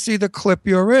want to see the clip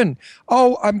you're in."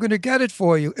 "Oh, I'm going to get it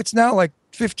for you." It's now like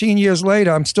 15 years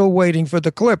later. I'm still waiting for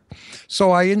the clip.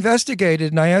 So I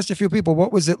investigated and I asked a few people,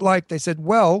 what was it like? They said,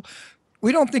 "Well,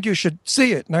 we don't think you should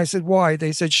see it." And I said, "Why?"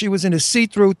 They said she was in a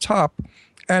see-through top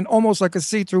and almost like a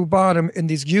see-through bottom in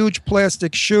these huge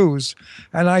plastic shoes.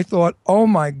 And I thought, oh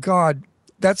my God,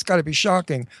 that's got to be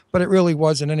shocking. But it really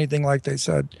wasn't anything like they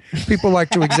said. People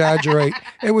like to exaggerate.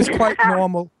 It was quite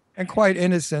normal and quite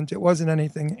innocent. It wasn't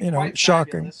anything,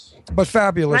 shocking, but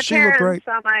fabulous. My She looked great.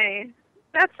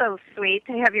 That's so sweet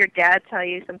to have your dad tell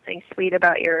you something sweet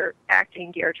about your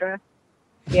acting, Deirdre.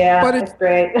 Yeah, But it's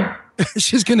great.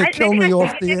 She's going to kill me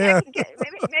off the air.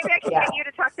 Maybe I can get you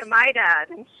to talk to my dad.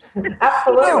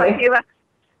 Absolutely.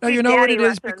 Now, you know what it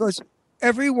is? Because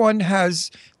everyone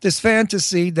has this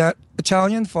fantasy that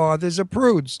Italian fathers are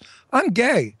prudes. I'm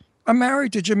gay. I'm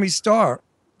married to Jimmy Starr.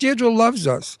 Deirdre loves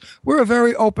us. We're a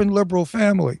very open, liberal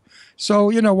family. So,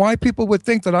 why people would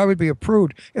think that I would be a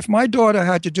prude. If my daughter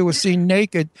had to do a scene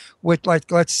naked with,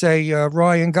 like, let's say,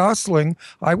 Ryan Gosling,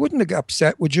 I wouldn't get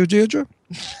upset. Would you, Deirdre?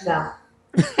 No.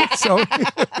 So,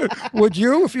 would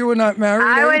you if you were not married?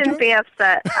 I Adria? wouldn't be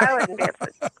upset. I wouldn't be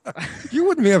upset. You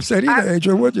wouldn't be upset either,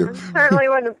 Adria, would you? Certainly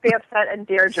wouldn't be upset at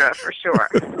Deirdre for sure.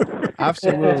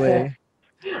 Absolutely.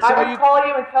 I will call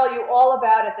you and tell you all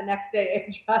about it the next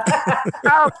day.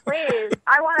 Oh, please.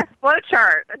 I want a flow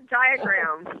chart, a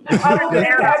diagram. I will give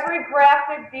you every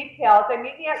graphic detail. Say,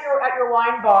 meet me at your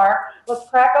wine bar. Let's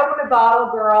crack open a bottle,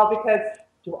 girl, because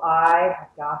do I have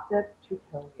gossip to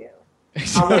tell you?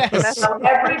 I'll let you know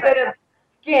every bit of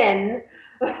skin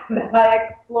that I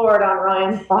explored on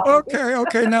Ryan's body.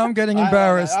 Okay, now I'm getting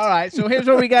embarrassed. All right, so here's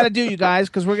what we got to do, you guys,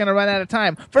 because we're going to run out of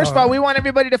time. First of all, we want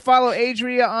everybody to follow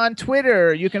Adria on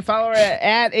Twitter. You can follow her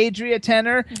at Adria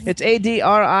Tennor. It's ADRIATENOR.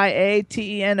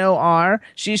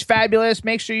 She's fabulous.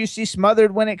 Make sure you see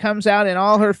Smothered when it comes out in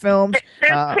all her films.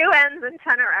 There's two N's in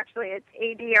Tenor, actually. It's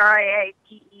ADRIATENNOR.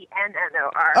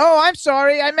 Oh, I'm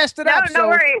sorry. I messed it up. No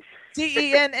worries.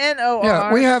 TENNOR.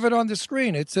 Yeah, we have it on the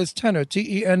screen. It says Tennor,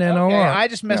 TENNOR. Okay, I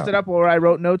just messed it up where I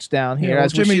wrote notes down here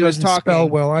as Jimmy she was doesn't talking. spell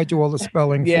well. I do all the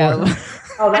spelling for him.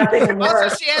 Oh, that's even worse.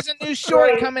 Also, she has a new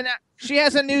short coming out. She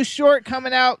has a new short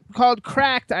coming out called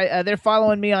Cracked. They're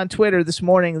following me on Twitter this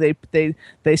morning.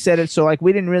 They said it, so like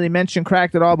we didn't really mention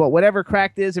Cracked at all, but whatever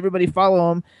Cracked is, everybody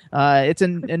follow him. It's a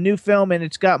new film, and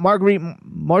it's got Marguerite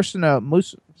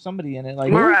somebody in it,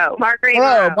 like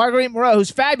Marguerite Moreau,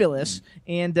 who's fabulous.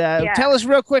 And tell us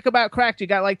real quick about Cracked. You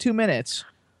got like 2 minutes.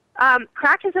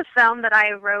 Cracked is a film that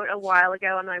I wrote a while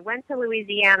ago, and I went to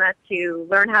Louisiana to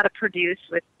learn how to produce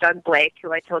with Doug Blake,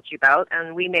 who I told you about,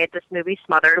 and we made this movie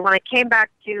Smothered. When I came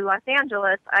back to Los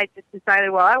Angeles, I just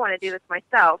decided, well, I want to do this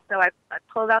myself. So I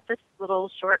pulled out this little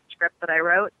short script that I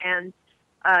wrote, and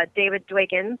David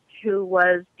Dwiggins, who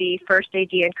was the first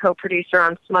AD and co-producer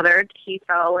on Smothered, he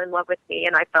fell in love with me,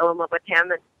 and I fell in love with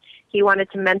him, and he wanted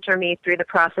to mentor me through the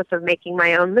process of making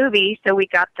my own movie. So we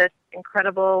got this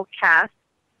incredible cast,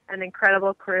 an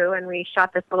incredible crew, and we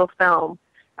shot this little film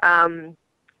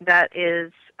that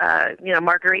is,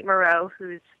 Marguerite Moreau,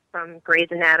 who's from Grey's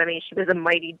Anatomy. She was a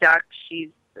Mighty Duck. She's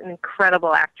an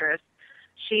incredible actress.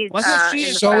 She's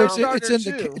so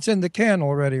it's in the can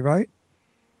already, right?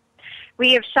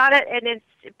 We have shot it, and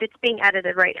it's being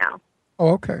edited right now. Oh,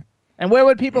 okay. And where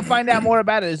would people find out more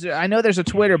about it? I know there's a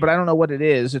Twitter, but I don't know what it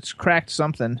is. It's Cracked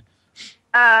something.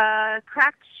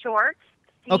 Cracked Short.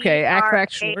 Okay, at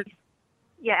Cracked Short.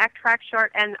 Yeah, at Cracked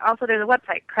Short, and also there's a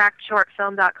website,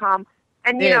 crackedshortfilm.com.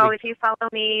 And if you follow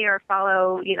me or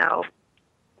follow, I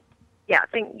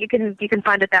think you can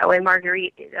find it that way.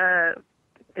 Marguerite,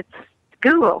 it's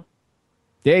Google.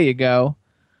 There you go.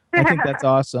 I think that's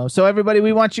awesome. So everybody,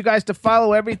 we want you guys to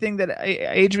follow everything that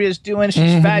Adria is doing.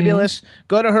 She's fabulous.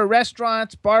 Go to her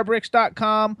restaurants,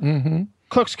 barbricks.com,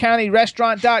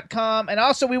 cookscountyrestaurant.com. And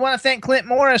also we want to thank Clint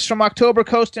Morris from October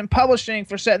Coast and Publishing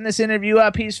for setting this interview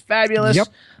up. He's fabulous.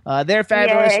 Yep. They're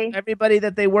fabulous. Yay. Everybody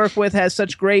that they work with has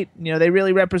such great, they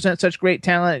really represent such great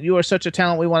talent. You are such a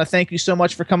talent. We want to thank you so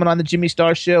much for coming on the Jimmy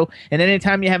Star Show. And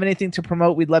anytime you have anything to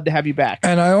promote, we'd love to have you back.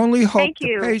 And I only hope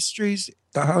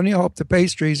the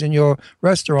pastries in your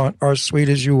restaurant are as sweet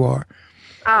as you are.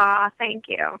 Thank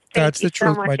you. That's the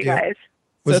truth, so much, my dear. Guys.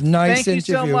 It was nice thank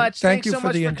interview. You so much. Thank you so for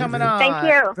much the for interview. coming on. Thank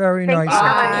you. Very Thank nice.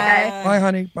 you. Bye,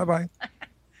 honey. Bye-bye.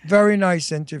 Very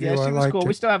nice interview. Yeah, she I was liked cool. it.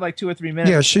 We still have like 2 or 3 minutes.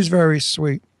 Yeah, she's very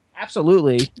sweet.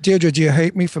 Absolutely. Deirdre, do you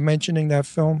hate me for mentioning that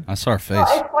film? I saw her face.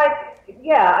 Well, it's like,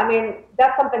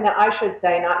 that's something that I should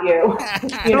say, not you.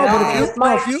 It's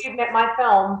my achievement, my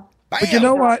film. But you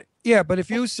know what? Yeah, but if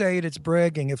you say it, it's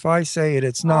bragging. If I say it,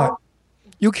 it's not.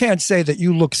 You can't say that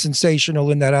you look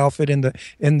sensational in that outfit in the.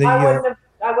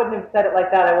 I wouldn't have said it like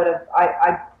that. I would have.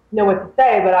 I know what to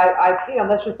say, but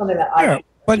that's just something that I.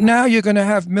 But now you're going to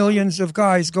have millions of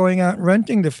guys going out and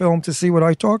renting the film to see what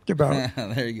I talked about.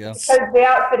 There you go. Because the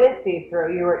outfit is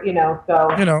see-through.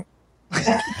 So.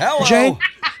 Hello.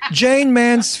 Jane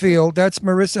Mansfield, that's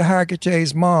Marissa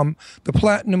Haggerty's mom, the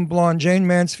platinum blonde Jane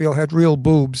Mansfield had real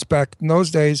boobs back in those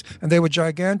days, and they were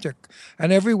gigantic.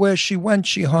 And everywhere she went,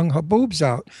 she hung her boobs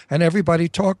out, and everybody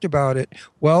talked about it.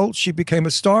 Well, she became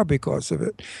a star because of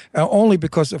it, only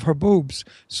because of her boobs.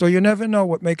 So you never know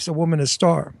what makes a woman a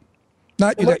star.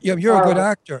 Not you that you're a good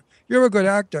actor. You're a good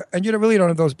actor, and you really don't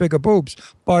have those bigger boobs.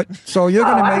 But so you're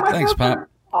going to make it. Thanks, Pop.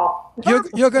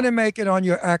 You're going to make it on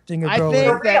your acting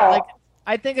ability.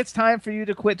 I think it's time for you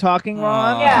to quit talking,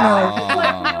 Ron.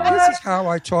 No, this is how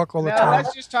I talk all the time.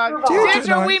 Let's just talk.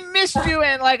 Deirdre, we missed you,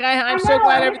 and I'm so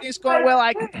glad everything's going well.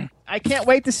 I can't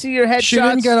wait to see your headshots. She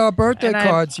didn't get our birthday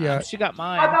cards yet. She got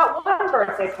mine. I got one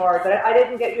birthday card, but I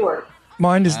didn't get yours.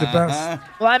 Mine is the best.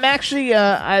 Well, I'm actually,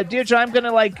 Deirdre, I'm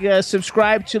gonna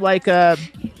subscribe to like a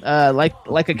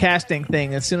casting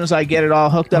thing. As soon as I get it all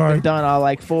hooked up and done,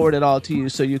 I'll forward it all to you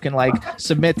so you can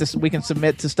submit this. We can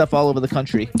submit to stuff all over the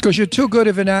country. Because you're too good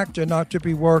of an actor not to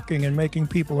be working and making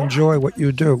people enjoy what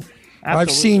you do. Absolutely.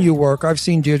 I've seen you work. I've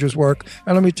seen Deirdre's work.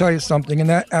 And let me tell you something. In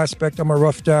that aspect, I'm a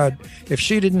rough dad. If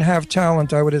she didn't have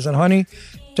talent, I would have said, honey,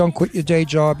 don't quit your day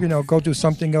job. Go do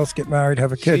something else, get married,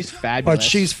 have a kid. She's fabulous. But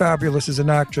she's fabulous as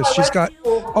an actress. She's got,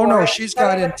 she's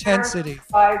got intensity.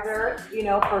 Advisor,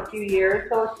 for a few years.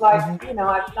 So it's like, I've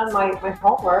done my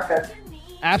homework.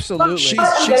 Absolutely. She's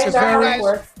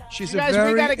a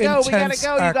very we gotta go, you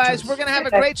guys. We're gonna have a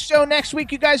great show next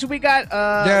week, you guys. We got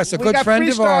a good friend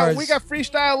of ours. We got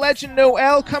freestyle legend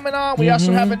Noel coming on. We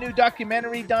also have a new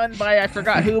documentary done by I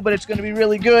forgot who, but it's gonna be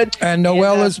really good. And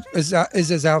Noel is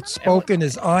as outspoken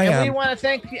as I am. And we want to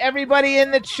thank everybody in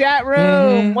the chat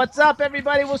room. What's up,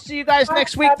 everybody? We'll see you guys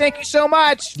next week. Thank you so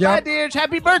much. Yep. Bye, Deirdre.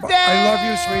 Happy birthday. I love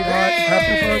you, sweetheart.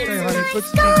 Happy birthday, honey. Good to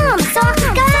see you. So I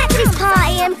could go out to this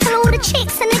party and pull all the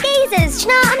chicks and the geezers. Do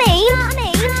you know what I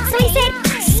mean? So he said,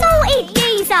 sorted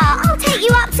geezer, I'll take you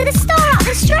up to the star up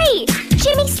the street.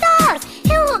 Jimmy Star